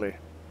pretty chilly.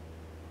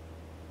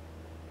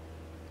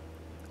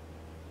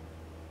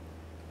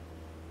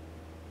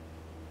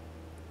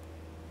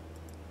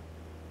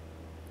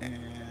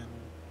 And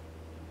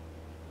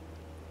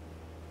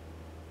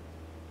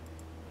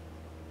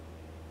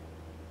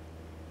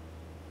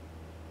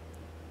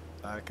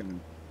I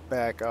can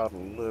back out a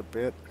little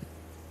bit.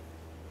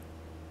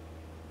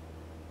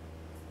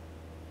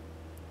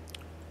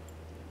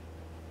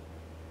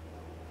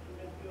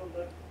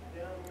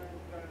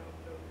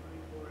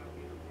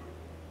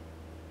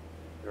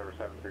 Over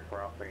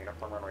 734 Alpha,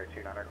 uniform runway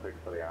 29er, cleared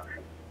for the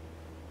option.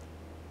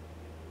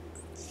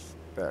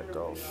 Back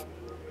off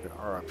the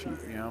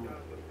RPM.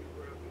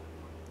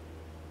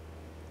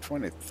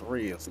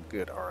 23 is a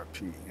good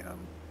RPM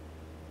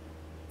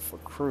for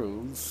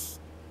cruise.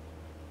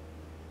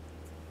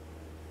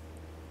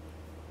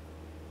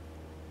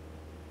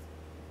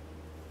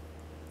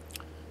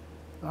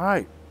 All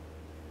right,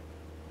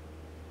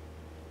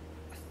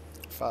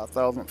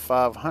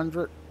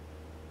 5,500.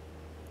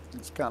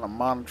 It's kind of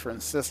monitoring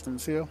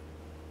systems here.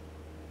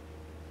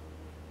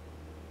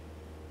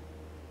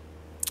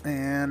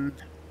 And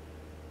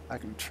I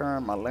can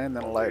turn my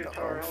landing light off.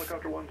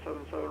 Helicopter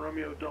 177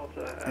 Romeo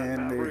Delta at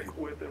and Maverick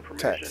with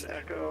information taxi.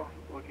 Echo,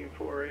 looking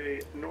for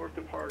a north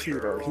departure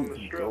Peter, along he the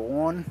can strip,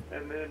 go on.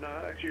 and then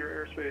exit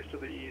your airspace to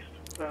the east.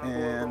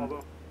 And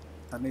Bravo.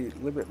 I need a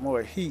little bit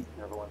more heat.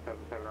 Number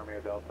 177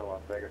 Romeo Delta,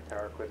 Las Vegas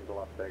Tower, cleared to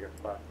Las Vegas,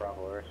 class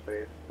Bravo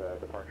airspace,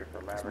 departure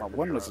from Maverick. My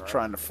windows are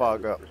trying to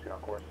fog up. Proceed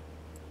on course.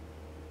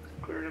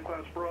 Cleared in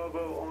class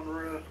Bravo, on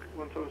risk,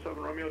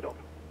 177 Romeo Delta.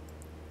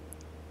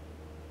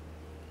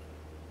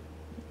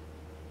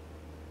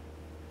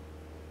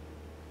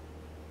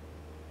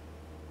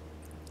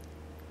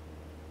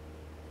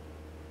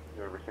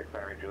 Over 6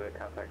 Army Juliet,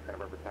 contact Santa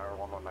Barbara Tower,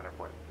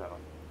 119.7.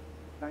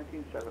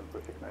 197 for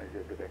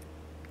 690, good day.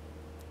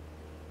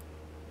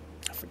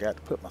 I forgot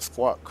to put my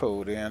squawk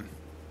code in.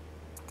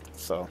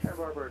 So, Santa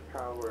Barbara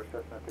Tower,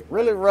 Cessna 690,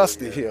 really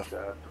rusty here.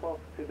 12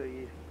 to the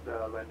east,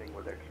 landing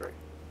with X-ray.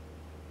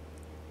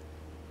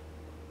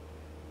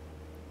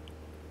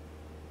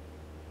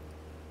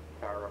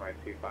 Tower runway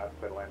 25,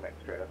 clear land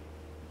next straight up.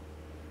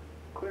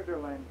 Clear your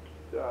line,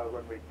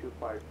 runway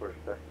 25 for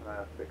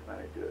Cessna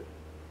 692.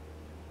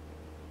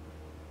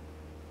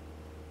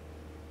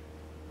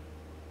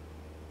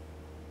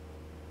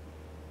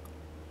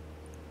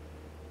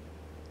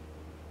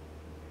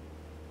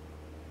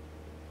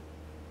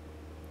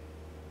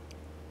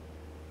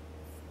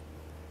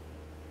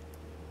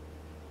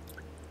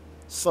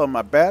 So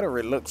my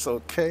battery looks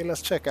okay.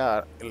 Let's check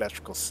out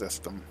electrical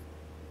system.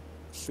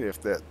 See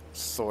if that's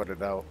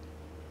sorted out.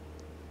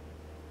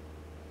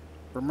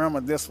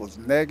 Remember, this was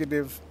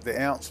negative.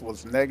 The ounce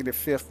was negative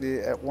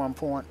 50 at one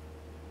point.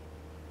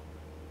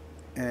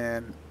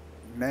 And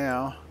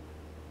now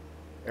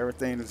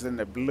everything is in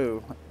the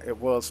blue. It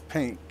was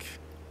pink.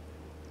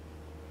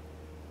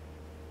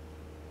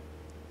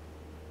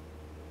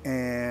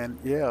 And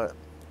yeah,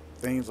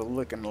 things are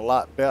looking a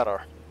lot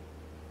better.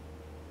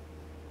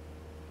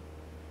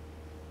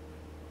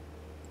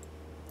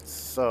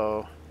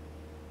 So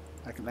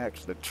I can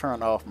actually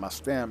turn off my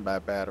standby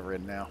battery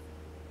now.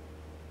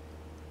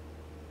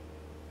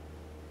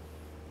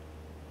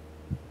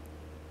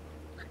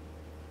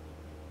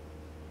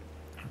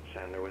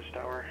 San Luis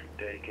Tower,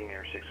 taking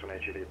Air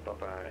 6180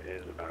 Papa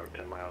is about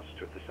 10 miles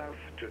to the south,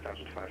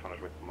 2,500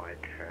 with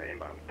Mike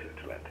inbound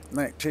to land.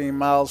 19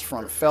 miles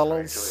from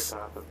Fellows.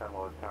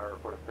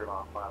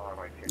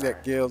 That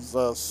That gives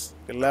us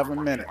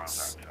 11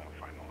 minutes.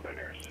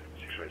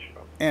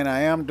 And I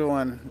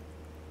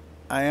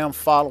am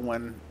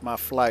following my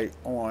flight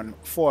on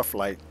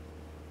ForeFlight.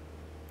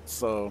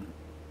 So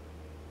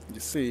you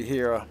see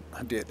here,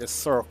 I did this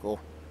circle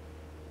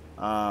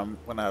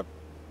when I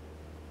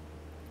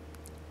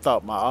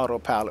thought my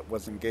autopilot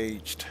was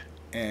engaged,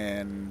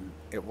 and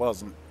it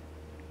wasn't.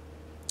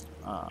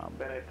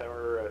 Bennett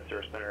Tower,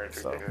 Sierra Center,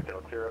 So.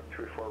 Hotel, clear up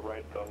 34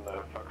 right on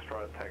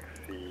Foxtrot,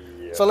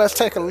 taxi. So let's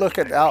take a look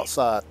at the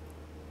outside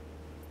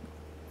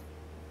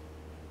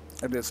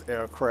of this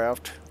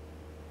aircraft.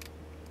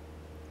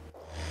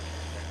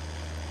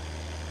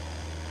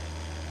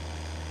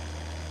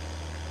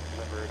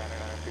 Number 99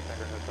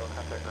 Tango Hotel,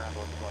 contact ground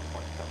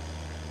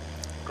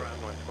 1.7.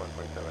 Ground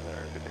 1.7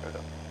 there, City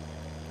Hotel.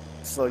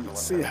 So you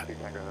see,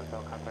 Tango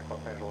Hotel, contact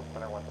Los Angeles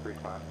Center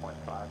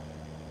 135.5.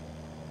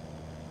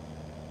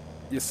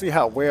 you see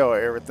how well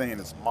everything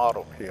is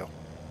modeled here.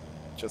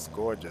 Just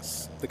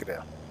gorgeous. Look at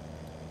that.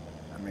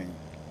 I mean,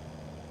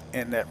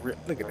 and that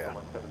look at that.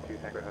 172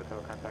 Tango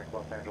Hotel, contact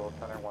Los Angeles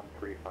Center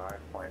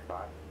 135.5.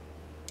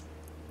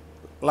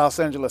 Los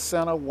Angeles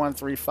Center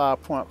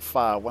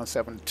 135.5,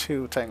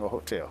 172 Tango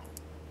Hotel.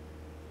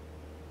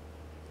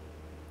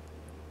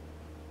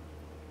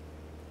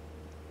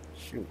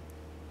 Shoot.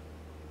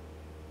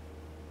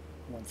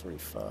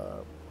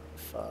 135.5.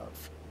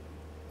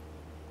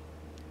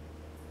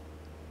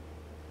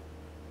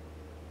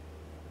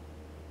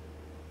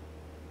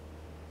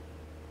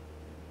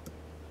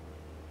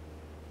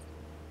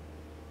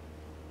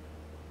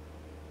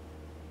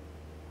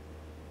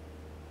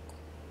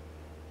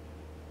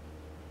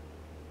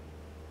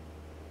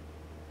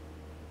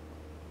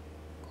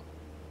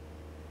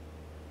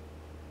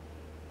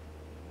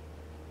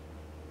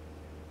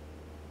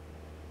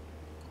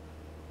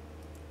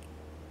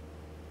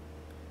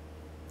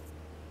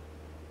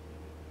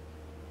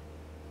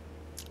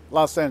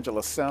 Los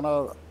Angeles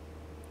Center,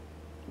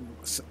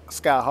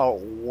 Skyhawk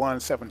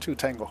 172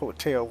 Tango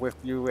Hotel with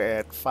you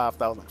at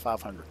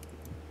 5,500.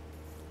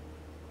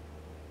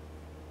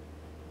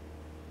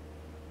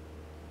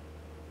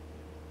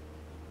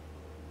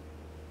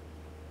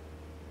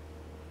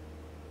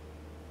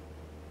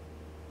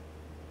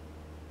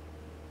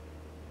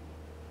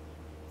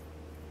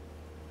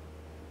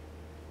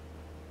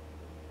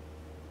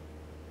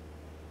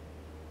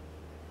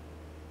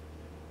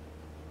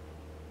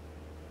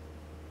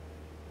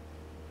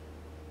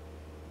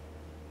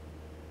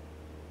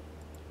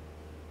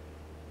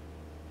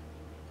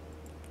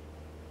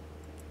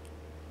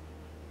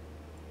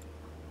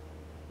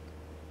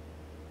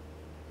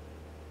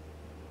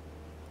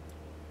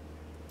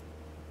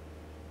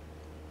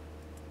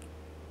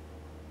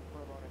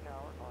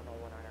 Tower, on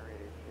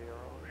 19880,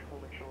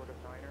 holding short of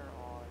Niner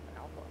on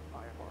Alpha,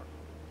 IFR.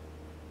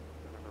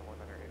 November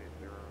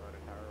 19880, on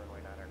a tower, runway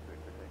 9er, clear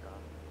for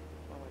takeoff.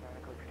 Runway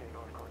 9er, clear for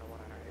takeoff, corner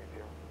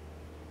 19880.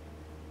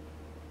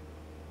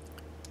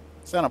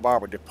 Santa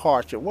Barbara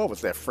departure, what was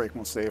that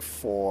frequency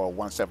for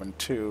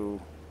 172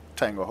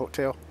 Tango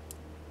Hotel?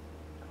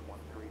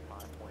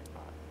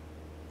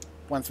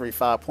 135.5.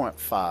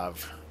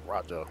 135.5,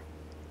 roger.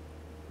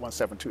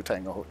 172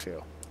 Tango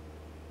Hotel.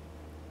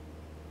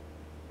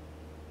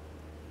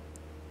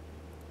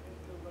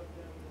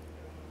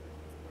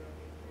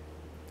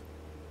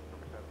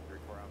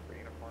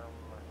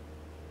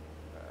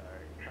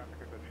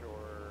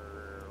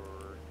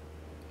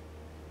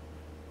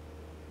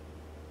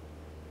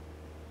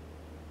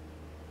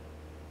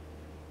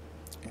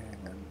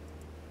 And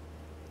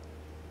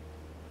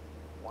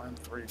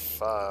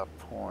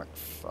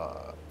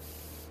 135.5.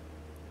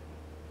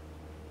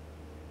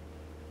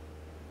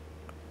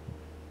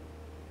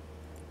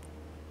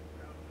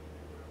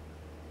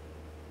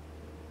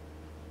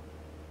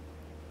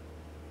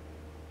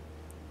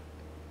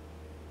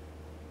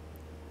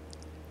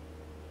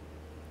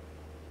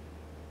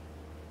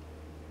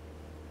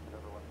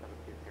 November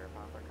 172 Sierra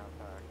Papa,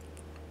 contact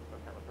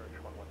hotel approach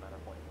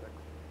 119.6.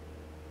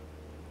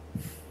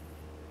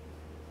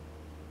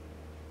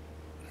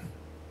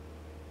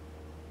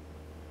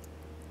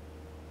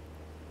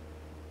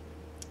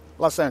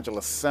 Los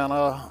Angeles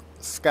Center,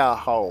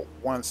 Skyhawk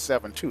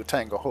 172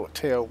 Tango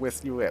Hotel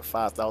with you at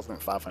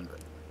 5,500. November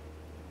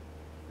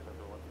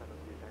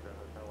 172 Tango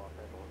Hotel, Los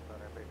Angeles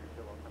Center,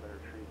 Bakersfield, altimeter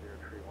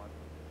 3031.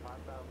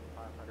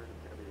 5,500 is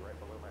going to be right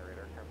below my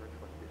radar coverage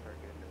once we start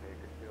getting to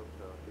Bakersfield,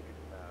 so if you can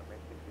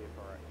maintain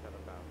VFR at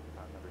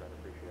 7,500, I'd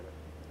appreciate it.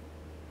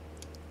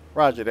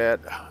 Roger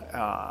that.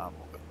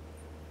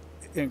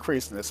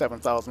 Increasing to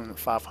 7,500,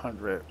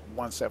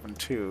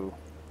 172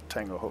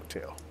 Tango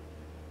Hotel.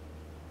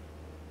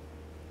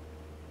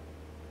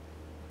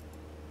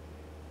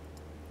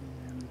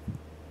 And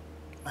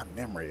my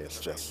memory is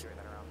just,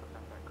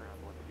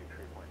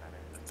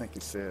 I think he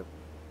said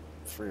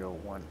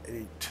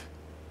 3018.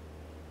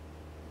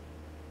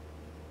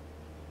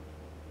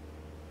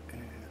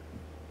 And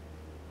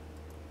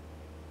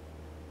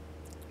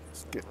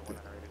let's get the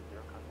out.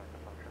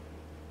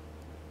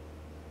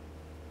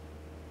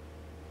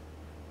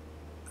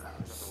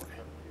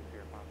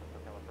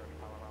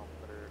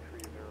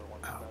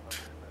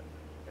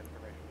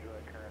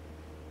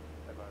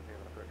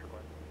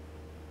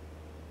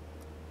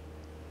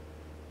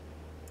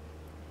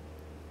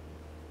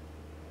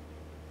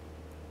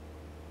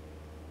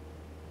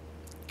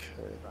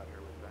 Okay.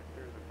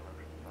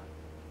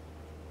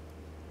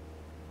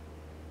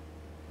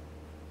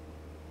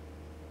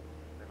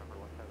 November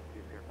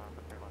 172 Sierra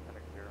Papa, Sierra Mountain 090,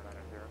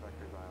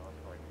 vectors ILS,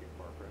 going to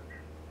 4 approach.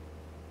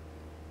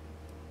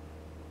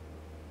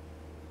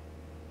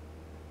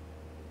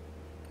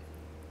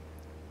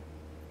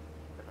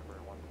 November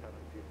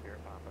 172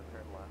 Sierra Papa,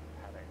 turn left,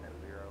 heading 090,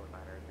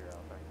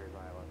 vectors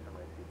ILS,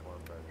 runway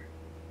 24 approach.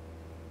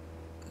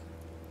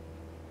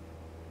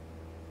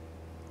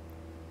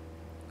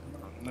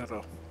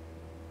 Little.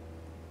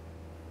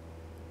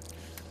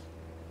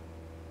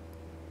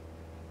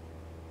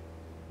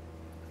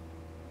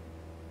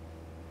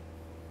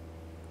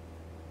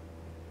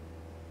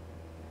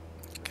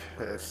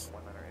 Yes.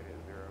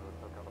 19880,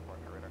 Hotel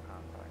departure radar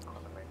contact,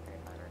 on the maintain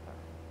 910.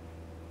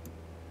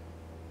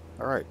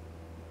 All right.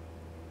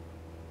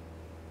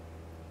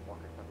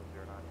 Walker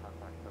 709,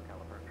 contact SoCal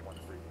approach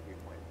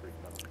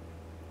 132.37.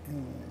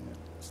 And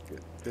let's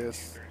get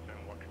this.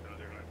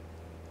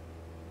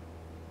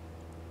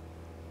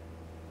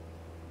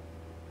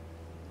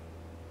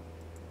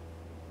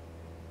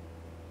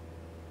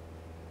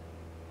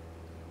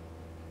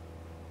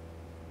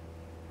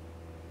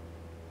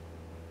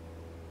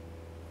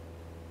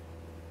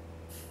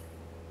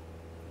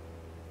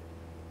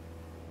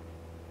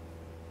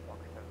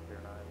 Walker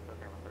 709,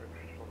 SoCal approach,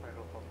 Los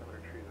Angeles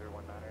altimeter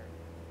 3019,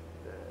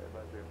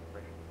 advise your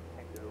information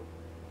Tango,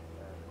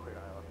 and cleared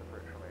ILS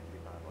approach from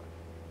 825 west.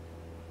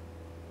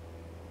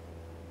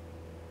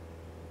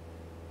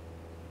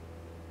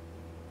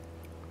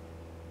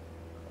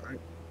 All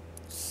right.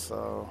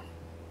 So.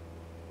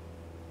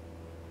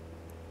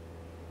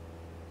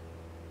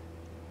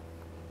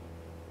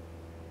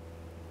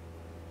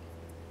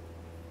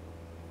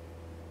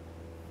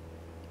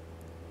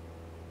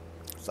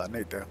 So I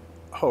need to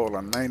hold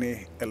a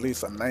 90, at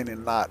least a 90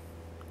 knot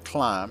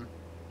climb.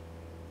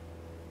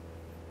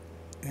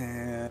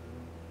 And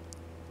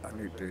I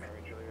need to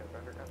Miami Juliet,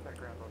 Becker, contact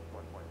ground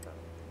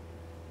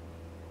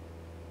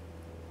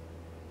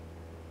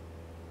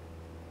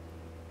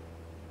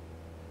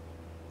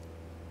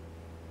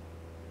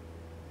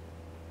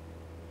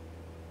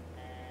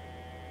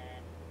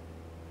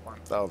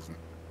 1.7. $1,000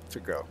 to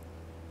go.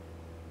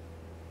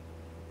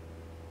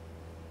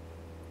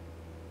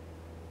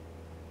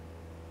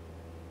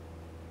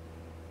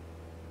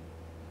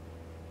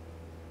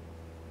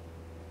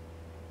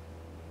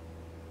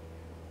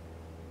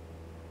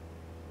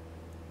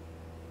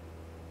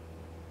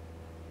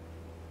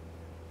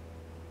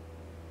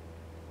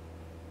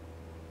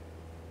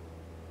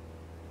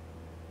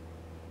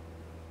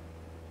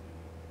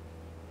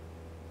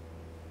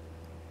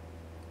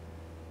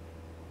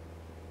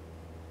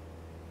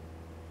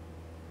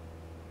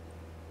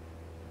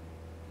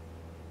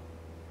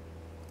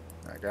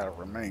 I gotta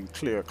remain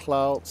clear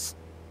clouds.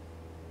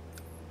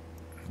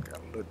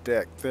 Got a little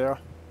deck there,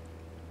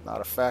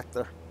 not a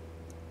factor.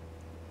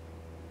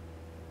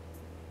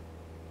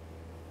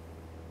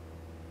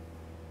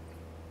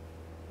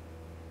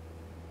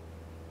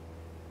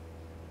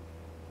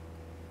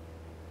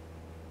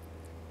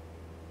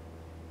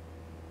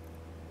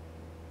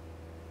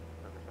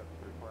 Number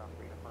 734 Alpha,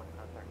 confirm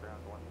contact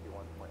ground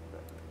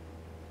 121.6.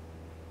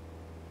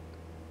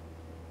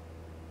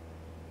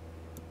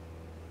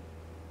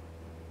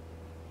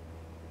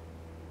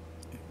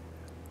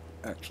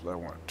 Actually, I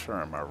want to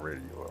turn my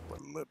radio up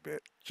a little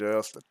bit,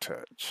 just a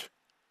touch.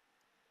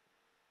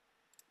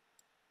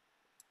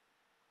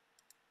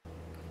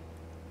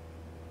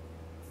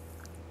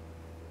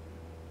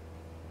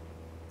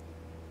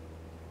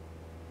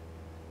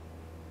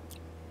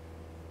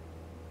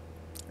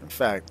 In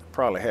fact, I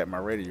probably had my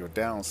radio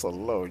down so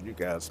low you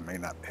guys may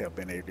not have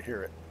been able to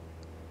hear it.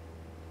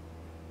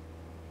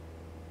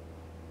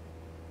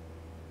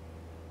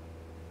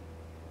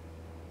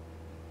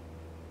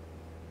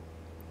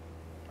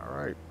 All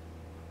right,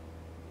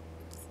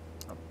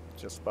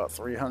 just about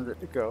 300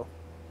 to go.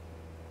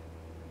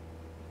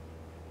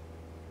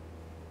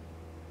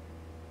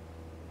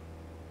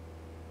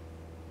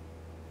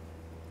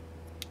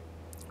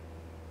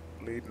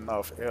 Bleeding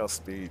off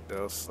airspeed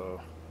though,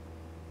 so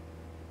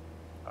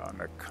I'm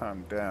gonna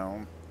come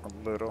down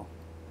a little.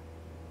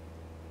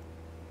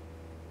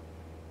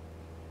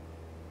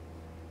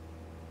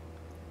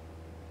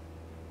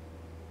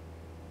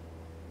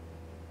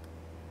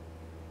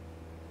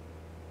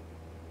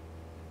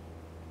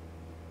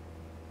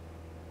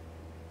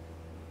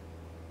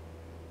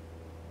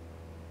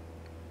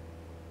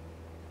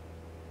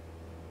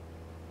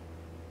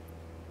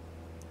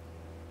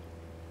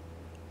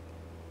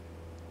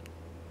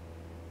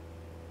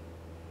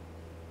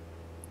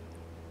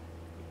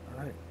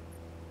 All right.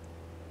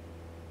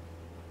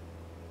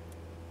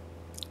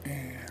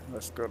 And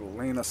let's go to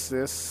lean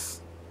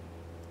assist.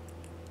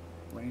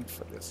 Lean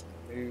for this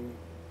new.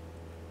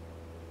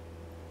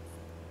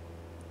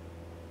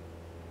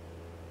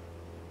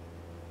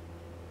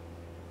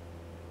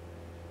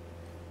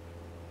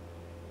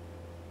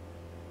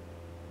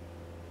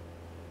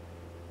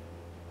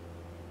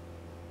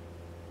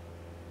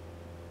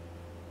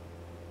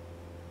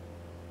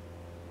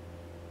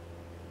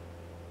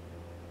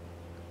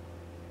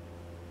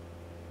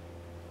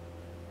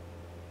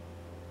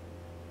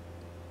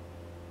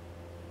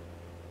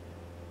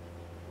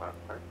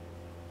 Last part.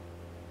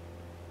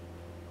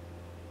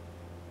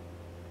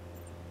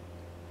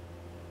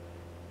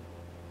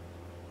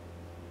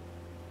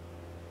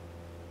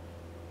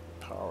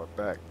 Power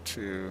back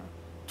to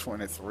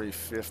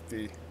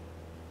 2350.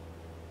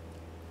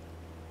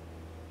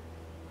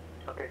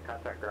 Okay,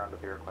 contact ground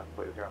with your request,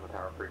 please. You're on the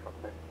tower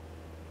frequency.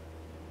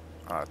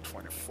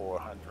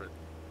 2400.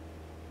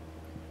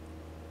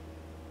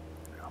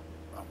 Yeah,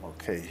 I'm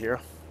okay here.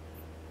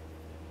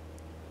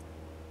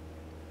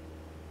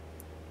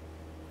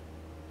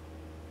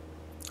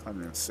 I'm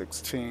in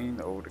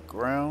 16 over the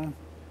ground,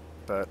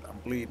 but I'm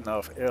bleeding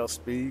off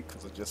airspeed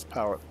because I just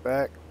powered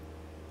back.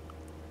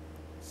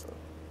 So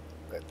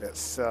let that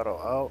settle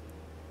out.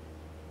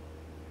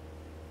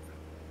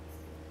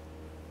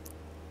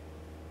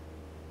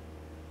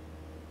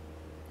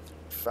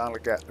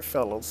 Finally got the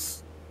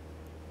fellows.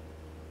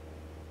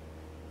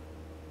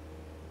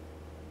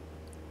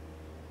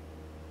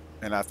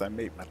 And after I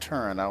make my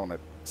turn, I want to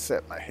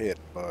set my head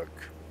bug.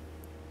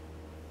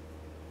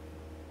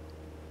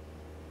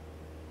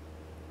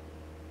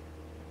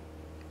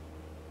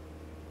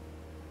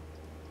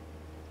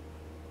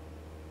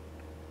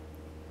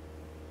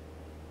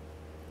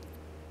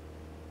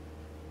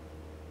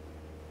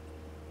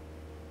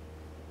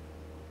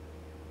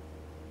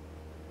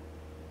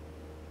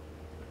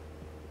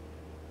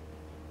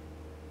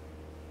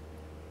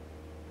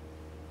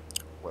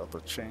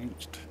 Weather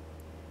changed.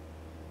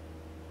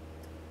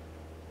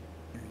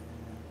 And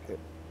hit,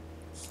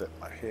 set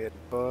my head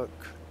bug.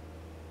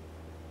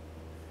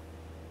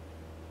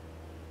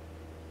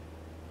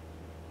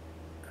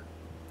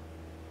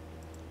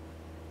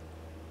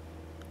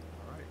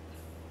 All right.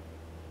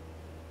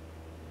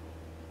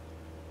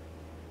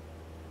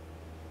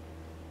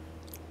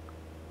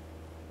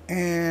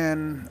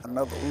 And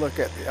another look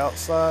at the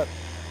outside.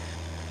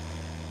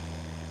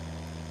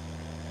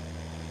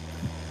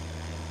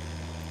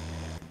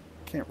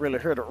 Can't really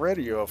hear the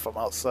radio from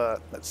outside.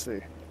 Let's see.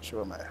 Make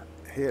sure my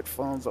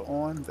headphones are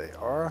on. They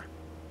are.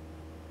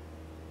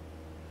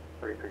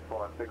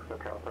 33416,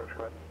 SoCal approach,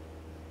 go ahead.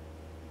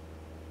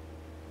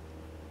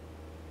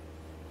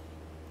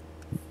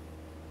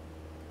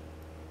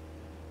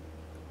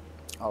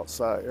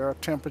 Outside air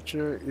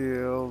temperature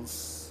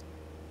is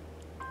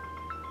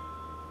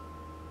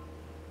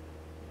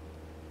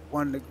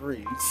 1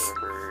 degrees.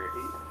 November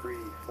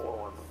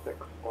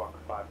 83416, squawk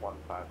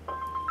 5156.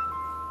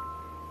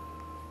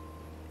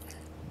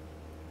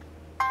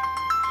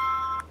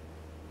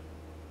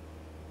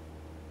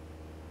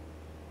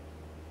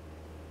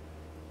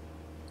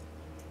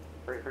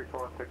 Three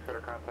 416, center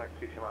contact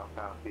 22 miles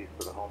southeast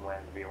of the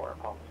homeland VOR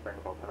Palm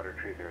Springs, altimeter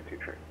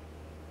 3023.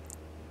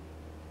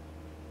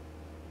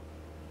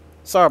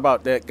 Sorry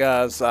about that,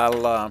 guys.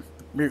 I'll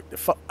mute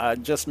the I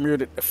just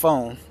muted the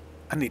phone.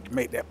 I need to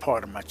make that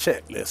part of my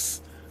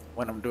checklist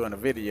when I'm doing a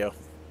video.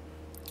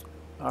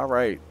 All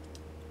right.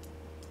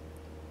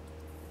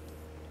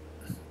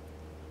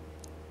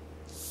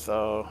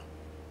 So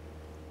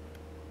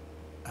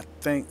I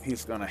think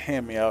he's going to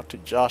hand me out to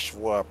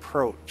Joshua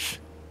Approach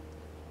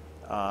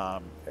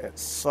at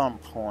some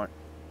point.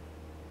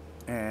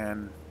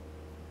 And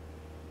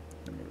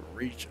let me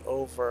reach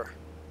over,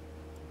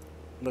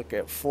 look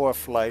at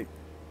ForeFlight.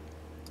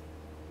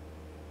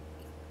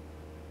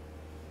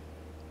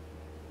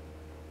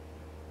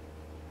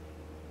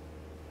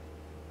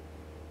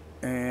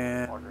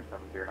 And Order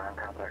 709,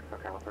 contact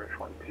SoCal approach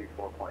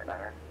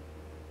 124.9er.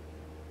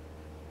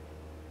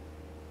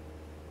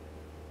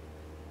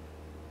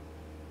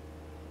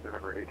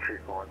 November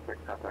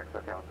 83416, contact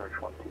SoCal approach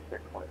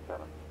 126.7.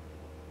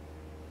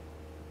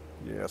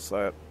 yes,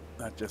 I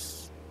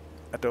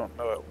don't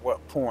know at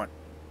what point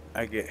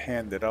I get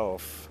handed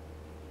off.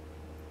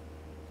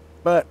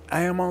 But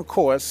I am on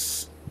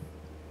course.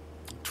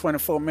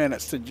 24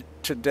 minutes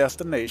to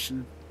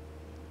destination.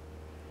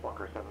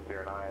 Walker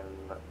 709,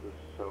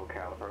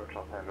 SoCal approach,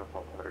 Los Angeles,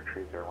 altimeter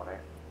 3018.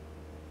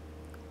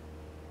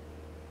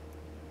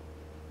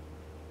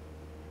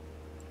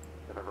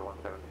 November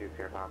 172,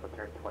 Sierra Papa,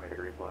 turn 20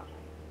 degrees left.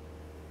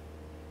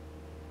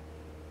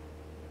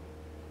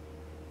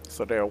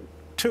 So there are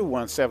two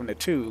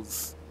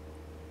 172s.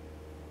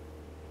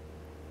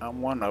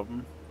 I'm one of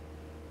them.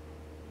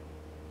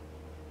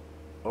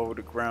 Over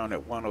the ground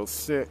at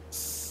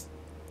 106.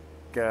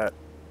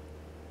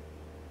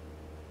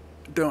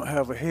 Don't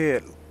have a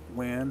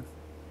headwind.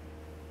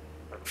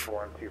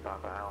 412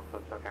 Papa Alpha,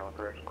 SoCal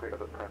approach, clear to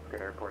the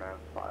Prescott Airport as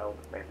filed.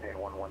 Maintain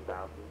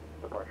 1000.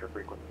 Departure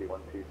frequency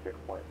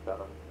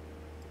 126.7.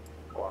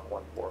 Squawk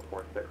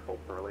 1446, hold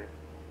for release.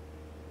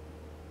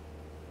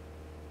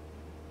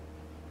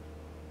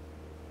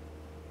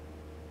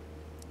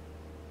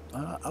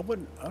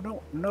 I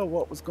don't know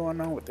what was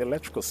going on with the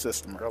electrical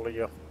system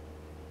earlier.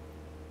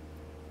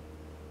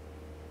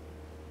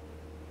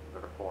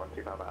 Number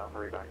 412 Papa Alpha,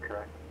 read back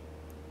correct.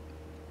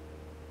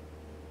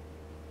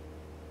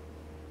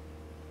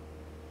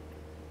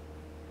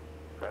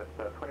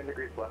 That's 20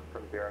 degrees left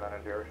from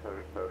 090,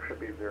 so it should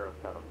be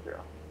 070.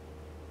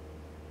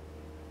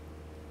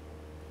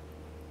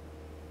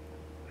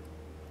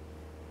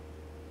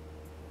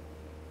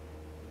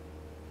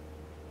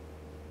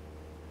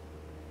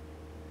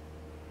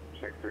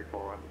 Check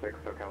 3416,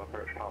 SoCal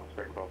approach, Palm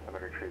Springs,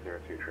 altimeter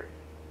 3023.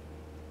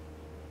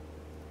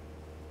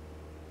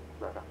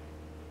 Right on.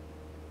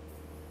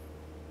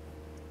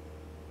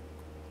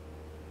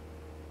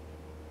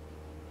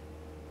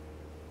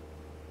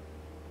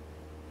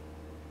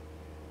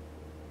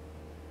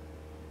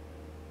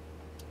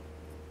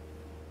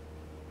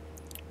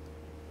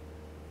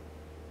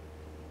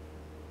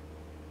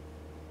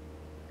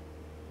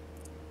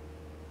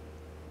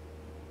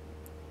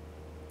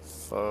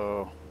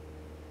 So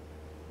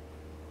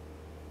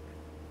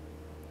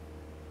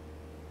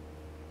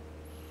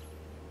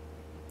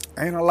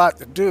ain't a lot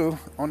to do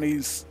on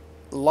these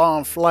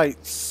long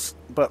flights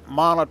but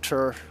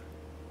monitor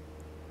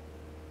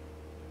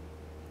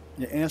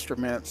your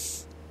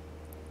instruments,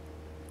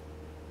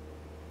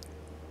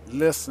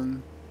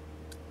 listen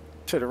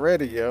to the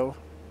radio,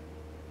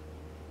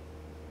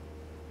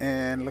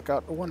 and look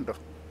out the window.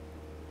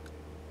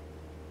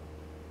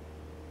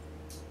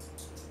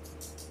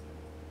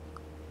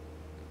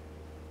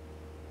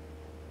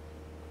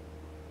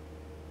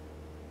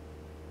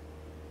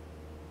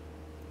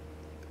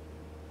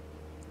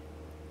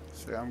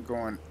 See, I'm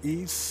going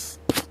east.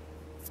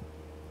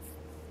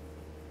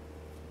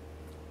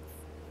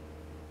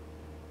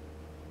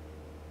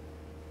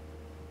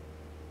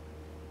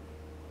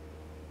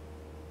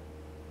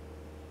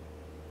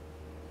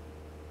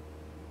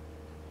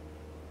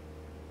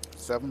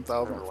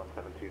 Number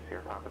 172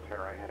 Sierra Papa,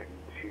 turn right heading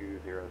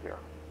 200.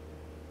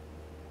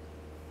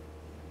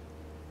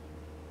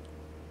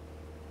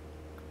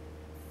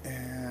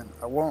 And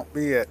I won't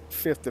be at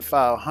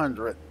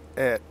 5500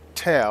 at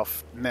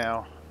Taft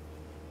now.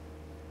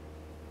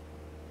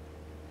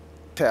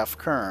 Taft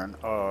Kern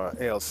or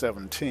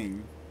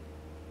L17,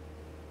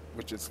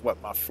 which is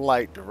what my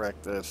flight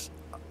director is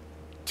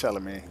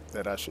telling me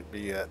that I should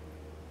be at.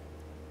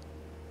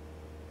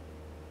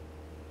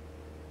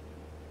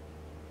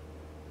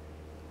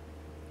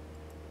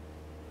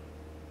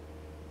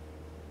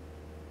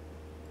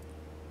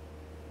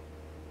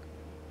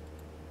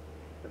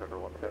 November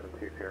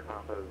 172 Sierra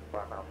Papa is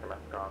 5 miles from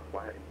Escon,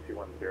 fly heading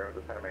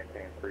 210, descend and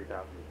maintain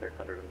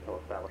 3,600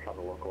 until established on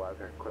the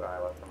localizer, quit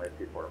ILS and late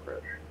Seaport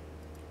Bridge.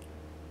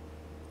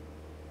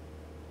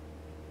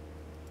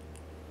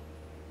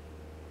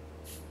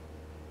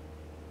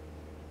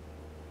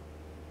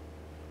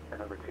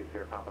 Number 2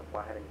 Sierra Papa,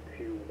 fly heading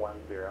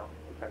 210,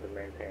 descend and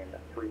maintain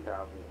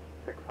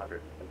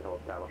 3,600 until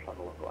established on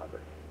the localizer.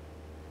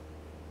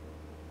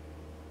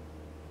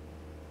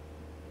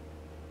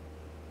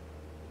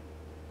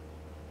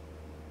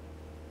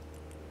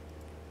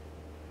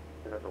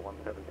 November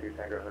 172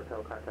 Tango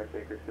Hotel, contact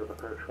Bakersfield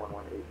approach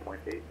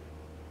 118.8.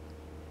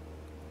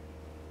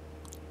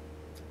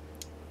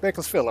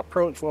 Bakersfield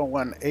approach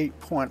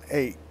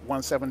 118.8,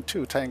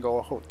 172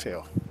 Tango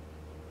Hotel.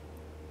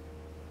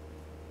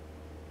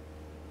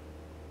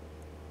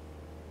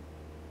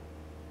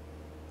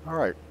 All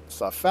right,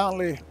 so I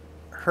finally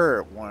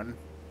heard one.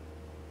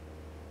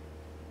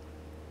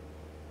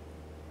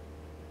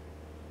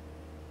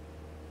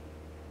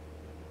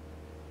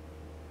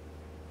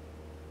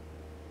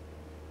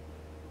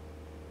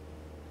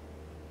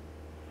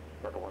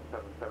 Number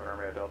 177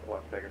 Romeo Delta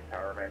Las Vegas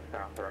Tower remains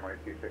south, runway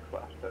 26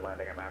 left, the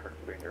landing at Mavericks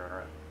will be in your own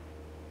risk.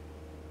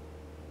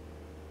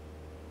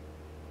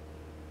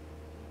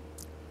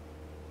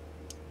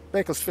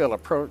 Bakersfield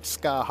approach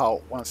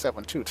Skyhawk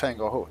 172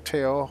 Tango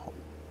Hotel,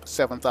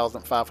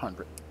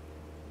 7,500.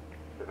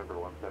 November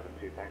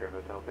 172 Tango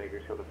Hotel,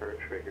 Bakersfield approach,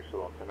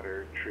 Bakersfield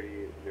altimeter,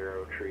 tree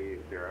 0,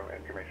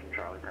 information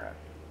Charlie Grant.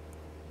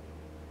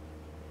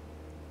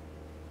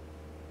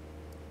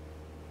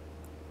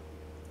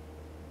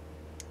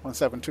 One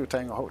 172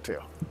 Tango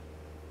Hotel.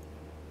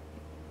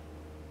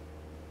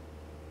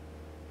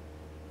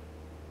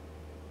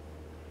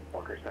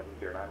 Walker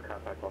 709,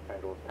 contact Los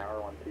Angeles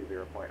Tower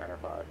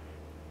 120.95.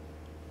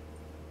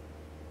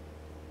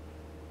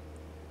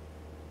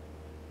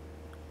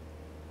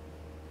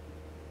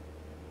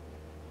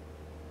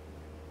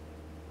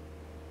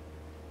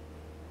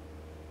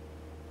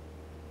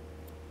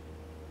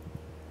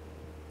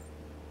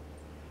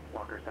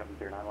 Walker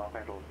 709, Los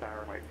Angeles Tower,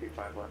 runway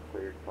 25 left,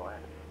 cleared to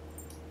land.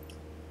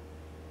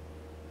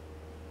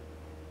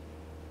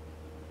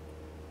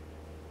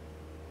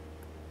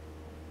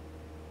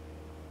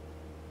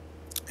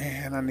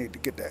 And I need to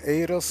get the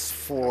ATC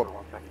for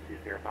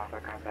 172 Sierra Papa,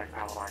 contact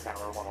Palomar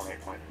Tower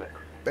 118.6.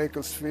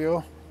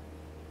 Bakersfield.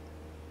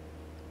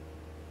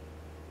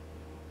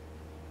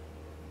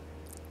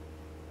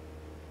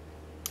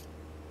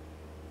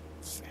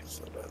 Let's see,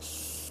 so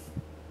that's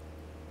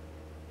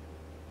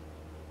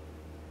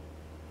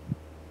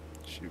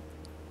shoot.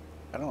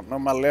 I don't know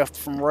my left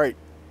from right.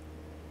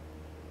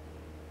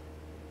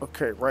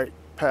 Okay, right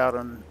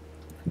pattern.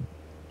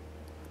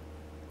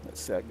 Let's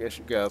see. I guess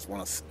you guys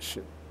want to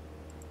should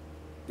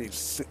be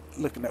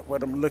looking at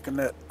what I'm looking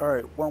at. All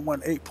right,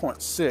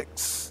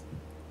 118.6.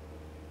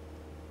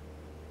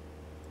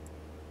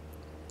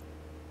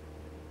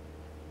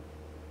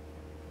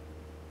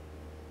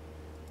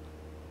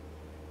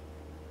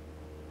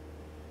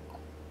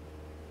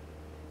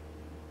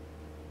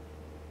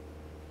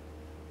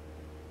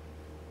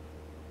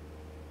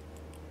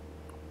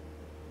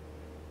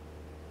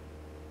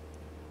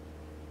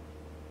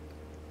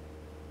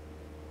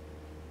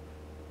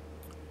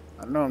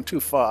 I know I'm too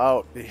far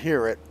out to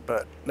hear it,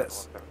 but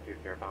let's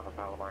 172 Sierra Papa,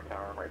 Palomar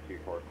Tower, right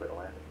 24, clear to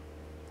land.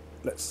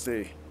 let's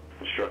see.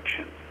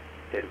 Instruction.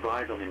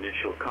 Advise on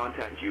initial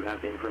contact. You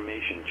have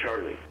information,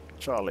 Charlie.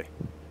 Charlie.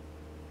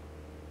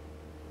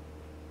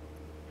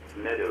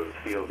 Meadows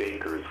Field,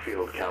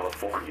 Bakersfield,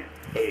 California.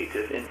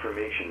 ATC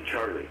information,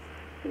 Charlie.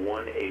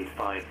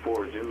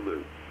 1854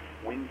 Zulu.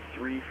 Wind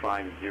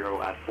 350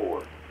 at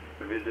 4.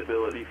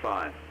 Visibility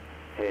 5.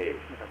 Hey.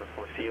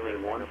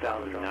 Ceiling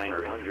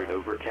 1,900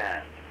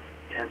 overcast.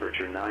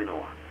 Temperature 9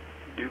 or.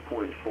 Dew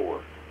point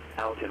 4.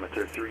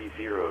 Altimeter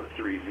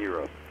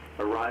 3030.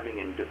 Arriving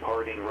and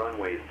departing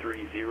runway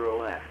 30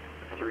 left.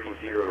 30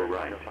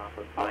 right.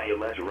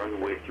 ILS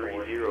runway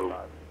 30.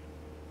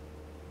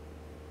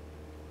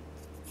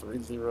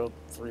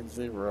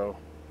 3030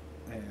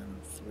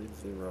 and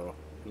 30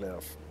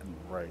 left and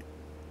right.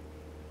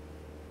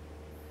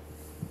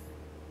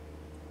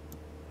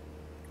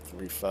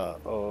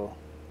 350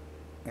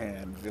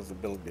 and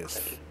visibility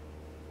is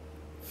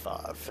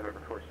 5.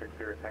 November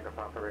 460 Tango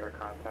Papa, radar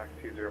contact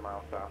 20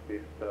 miles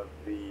southeast of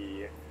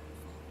the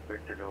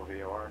Victorville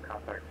VOR,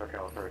 contact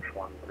SoCal approach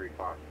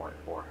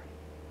 135.4.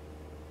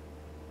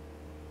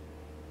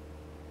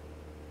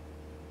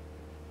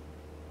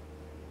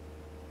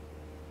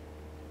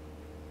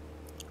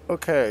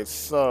 Okay,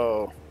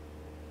 so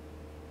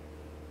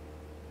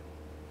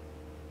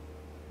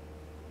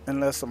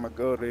unless I'm gonna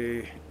go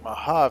to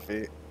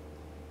Mojave,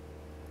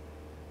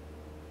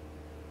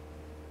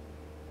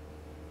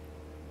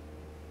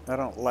 I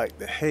don't like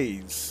the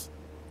haze.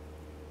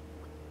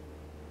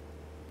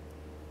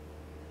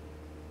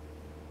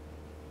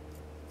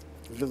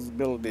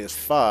 Visibility is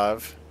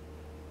 5.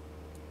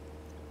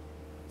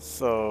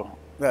 So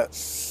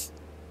that's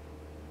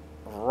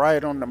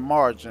right on the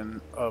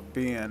margin of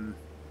being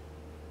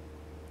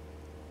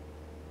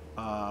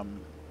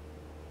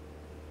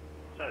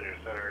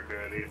Center,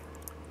 good evening.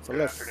 so Good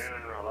let's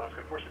afternoon,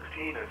 Alaska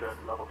 416 is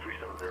at level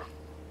 370.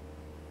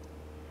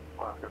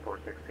 Alaska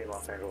 416,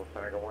 Los Angeles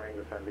Center, good morning.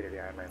 Descend via the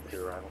Ironman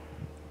 2 arrival.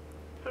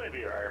 Send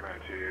via Ironman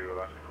to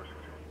Alaska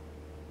 416.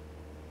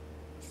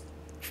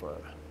 try.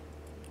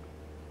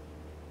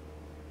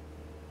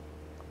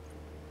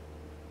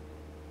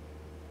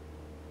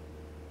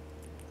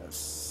 Let's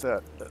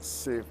set. Let's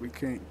see if we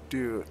can't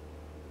do it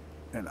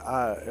in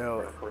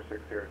IL.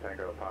 460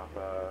 Tango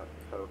Papa,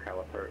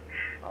 SoCal approach,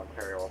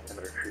 Ontario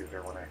altimeter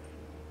 301A.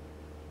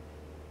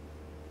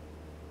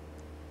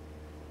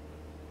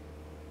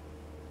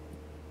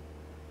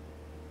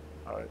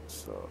 All right,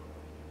 so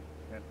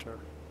enter.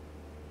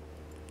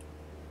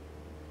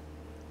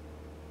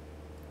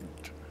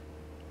 Enter.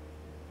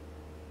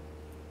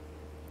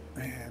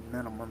 And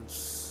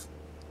minimums.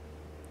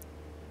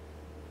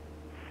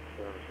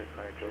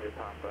 600 Julia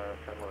Papa,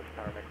 St. Louis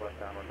Tower, make left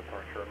downwind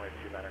departure, runway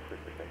 29 clear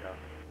for takeoff.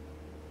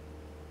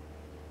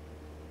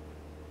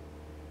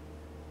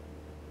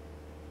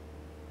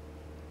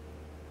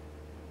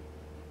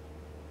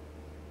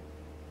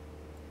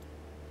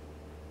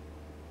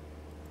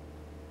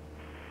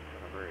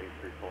 Number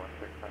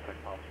 83416, contact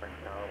Palm Springs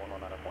Tower,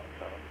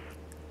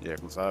 119.17. Yeah,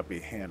 because I'll be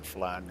hand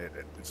flying it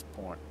at this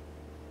point.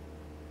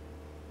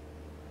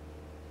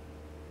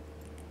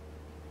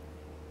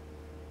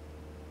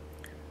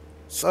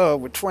 So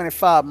we're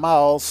 25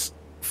 miles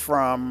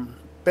from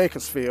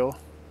Bakersfield,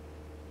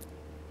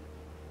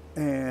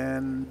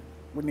 and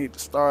we need to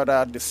start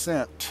our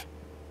descent.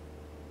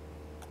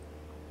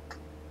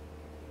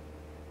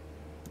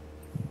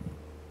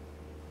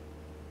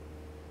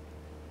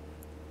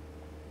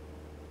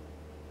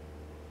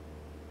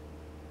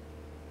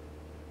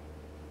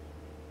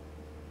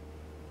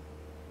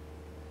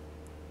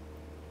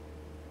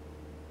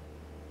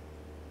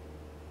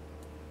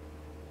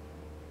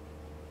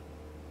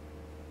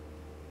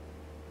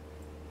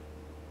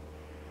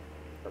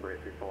 Number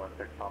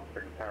 83416, Palm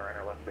Springs Tower,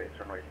 enter left base,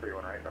 runway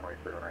 31 right, runway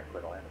 31 right,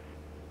 clear to land.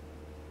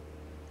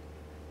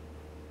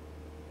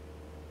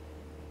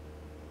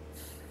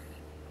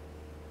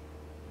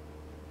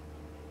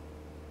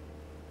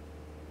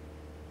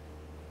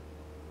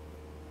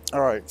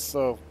 All right,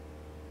 so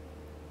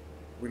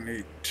we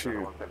need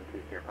to.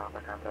 172 here,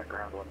 Papa, contact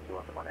ground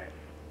 12118.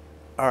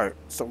 All right,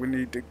 so we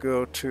need to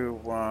go to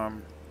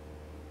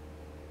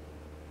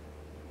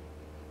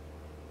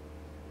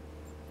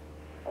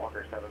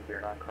Walker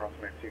 709, crossing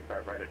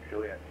 25 right at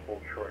Juliet,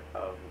 hold short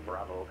of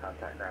Bravo,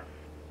 contact ground.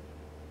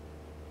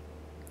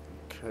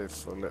 Okay,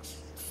 so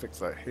let's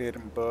fix our head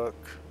and buck.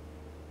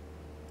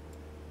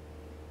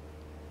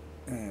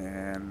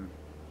 And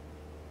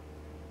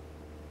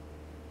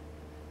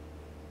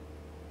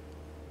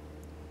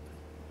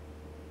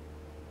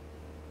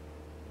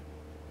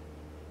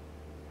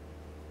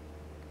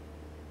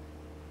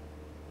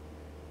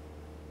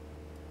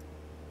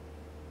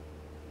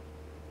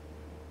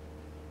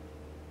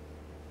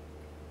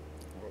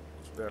what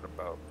was that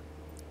about?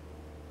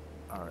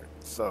 All right,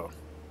 so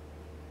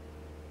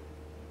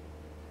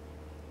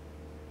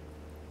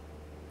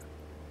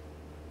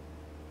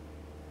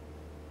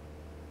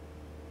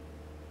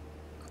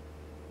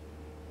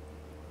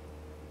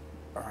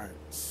all right,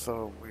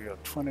 so we are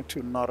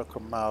 22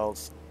 nautical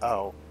miles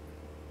out,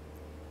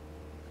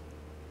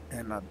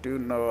 and I do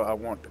know I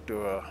want to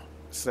do a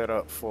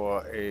setup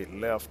for a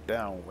left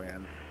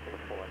downwind.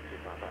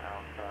 412 Papa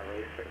Alpha,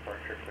 release for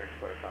departure, clear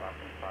explode, sign off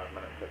in 5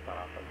 minutes, hit sign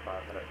off in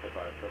 5 minutes,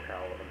 advise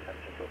SoCal of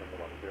intention, building to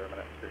 10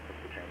 minutes,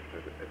 frequency change to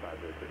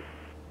advisory city.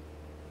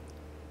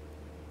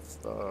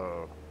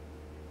 So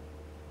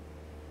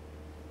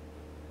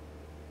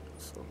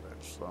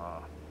let's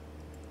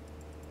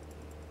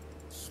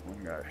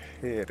swing our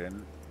head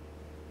in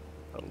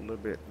a little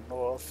bit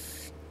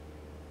north,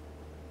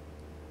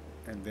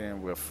 and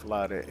then we'll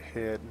fly that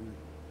heading.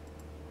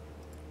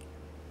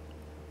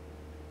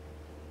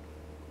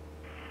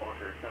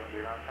 Walker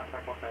 709,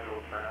 contact Los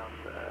Angeles ground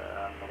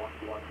on the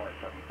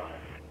 121.75.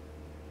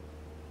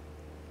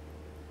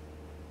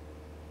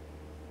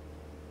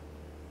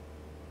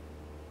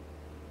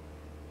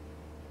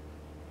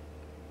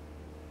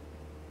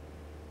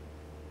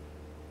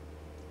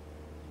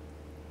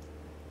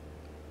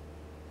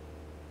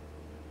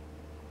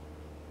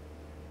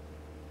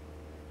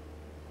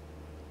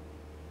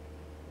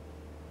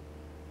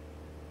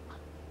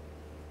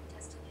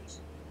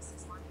 Destination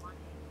is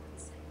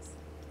 11846.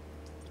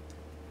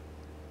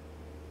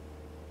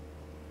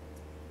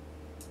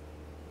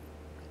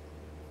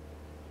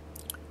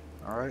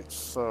 All right,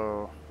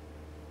 so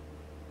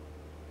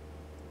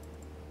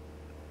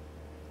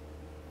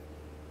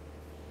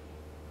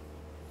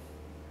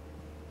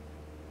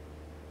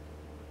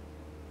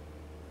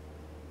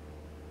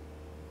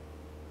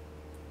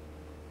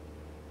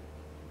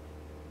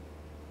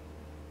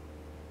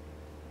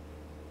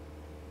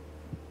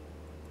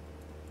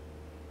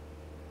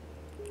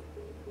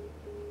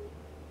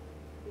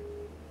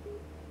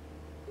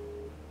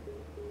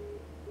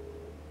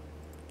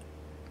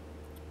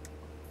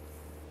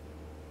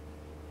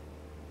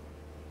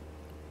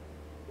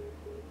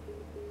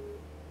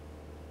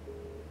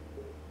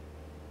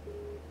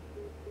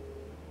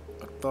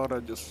I thought I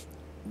just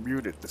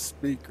muted the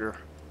speaker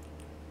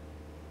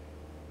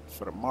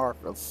for the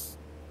markers.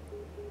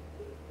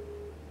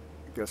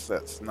 I guess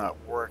that's not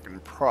working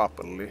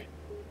properly.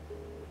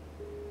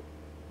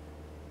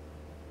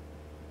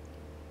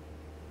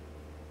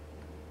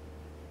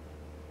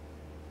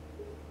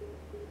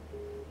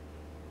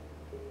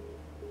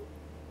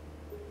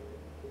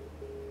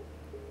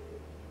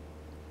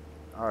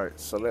 All right,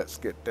 so let's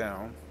get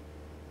down.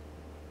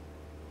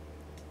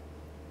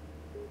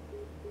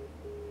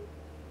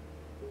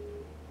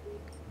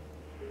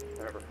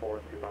 November 4,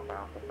 2 Papa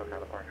Alpha, SoCal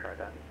departure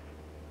identity.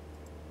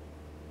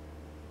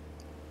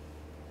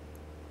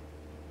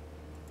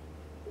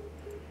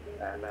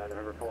 And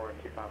November 4,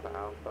 2 Papa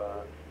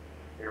Alpha,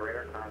 your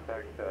radar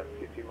contact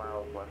 22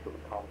 miles west of the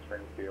Palm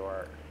Springs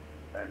VOR.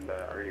 And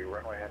are you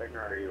runway heading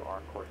or are you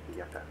on course to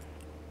Yucca?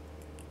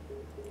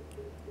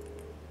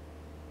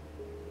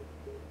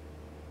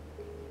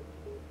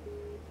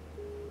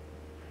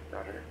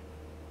 Roger.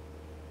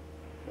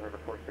 November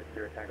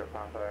 460 Tango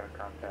Papa,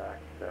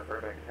 contact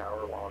Burbank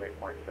Tower,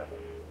 108.7.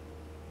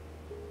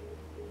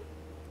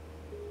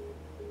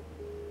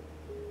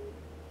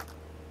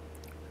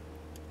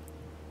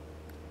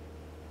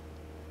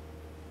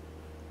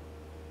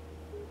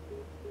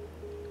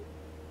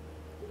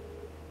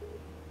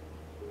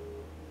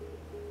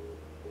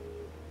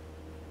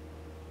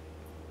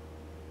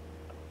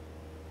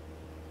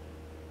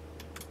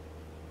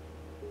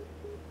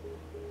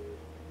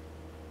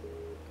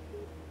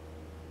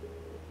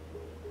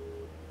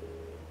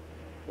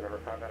 November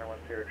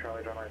 5910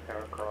 Charlie John Line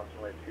Tower, cross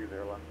runway 20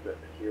 left at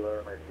Kilo,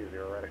 runway 20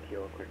 right at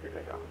Kilo, clear for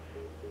takeoff.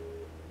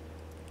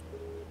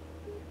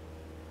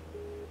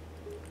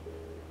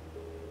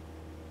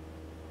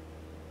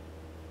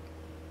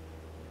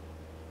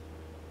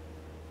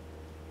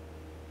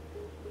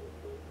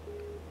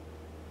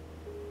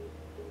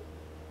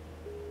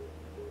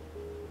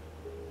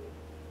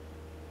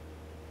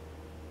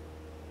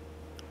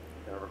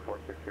 November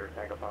 460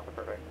 Tango Papa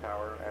Burbank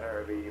Tower,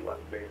 enter the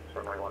left base,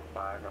 runway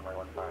 15, runway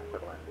 15,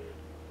 civil line.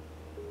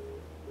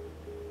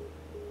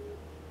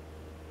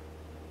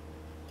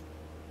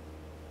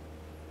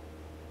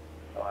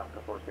 Alaska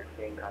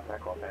 416,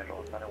 contact Los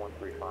Angeles Center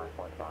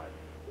 135.5.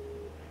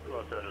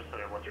 Los Angeles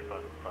Center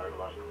 135.5,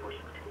 Alaska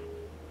 416.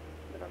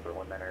 The number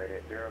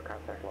 19880,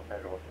 contact Los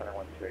Angeles Center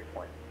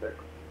 128.6.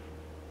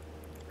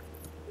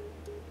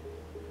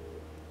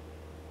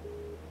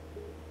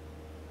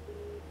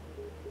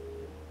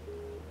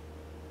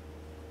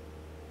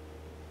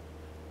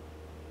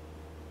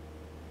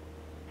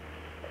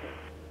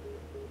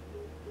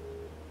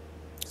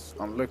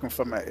 I'm looking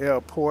for my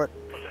airport.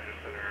 Los Angeles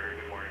Center,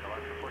 good morning,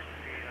 Alaska 416,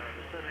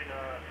 descending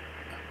 230,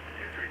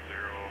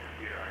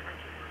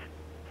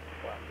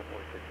 Alaska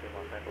 416,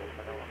 Los Angeles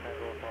Center, Los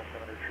Angeles,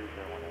 altimeter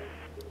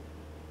 2018.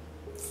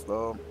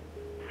 So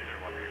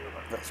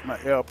that's my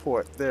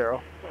airport there.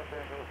 Los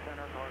Angeles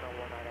Center, Cardinal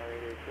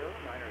 19880,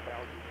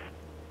 9,000.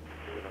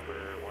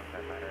 Number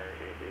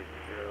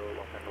 19980,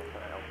 Los Angeles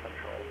Center, El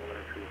Central,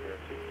 altimeter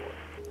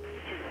 3024.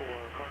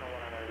 24, Cardinal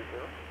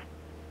 19880.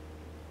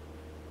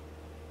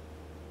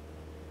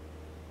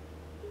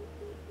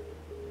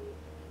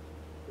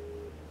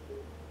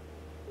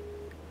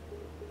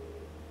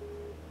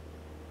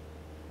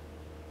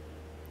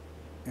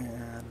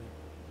 And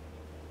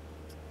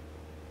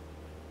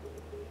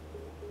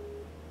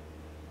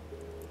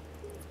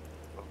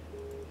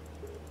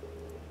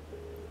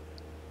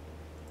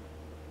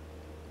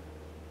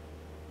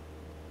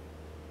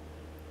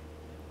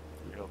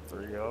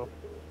three oh.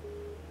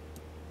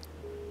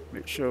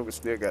 Make sure we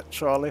still got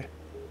Charlie.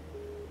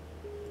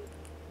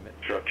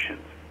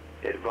 Instructions.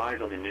 Advise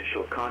on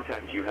initial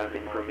contact. You have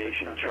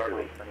information,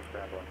 Charlie.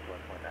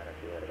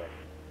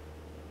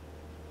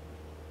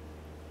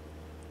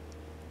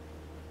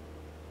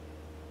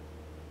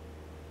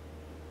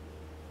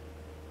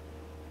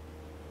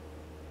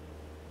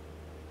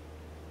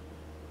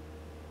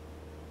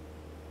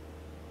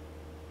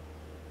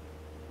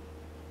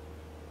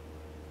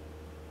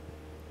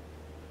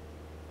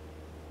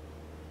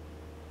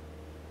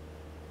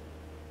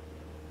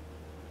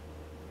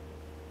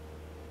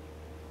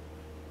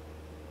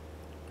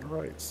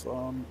 Right, so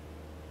I'm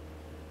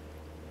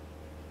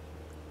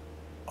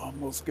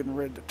almost getting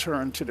ready to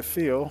turn to the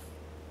field.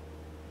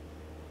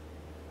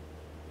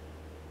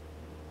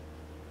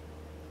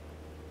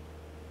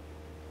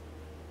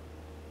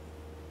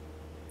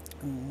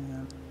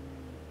 And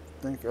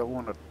I think I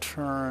want to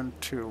turn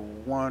to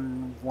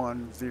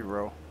 110.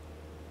 Go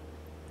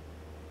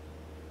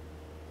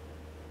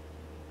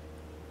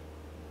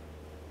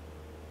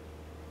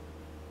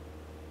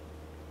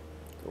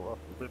up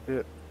a little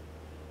bit.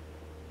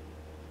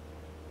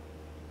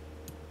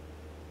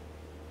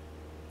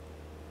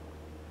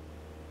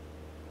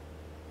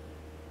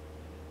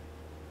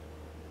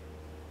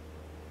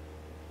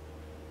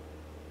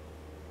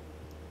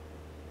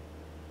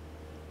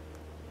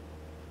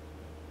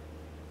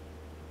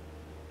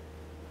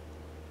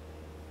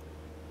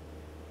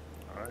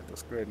 Alright,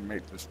 let's go ahead and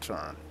make this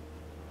turn.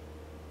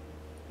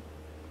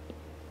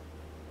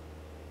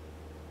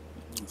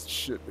 This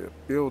should be a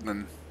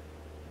building.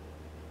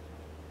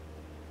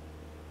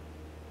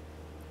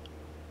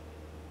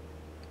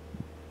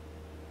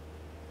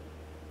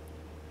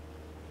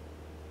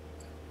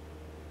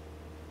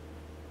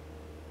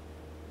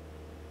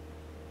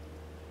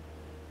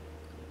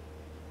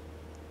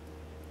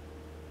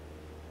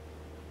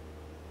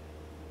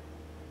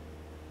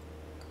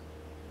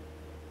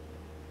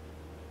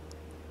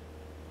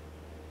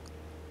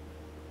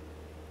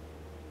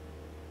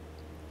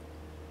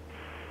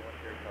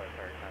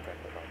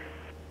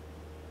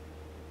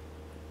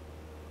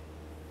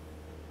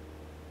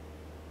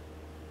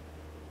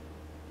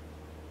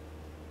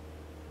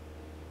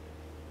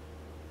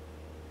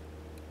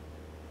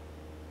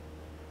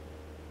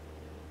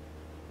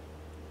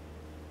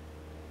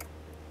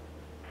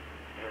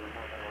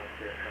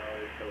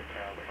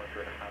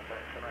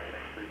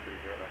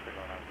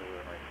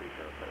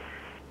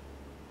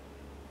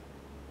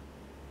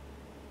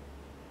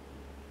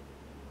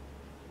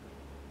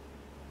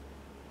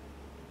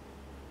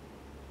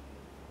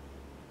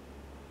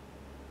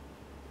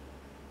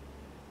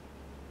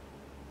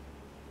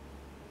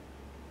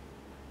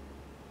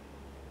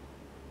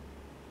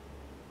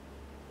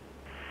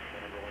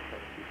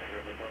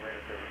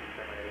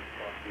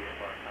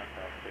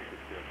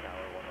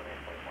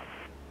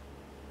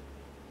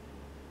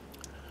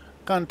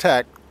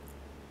 Contact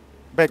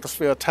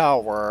Bakersfield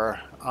Tower,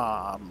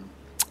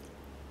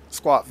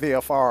 squad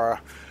VFR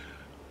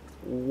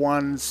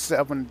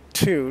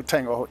 172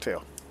 Tango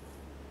Hotel.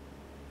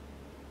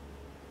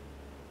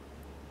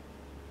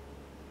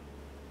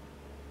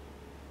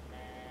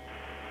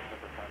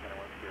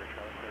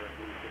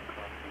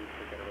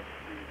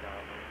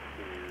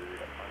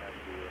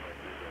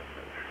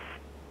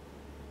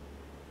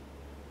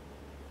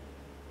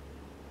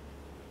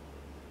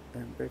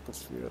 And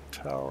Bakersfield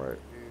Tower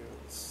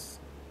is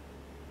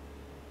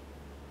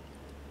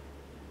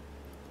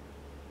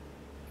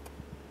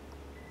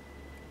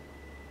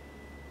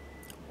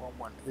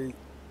 118.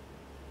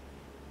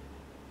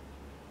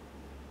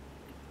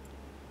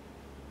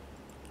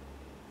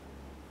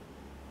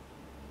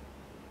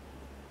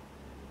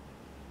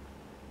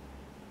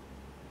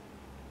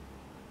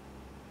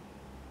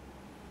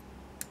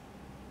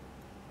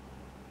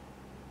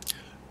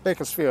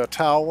 Bakersfield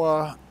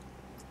Tower,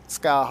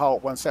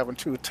 Skyhawk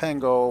 172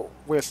 Tango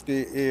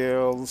Whiskey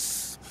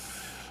is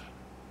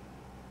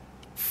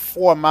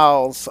 4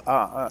 miles,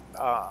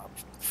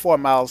 4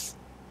 miles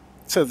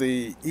to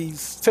the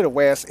east, to the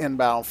west,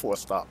 inbound 4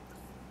 stop.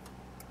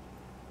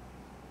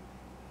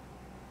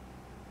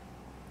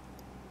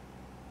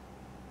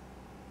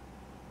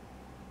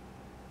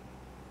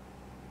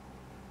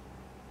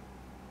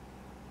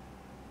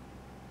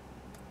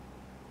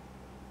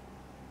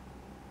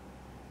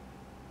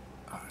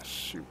 Ah,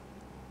 shoot.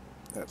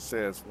 That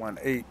says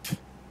 18.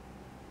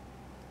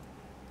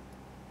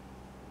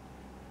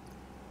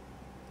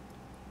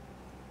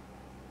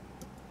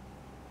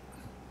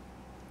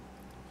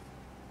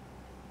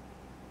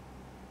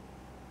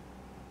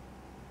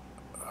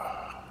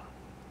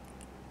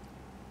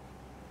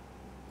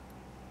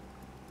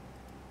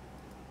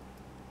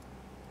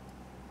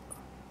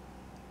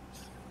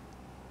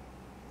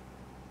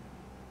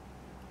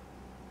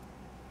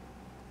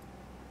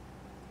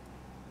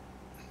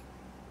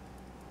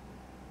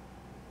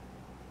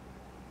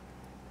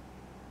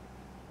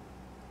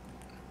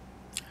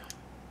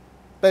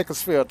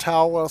 Bakersfield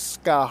Tower,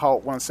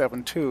 Skyhawk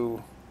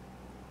 172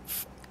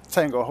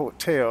 Tango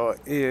Hotel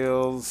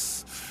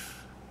is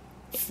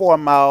 4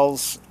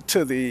 miles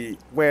to the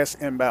west,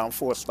 inbound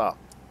 4 stop.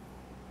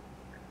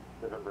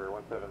 November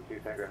 172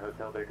 Tango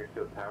Hotel,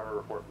 Bakersfield Tower,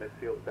 report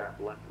midfield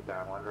left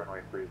downwind,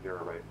 runway 30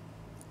 right.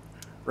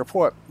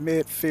 Report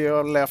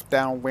midfield left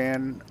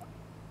downwind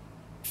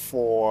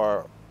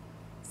for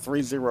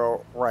 30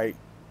 right,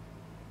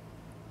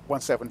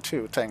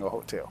 172 Tango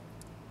Hotel.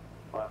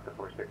 Alaska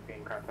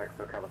 416, contact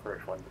SoCal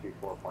approach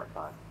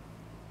 124.5.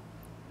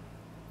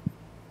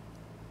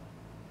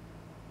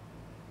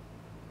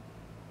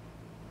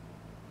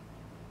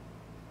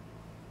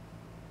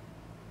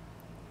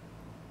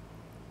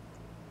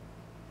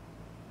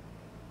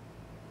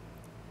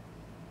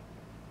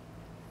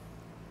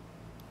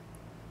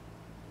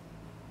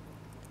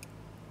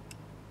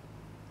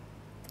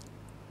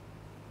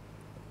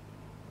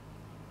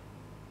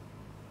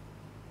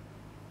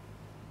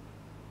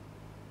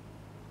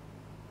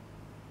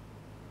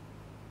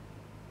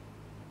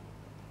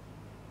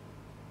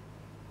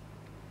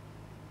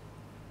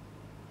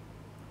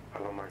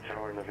 Hello, Mark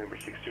Tower, November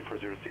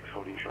 62406,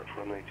 holding short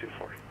for runway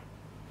 24.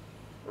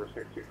 We're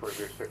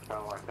 62406,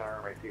 Mark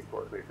Tower, runway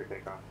 24, clear for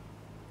takeoff.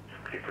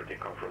 Clear for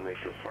takeoff, runway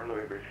 24,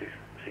 November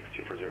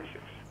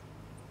 62406.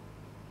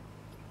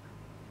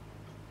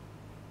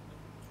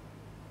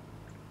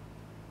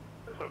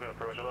 SoCal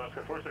approach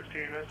Alaska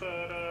 416, that's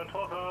at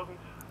 12,000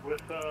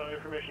 with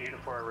information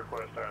needed for our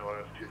request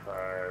ILS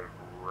 25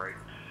 right,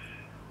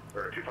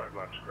 or 25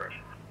 left,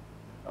 correction.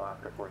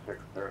 Alaska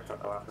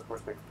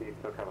 416,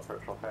 SoCal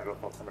approach Los Angeles,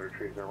 altimeter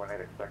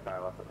 3018, expect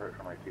ILS approach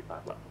runway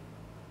 25 left.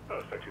 Oh,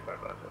 expect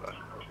 25 left,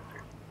 Alaska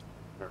 416.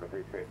 November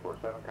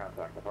 3847,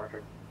 contact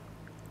departure.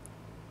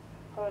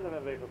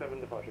 November 847,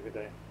 departure, good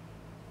day.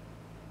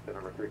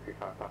 November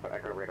 335, Papa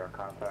Echo, radar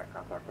contact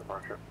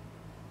departure.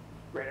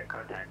 Radar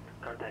contact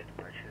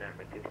departure,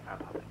 November 335,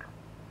 Papa Echo.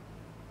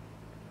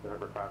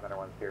 November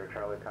 5910 Sierra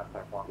Charlie,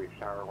 contact Long Beach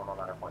Tower,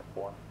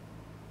 119.4.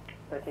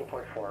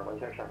 13.4,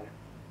 10 Charlie.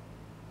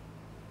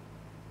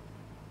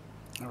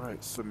 All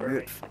right,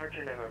 submit.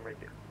 Departure November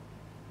 2.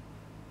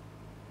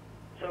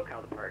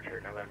 SoCal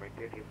departure November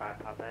 335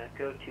 Papa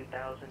Echo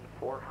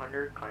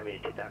 2,400,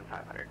 climbing to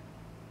 2,500.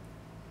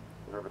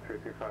 November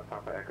 335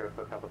 Papa Echo,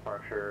 SoCal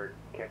departure,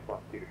 cancel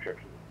altitude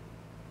restrictions.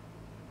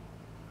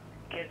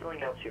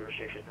 Canceling altitude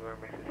restrictions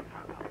November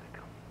 335 Papa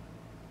Echo.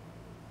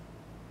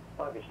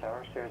 Long Beach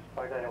Tower, stairs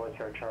 5901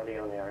 Sierra Charlie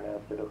on the air now,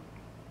 Sudo.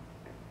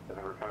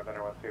 November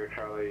 5901 Sierra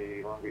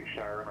Charlie, Long Beach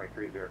Tower, runway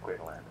 30, clear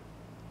to land.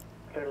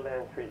 Clear to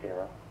land 30,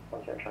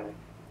 1 Sierra Charlie.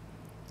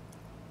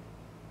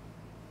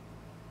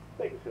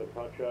 Bakersfield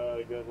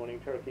departure, good morning,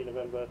 Cherokee,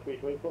 November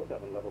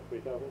 3247, level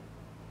 3000.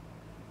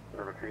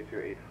 November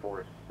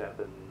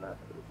 32847,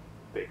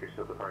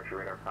 Bakersfield departure,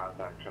 radar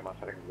contact, Jim,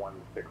 heading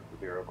 160,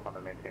 climb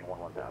and maintain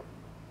 11000.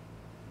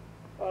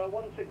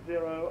 160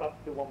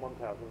 up to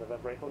 11000,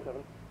 November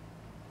 847.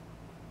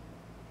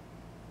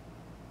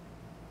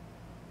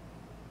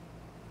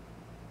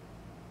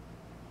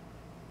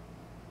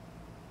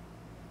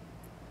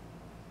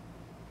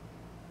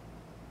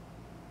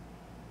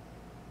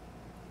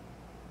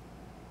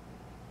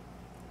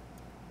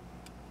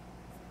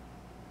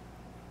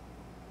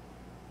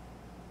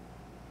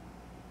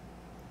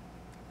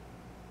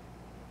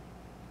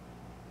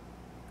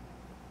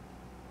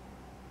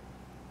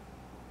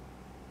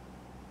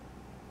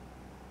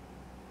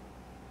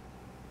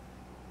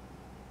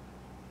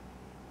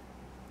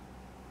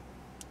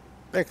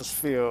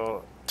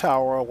 Bakersfield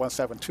Tower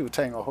 172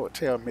 Tango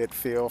Hotel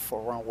midfield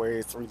for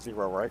runway 30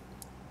 right.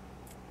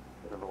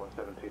 November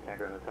 172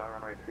 Tango in the tower,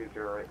 runway 30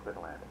 right, clear to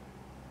land.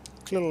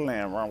 Clear to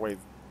land, runway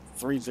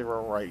 30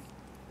 right,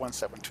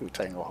 172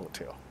 Tango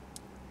Hotel.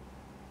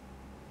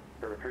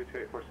 November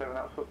 32847,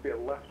 that was supposed to be a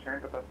left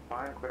turn, but that's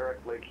fine. Clear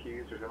direct Lake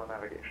Hughes, resume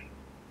navigation.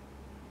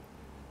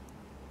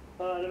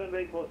 November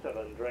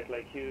 847, direct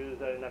Lake Hughes,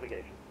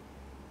 navigation.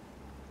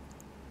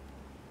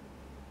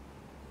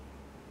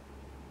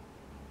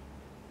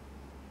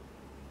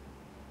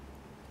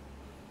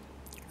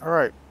 All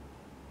right.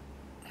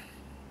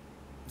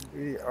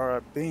 We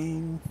are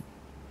being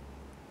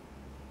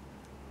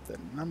the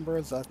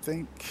numbers, I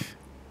think.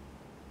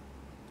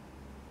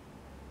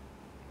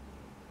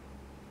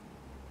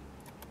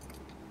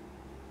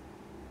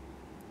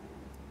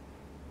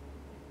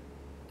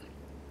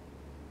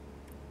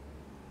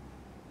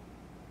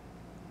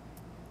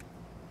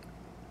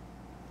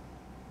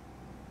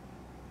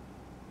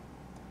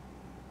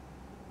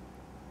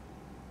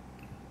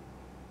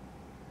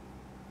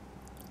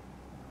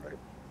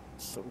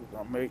 So we're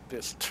going to make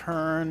this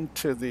turn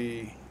to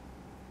the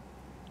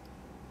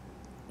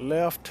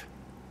left.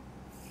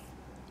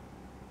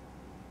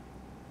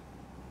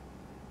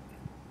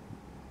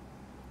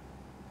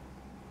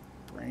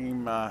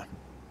 Bring my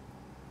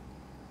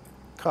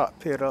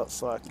cockpit up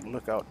so I can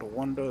look out the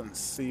window and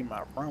see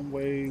my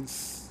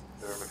runways.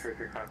 November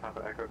 335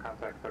 Papa Echo,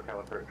 contact SoCal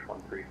approach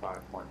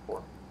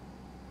 135.4.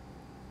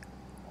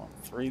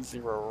 130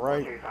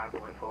 right.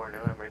 135.4,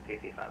 November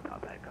 335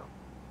 Papa Echo.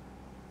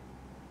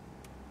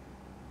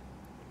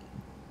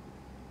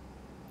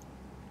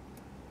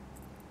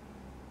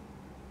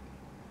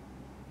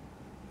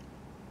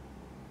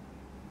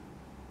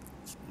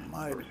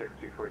 November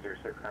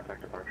 62406,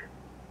 contact departure.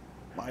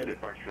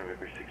 Departure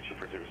November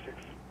 62406.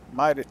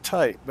 Mighty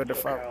tight, but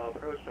if I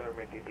approach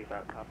November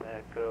 335 Papa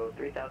Echo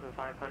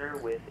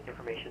 3,500 with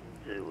information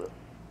Zulu.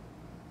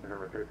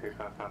 November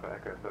 335 Papa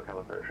Echo, SoCal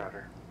approach,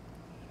 roger.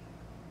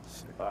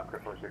 Alaska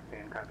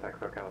 416, contact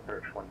SoCal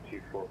approach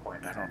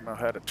 124.9. I don't know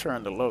how to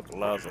turn the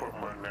localizer 4.9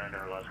 on.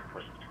 or Alaska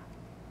 416.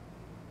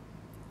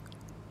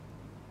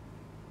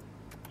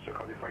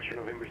 SoCal departure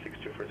November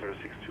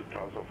 62406,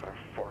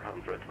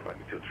 2,400,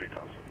 climbing to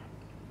 3,000.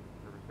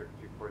 November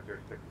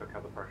 62406,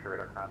 SoCal departure,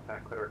 radar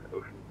contact, clear to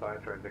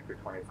Oceanside, join Victor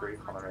 23,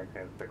 climb and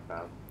maintain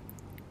 6000.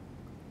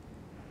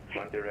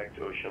 Flight direct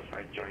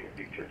Oceanside, join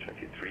Victor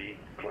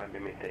 23, climb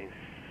and maintain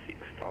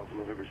 6,000,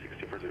 November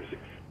 62406.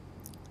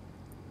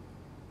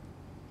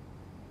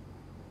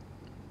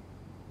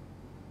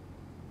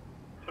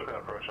 SoCal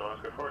approach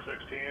Alaska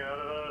 416 out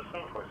of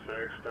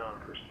 746,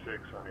 down for 6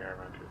 on the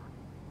airman 2.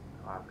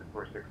 Alaska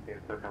 416,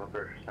 SoCal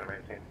approach, center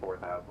maintain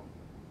 4,000.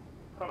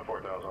 4,000,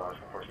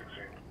 Alaska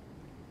 416.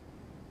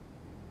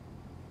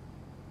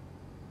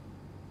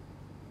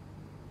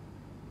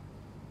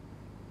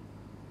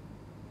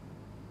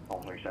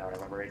 Homebush Tower,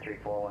 November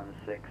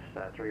 83416,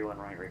 31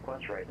 right,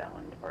 request right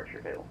downwind departure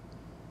available.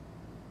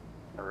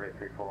 Number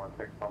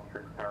 83416, Palm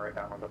Springs Tower, right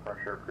downwind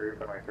departure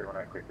approved, runway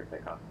 319, clear for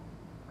takeoff.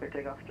 Clear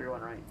takeoff,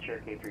 31 right,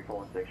 Cherokee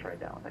 3416 right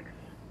down, thanks.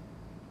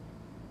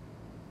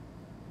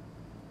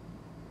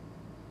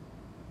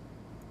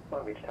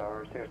 Long Beach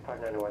Tower, Sears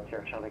 591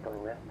 Sierra Charlie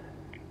going mist.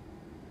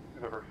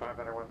 November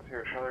 591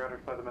 Sierra Charlie,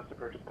 order fly the mist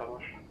approach is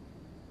published.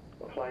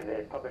 We'll fly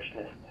the published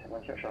mist,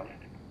 1 Sierra Charlie.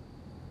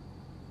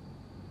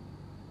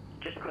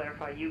 Just to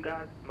clarify, you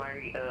got my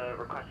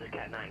request is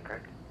Cat 9,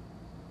 correct?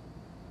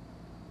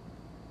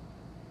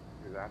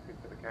 Who's asking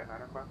for the Cat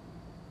 9 request?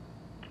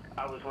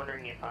 I was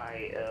wondering if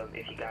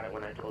you got it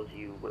when I told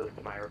you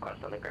with my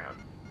request on the ground.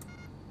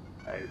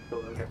 I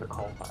still didn't get the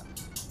call sign.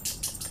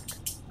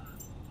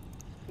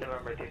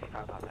 November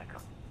 35, Pop Echo.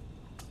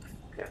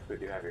 Yes, we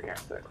do have your Cat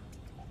 6.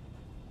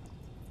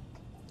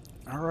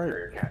 All right. Or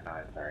your Cat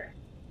 9, sorry.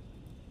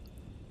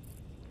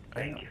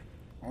 Thank you.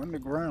 On the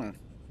ground.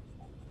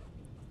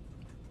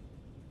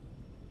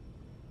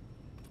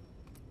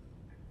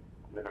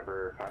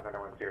 November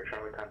 591 Sierra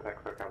Charlie,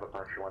 contact SoCal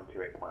departure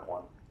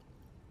 128.1.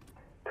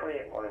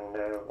 28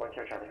 1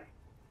 Sierra Charlie.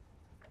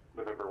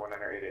 November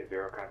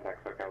 19880,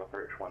 contact SoCal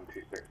approach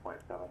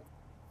 126.7.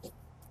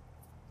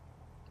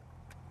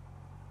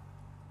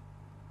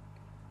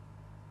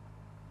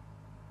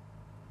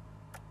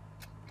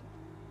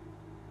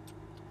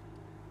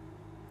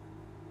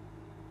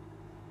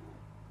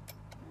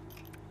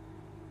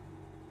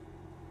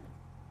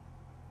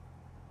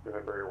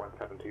 November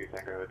 172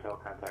 Tango Hotel,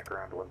 contact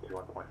ground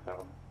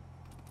 121.7.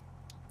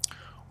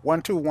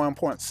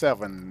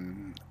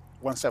 121.7,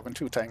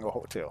 172 Tango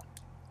Hotel.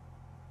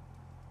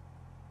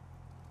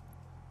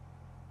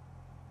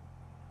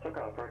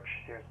 SoCal approach,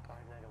 Sears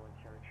 591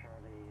 Sierra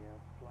Charlie,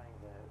 flying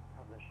the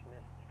published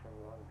mist from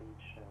Long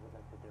Beach. Would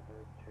like to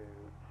divert to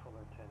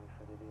Fullerton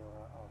for the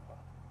DOR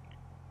Alpha.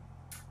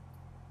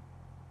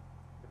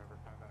 November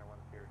 591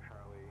 Sierra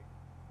Charlie,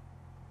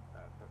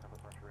 SoCal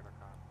departure radar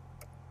con.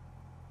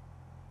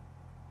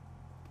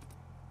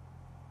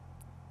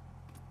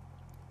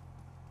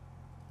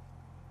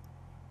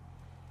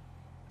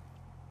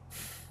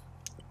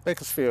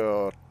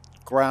 Bakersfield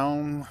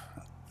ground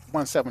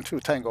 172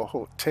 Tango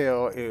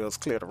Hotel is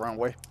clear to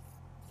runway.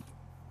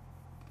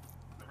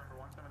 November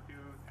 172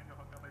 Tango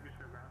Hotel,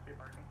 Bakersfield ground, safe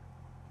parking?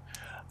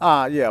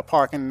 Yeah,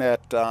 parking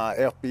at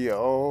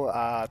FBO.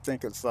 I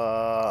think it's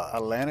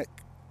Atlantic.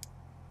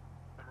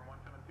 November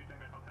 172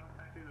 Tango Hotel,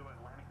 taxi to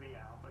Atlantic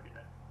via Alpha, good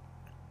day.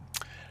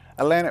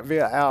 Atlantic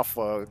via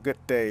Alpha.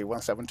 Good day.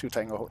 172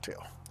 Tango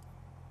Hotel.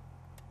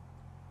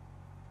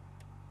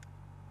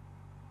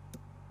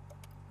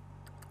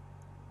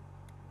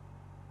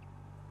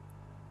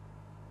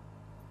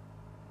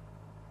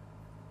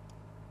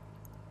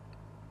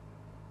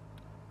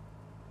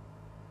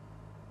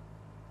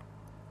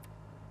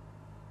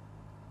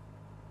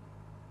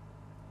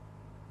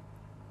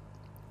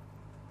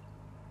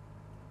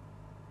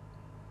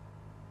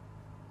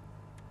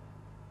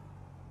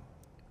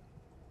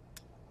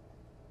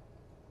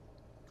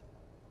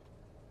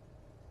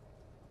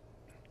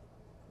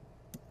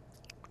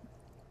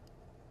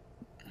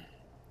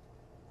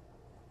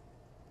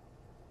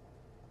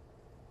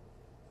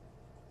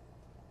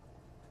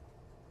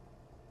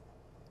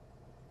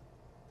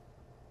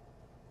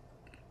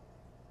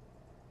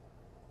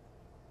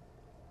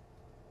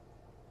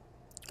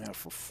 And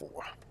for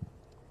 4.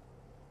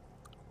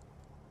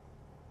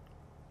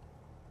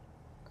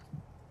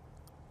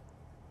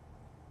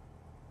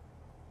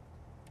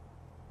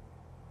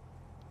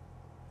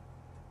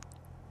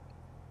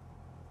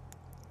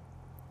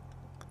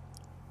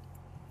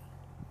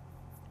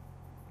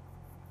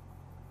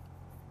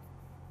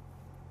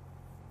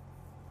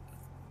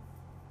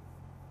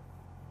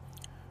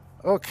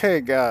 Okay,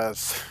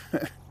 guys.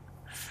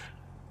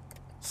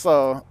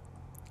 So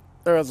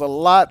there's a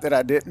lot that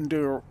I didn't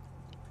do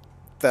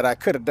that I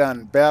could have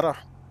done better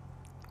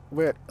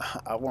with.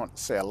 I won't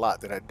say a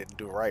lot that I didn't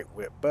do right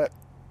with, but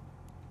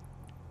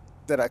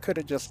that I could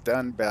have just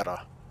done better.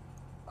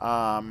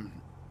 And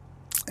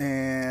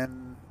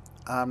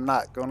I'm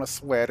not gonna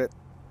sweat it.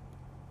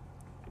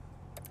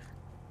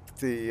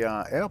 The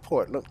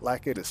airport looked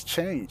like it has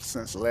changed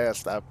since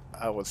last I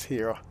was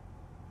here.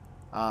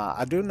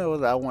 I do know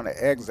that I want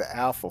to exit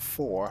Alpha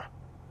 4.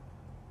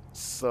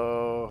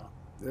 So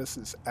this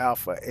is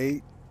Alpha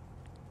 8.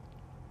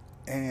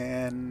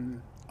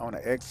 And I want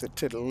to exit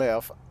to the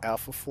left,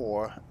 Alpha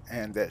 4.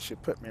 And that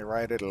should put me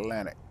right at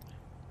Atlantic.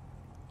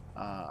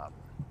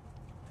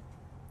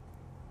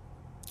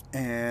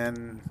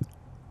 And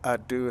I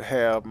do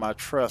have my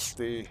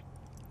trusty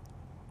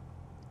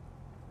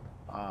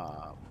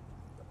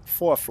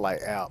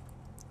 4Flight app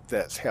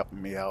that's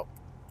helping me out.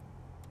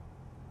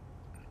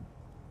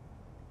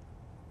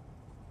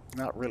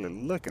 Not really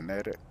looking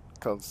at it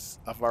because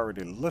I've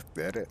already looked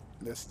at it.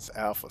 This is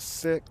Alpha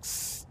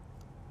 6.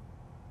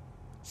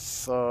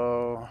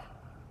 So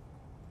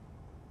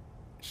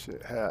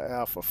should have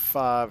Alpha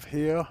 5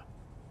 here.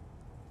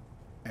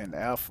 And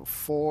Alpha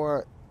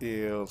 4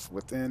 is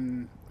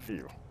within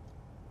view.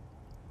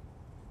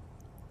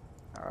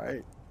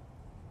 Alright.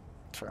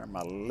 Turn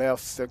my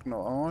left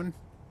signal on.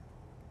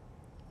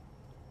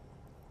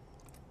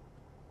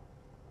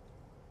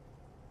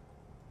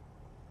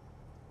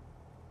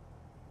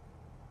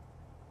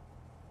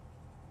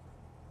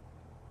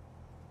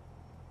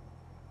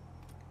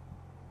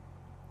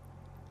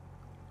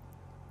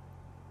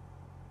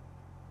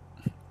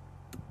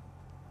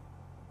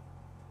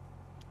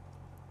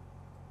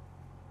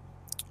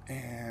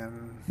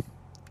 And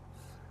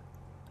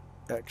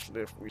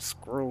actually, if we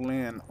scroll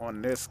in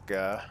on this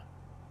guy,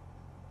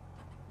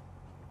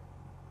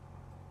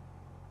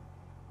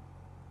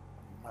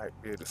 we might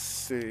be able to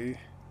see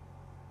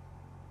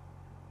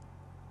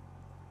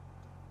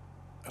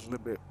a little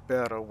bit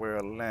better where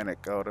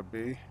Atlantic ought to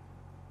be.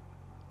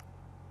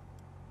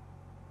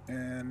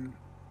 And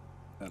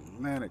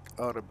Atlantic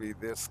ought to be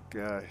this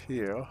guy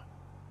here.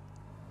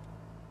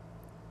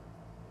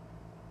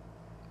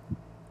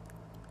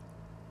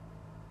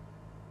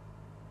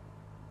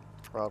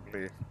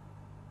 Probably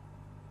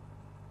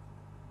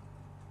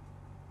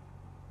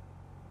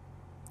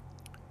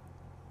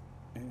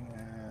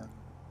and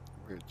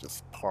we'll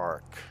just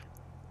park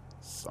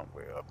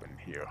somewhere up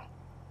in here.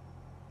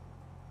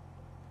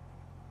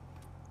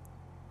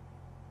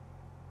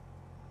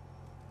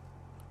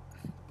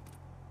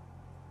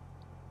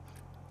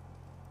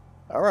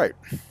 All right.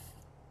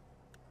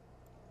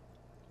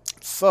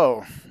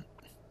 So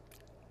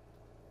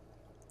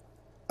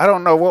I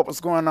don't know what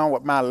was going on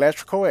with my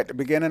electrical at the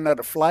beginning of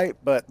the flight,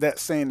 but that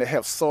seemed to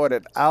have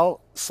sorted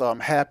out. So I'm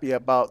happy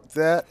about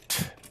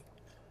that.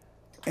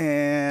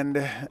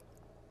 And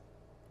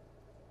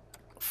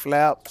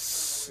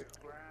flaps.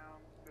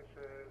 Ground, this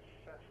is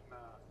Cessna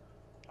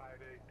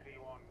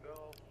 5831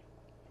 Golf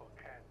for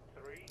Cat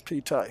 3.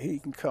 P-top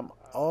heat can come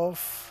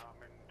off.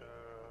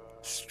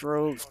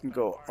 Strobes can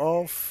go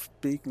off.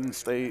 Beacon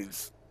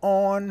stays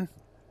on.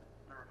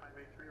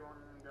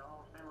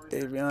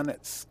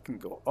 Avionics can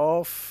go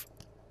off.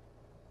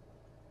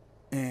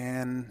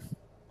 And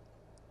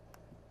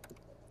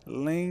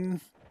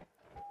lean.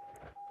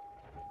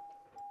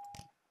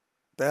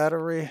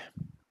 Battery.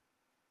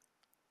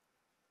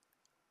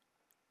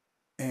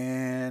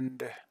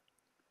 And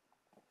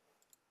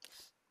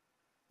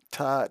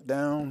tied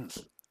down.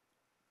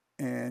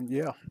 And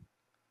yeah.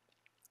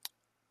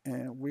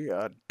 And we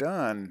are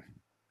done.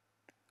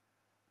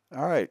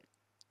 All right.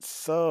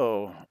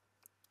 So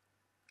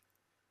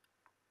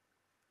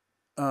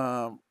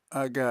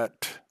I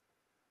got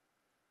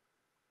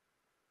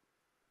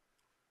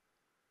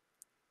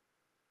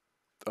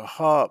the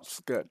hops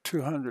got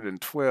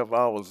 212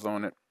 hours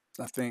on it.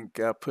 I think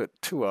I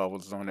put 2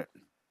 hours on it.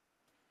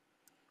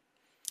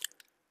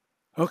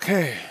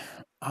 Okay.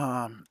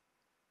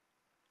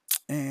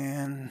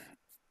 And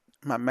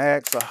my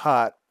mags are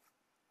hot.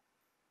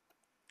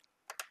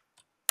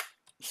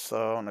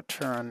 So I'm gonna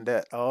turn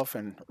that off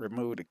and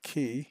remove the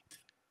key.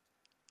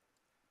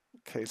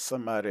 In case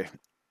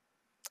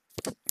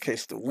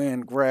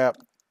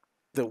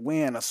the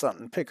wind or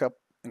something pick up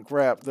and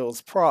grab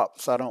those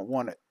props. I don't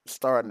want it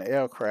starting the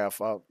aircraft.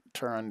 I'll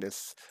turn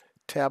this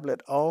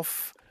tablet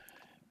off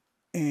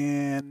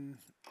and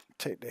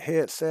take the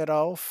headset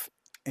off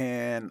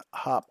and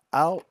hop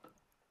out.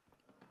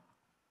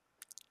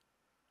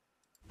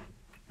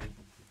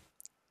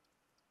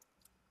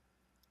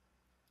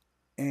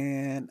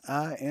 And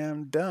I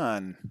am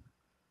done.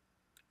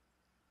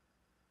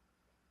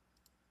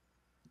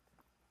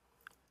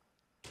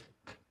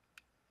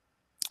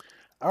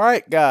 All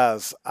right,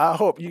 guys. I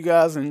hope you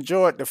guys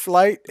enjoyed the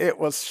flight. It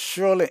was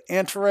surely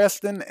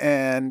interesting,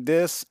 and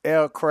this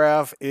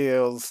aircraft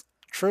is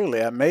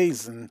truly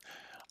amazing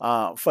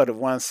for the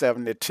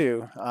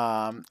 172.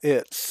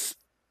 It's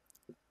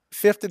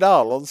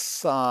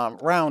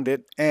 $50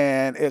 rounded,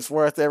 and it's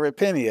worth every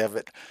penny of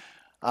it.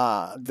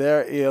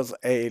 There is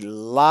a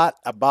lot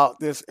about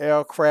this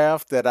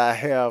aircraft that I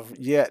have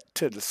yet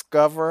to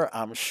discover,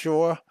 I'm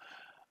sure.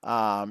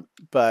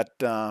 But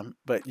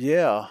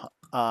yeah,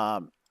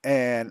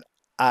 and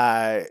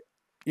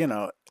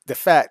the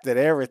fact that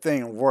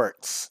everything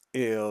works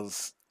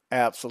is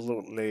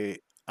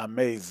absolutely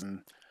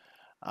amazing.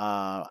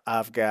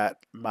 I've got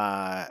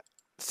my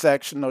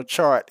sectional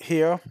chart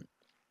here.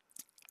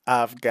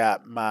 I've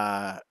got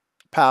my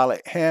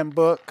pilot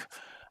handbook.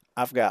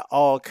 I've got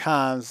all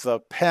kinds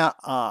of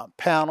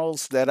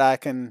panels that I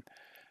can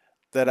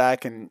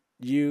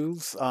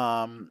use,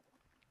 and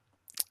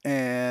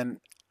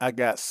I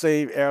got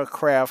save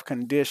aircraft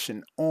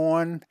condition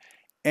on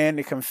and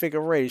the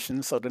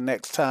configuration. So the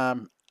next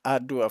time I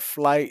do a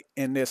flight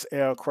in this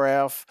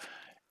aircraft,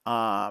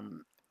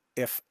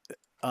 if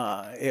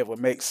it would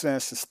make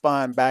sense to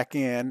spawn back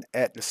in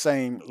at the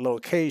same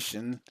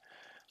location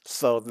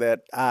so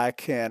that I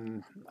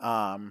can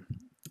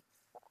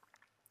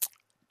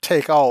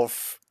take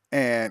off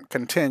and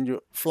continue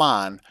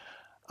flying.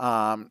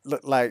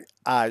 Look like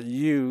I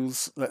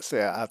use, let's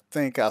say, I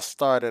think I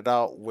started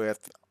out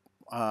with,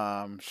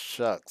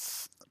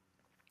 shucks,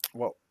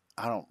 well,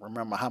 I don't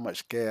remember how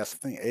much gas, I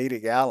think 80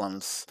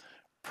 gallons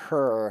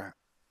per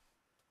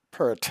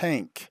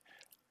tank.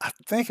 I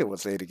think it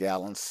was 80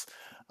 gallons.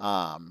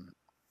 I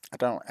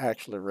don't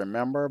actually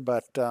remember,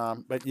 but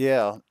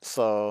yeah,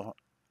 so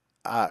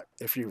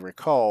if you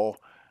recall,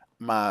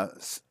 my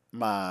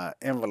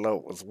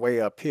envelope was way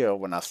up here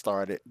when I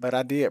started, but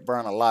I did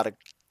burn a lot of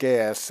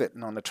gas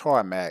sitting on the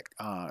tarmac,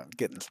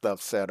 getting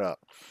stuff set up.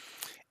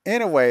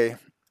 Anyway,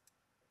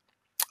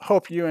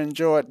 hope you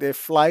enjoyed the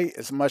flight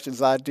as much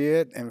as I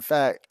did. In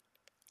fact,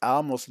 I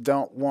almost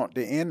don't want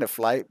to end the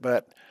flight,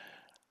 but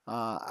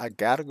I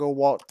gotta go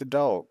walk the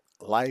dog.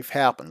 Life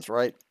happens,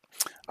 right?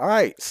 All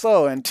right,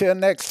 so until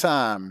next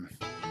time.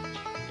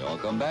 Y'all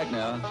come back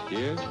now.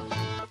 Cheers.